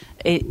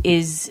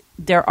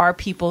there are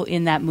people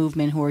in that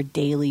movement who are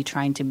daily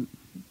trying to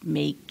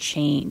make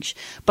change.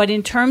 But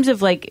in terms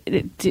of like,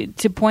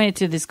 to point it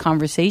to this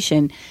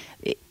conversation,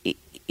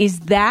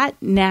 is that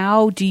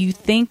now, do you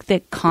think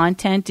that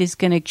content is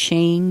going to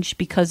change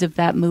because of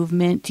that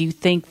movement? Do you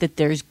think that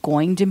there's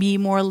going to be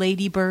more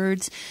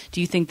ladybirds?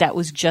 Do you think that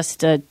was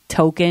just a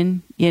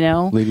token,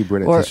 Lady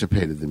Bird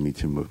anticipated the Me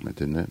Too movement,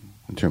 didn't it?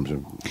 In terms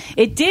of...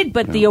 It did,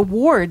 but the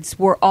awards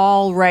were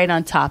all right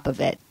on top of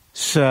it.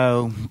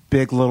 So,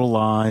 Big Little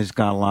Lies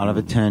got a lot of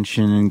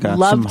attention and got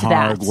Loved some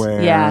hardware.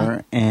 that.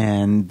 Yeah.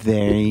 And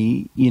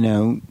they,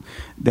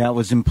 that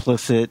was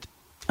implicit,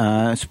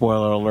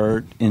 spoiler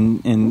alert,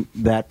 in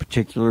that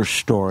particular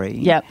story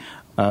Yep.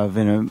 of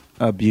an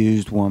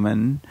abused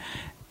woman.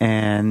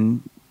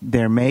 And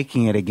they're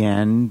making it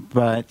again.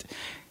 But,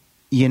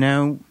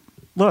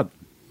 look,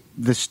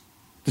 the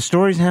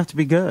stories have to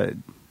be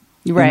good.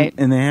 Right.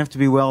 And they have to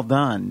be well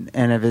done.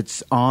 And if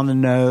it's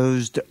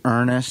on-the-nosed,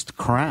 earnest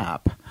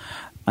crap,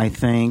 I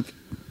think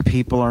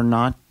people are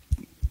not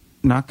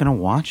going to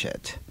watch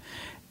it.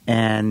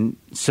 And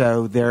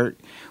so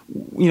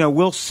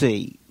we'll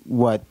see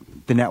what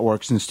the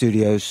networks and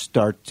studios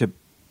start to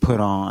put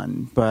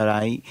on. But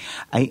I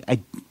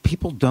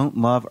people don't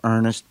love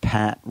earnest,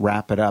 pat,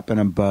 wrap it up in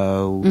a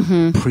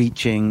bow,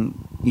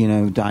 preaching,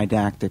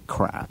 didactic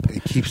crap.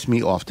 It keeps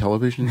me off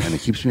television, and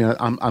it keeps me...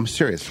 I'm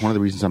serious. It's one of the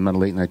reasons I'm not a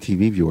late-night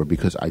TV viewer,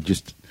 because I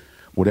just...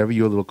 Whatever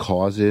your little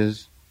cause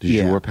is, du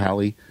jour,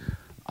 Pally,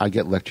 I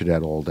get lectured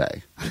at all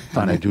day.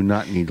 And I do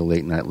not need a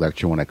late-night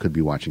lecture when I could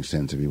be watching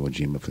Sons of Iwo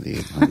Jima for the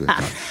 800th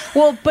time.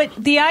 Well, but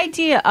the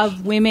idea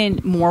of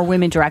more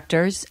women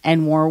directors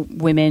and more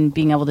women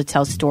being able to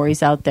tell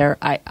stories out there,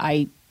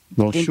 I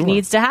think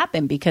needs to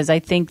happen, because I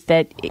think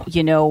that,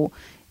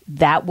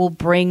 that will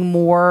bring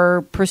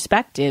more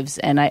perspectives.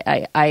 And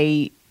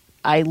I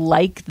I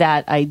like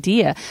that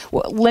idea.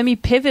 Well, let me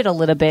pivot a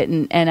little bit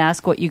and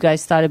ask what you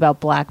guys thought about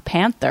Black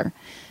Panther,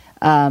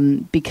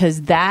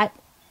 because that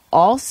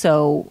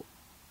also,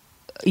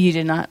 you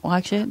did not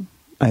watch it?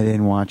 I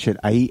didn't watch it.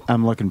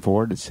 I'm looking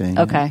forward to seeing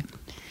it. Okay.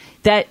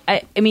 That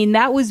I mean,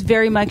 that was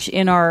very much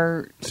in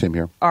our Same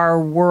here.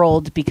 our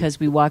world because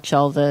we watch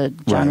all the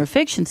genre Right.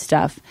 fiction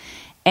stuff,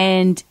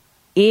 and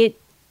it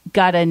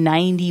got a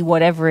 90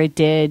 whatever it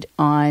did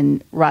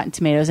on Rotten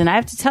Tomatoes. And I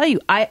have to tell you,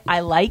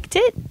 I liked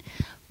it,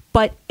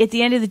 but at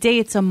the end of the day,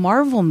 it's a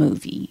Marvel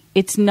movie.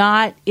 It's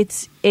not.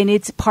 It's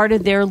part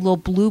of their little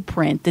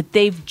blueprint that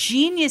they've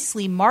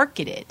geniusly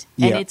marketed,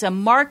 and Yeah. it's a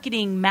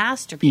marketing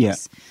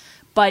masterpiece. Yeah.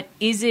 But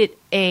is it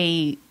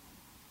a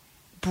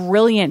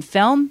brilliant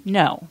film?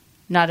 No,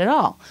 not at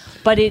all.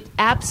 But it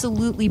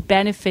absolutely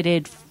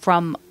benefited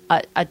from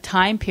a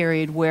time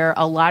period where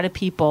a lot of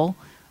people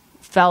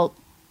felt,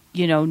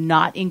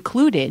 not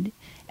included.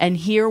 And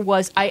here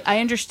was, I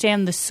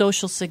understand the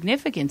social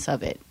significance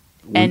of it.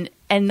 And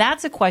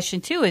that's a question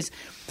too,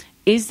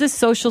 is the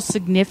social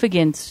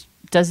significance,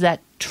 does that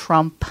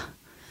trump,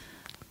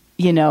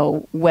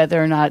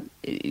 whether or not,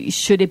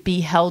 should it be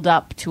held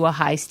up to a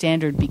high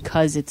standard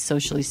because it's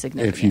socially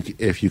significant?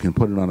 If you can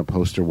put it on a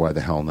poster, why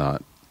the hell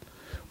not?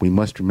 We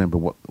must remember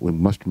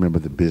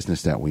the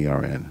business that we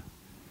are in,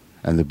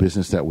 and the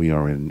business that we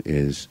are in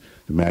is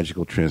the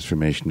magical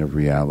transformation of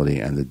reality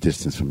and the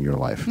distance from your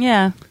life.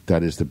 Yeah.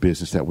 That is the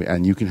business that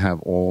and you can have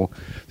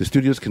the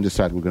studios can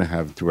decide we're going to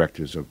have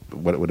directors of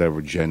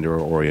whatever gender or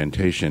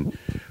orientation.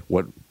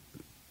 What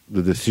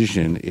the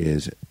decision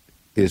is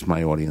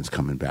my audience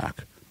coming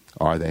back?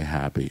 Are they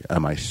happy?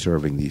 Am I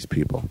serving these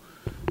people?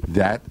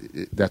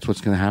 That's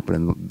what's going to happen,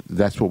 and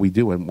that's what we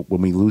do. And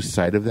when we lose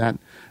sight of that,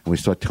 and we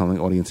start telling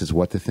audiences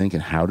what to think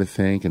and how to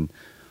think, and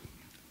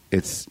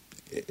it's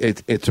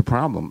a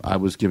problem. I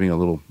was giving a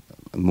little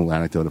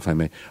anecdote, if I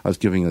may. I was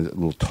giving a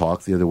little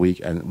talk the other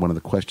week, and one of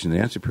the question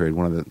and answer period,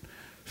 one of the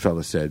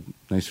fellas said,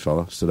 nice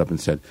fellow, stood up and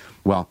said,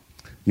 well,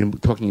 you're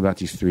talking about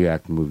these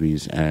 3-act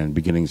movies and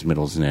beginnings,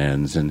 middles, and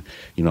ends, and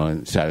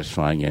and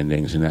satisfying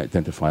endings and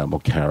identifiable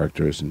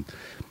characters,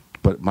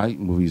 but my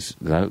movies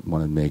that I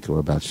want to make are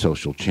about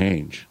social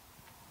change.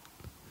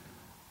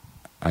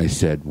 I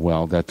said,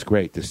 well, that's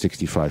great. There's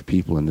 65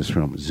 people in this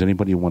room. Does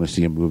anybody want to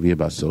see a movie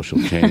about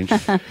social change?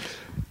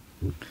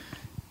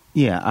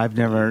 Yeah, I've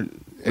never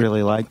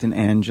really liked an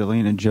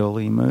Angelina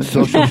Jolie movie.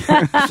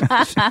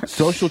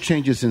 Social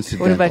change is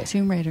incidental. What about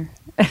Tomb Raider?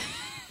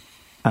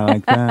 I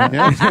like that.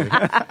 Yeah,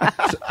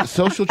 that's great.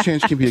 Social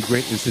change can be a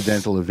great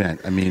incidental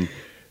event. I mean,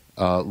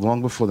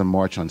 long before the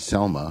March on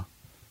Selma,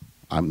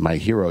 my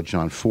hero,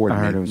 John Ford, I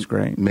heard it was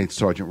great. made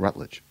Sergeant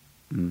Rutledge,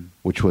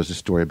 which was a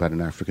story about an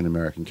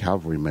African-American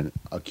cavalryman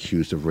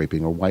accused of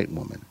raping a white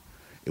woman.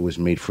 It was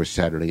made for a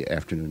Saturday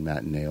afternoon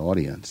matinee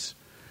audience,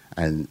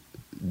 and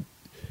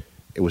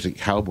it was a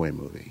cowboy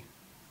movie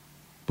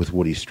with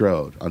Woody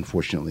Strode,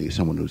 unfortunately,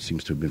 someone who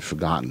seems to have been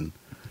forgotten.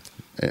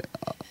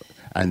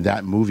 And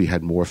that movie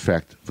had more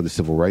effect for the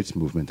civil rights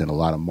movement than a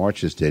lot of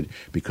marches did,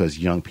 because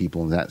young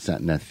people sat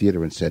in that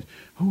theater and said,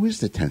 who is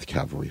the 10th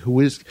Cavalry? Who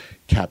is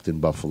Captain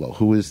Buffalo?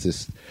 Who is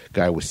this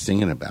guy was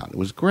singing about? It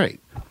was great.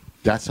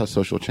 That's how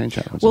social change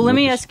happens. Well, let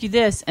me ask you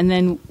this, and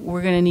then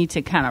we're going to need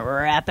to kind of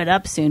wrap it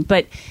up soon.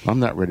 But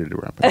I'm not ready to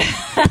wrap it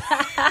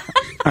up.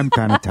 I'm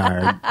kind of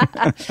tired.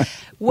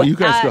 Well, you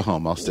guys go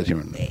home. I'll sit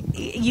here.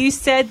 You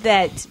said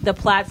that the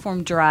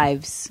platform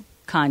drives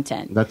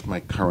content. That's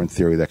my current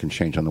theory that can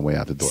change on the way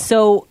out the door.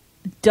 So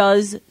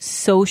do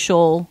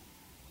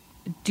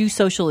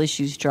social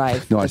issues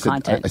drive the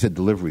content? I said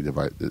delivery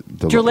device.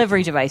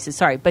 Delivery devices,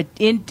 sorry. But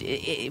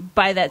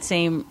by that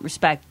same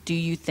respect, do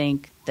you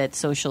think that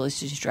social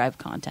issues drive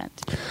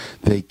content?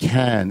 They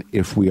can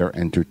if we are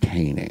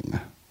entertaining,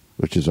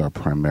 which is our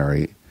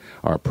primary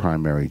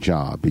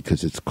job,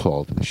 because it's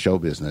called show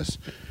business,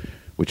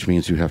 which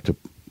means you have to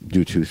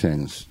do two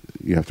things.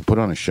 You have to put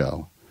on a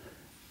show,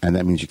 and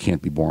that means you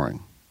can't be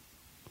boring.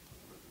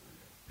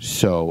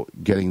 So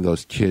getting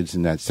those kids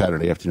in that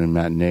Saturday afternoon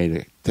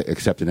matinee to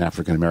accept an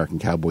African-American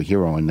cowboy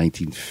hero in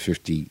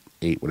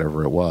 1958,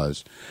 whatever it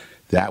was,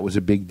 that was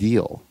a big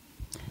deal.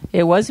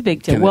 It was a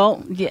big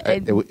deal.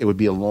 It would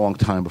be a long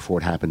time before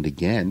it happened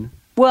again.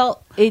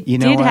 Well, it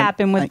did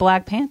happen with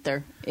Black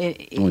Panther.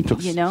 It only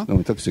took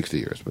 60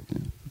 years.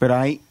 But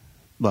I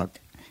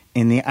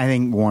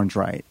think Warren's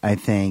right. I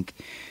think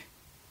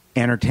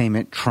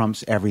entertainment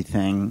trumps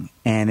everything,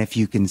 and if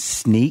you can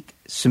sneak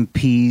some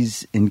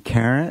peas and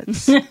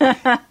carrots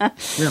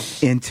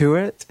into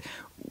it,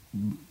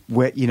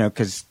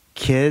 because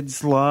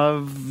kids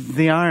love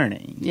the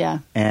irony. Yeah.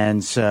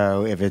 And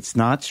so if it's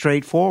not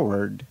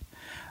straightforward,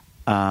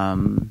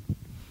 then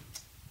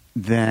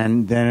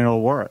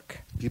it'll work.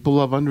 People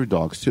love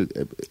underdogs too.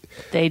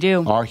 They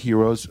do. Our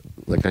heroes,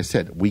 like I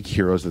said, weak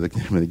heroes are the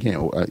name of the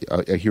game.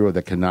 A hero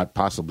that cannot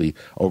possibly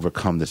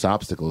overcome this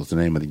obstacle is the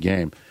name of the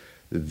game.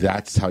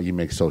 That's how you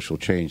make social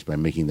change, by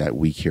making that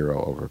weak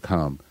hero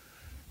overcome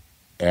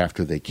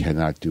after they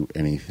cannot do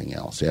anything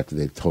else, after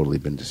they've totally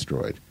been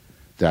destroyed.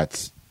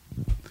 That's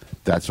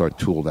that's our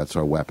tool. That's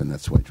our weapon.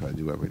 That's what I try to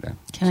do every day.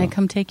 Can I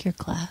come take your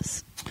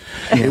class?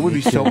 It would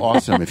be so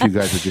awesome if you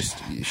guys would just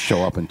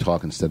show up and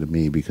talk instead of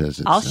me, because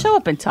it's, I'll show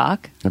up and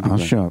talk. I'll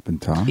show up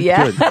and talk.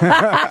 Yeah.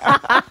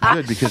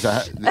 Good, because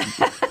I'm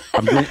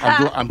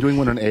doing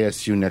one on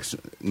ASU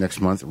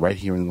next month, right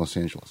here in Los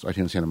Angeles, right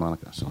here in Santa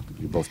Monica. So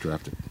you're both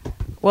drafted.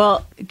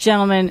 Well,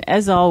 gentlemen,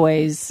 as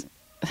always,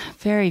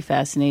 very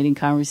fascinating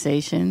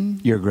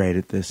conversation. You're great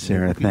at this,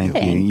 Sarah. Thank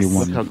you. Thanks. You're Look how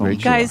wonderful. great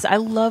you Guys, are. I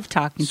love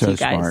talking So to you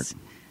guys. smart.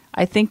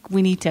 I think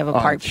we need to have a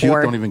part Shoot,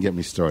 4. don't even get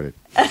me started.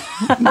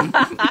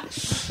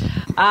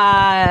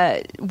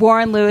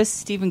 Warren Lewis,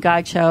 Stephen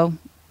Godchaux.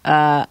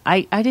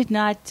 I did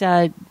not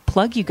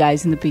plug you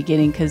guys in the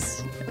beginning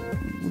because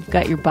we've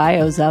got your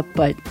bios up,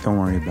 but Don't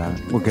worry about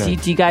it. We're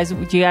good. do you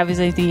have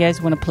anything you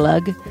guys want to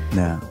plug?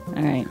 No.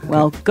 All right.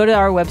 Well, go to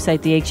our website,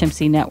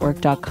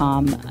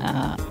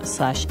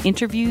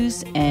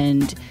 thehmcnetwork.com/interviews,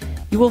 and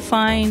you will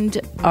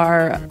find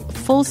our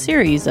full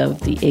series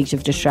of The Age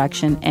of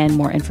Distraction and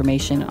more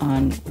information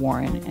on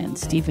Warren and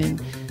Stephen.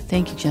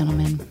 Thank you,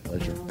 gentlemen.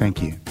 Pleasure.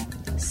 Thank you.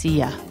 See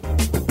ya.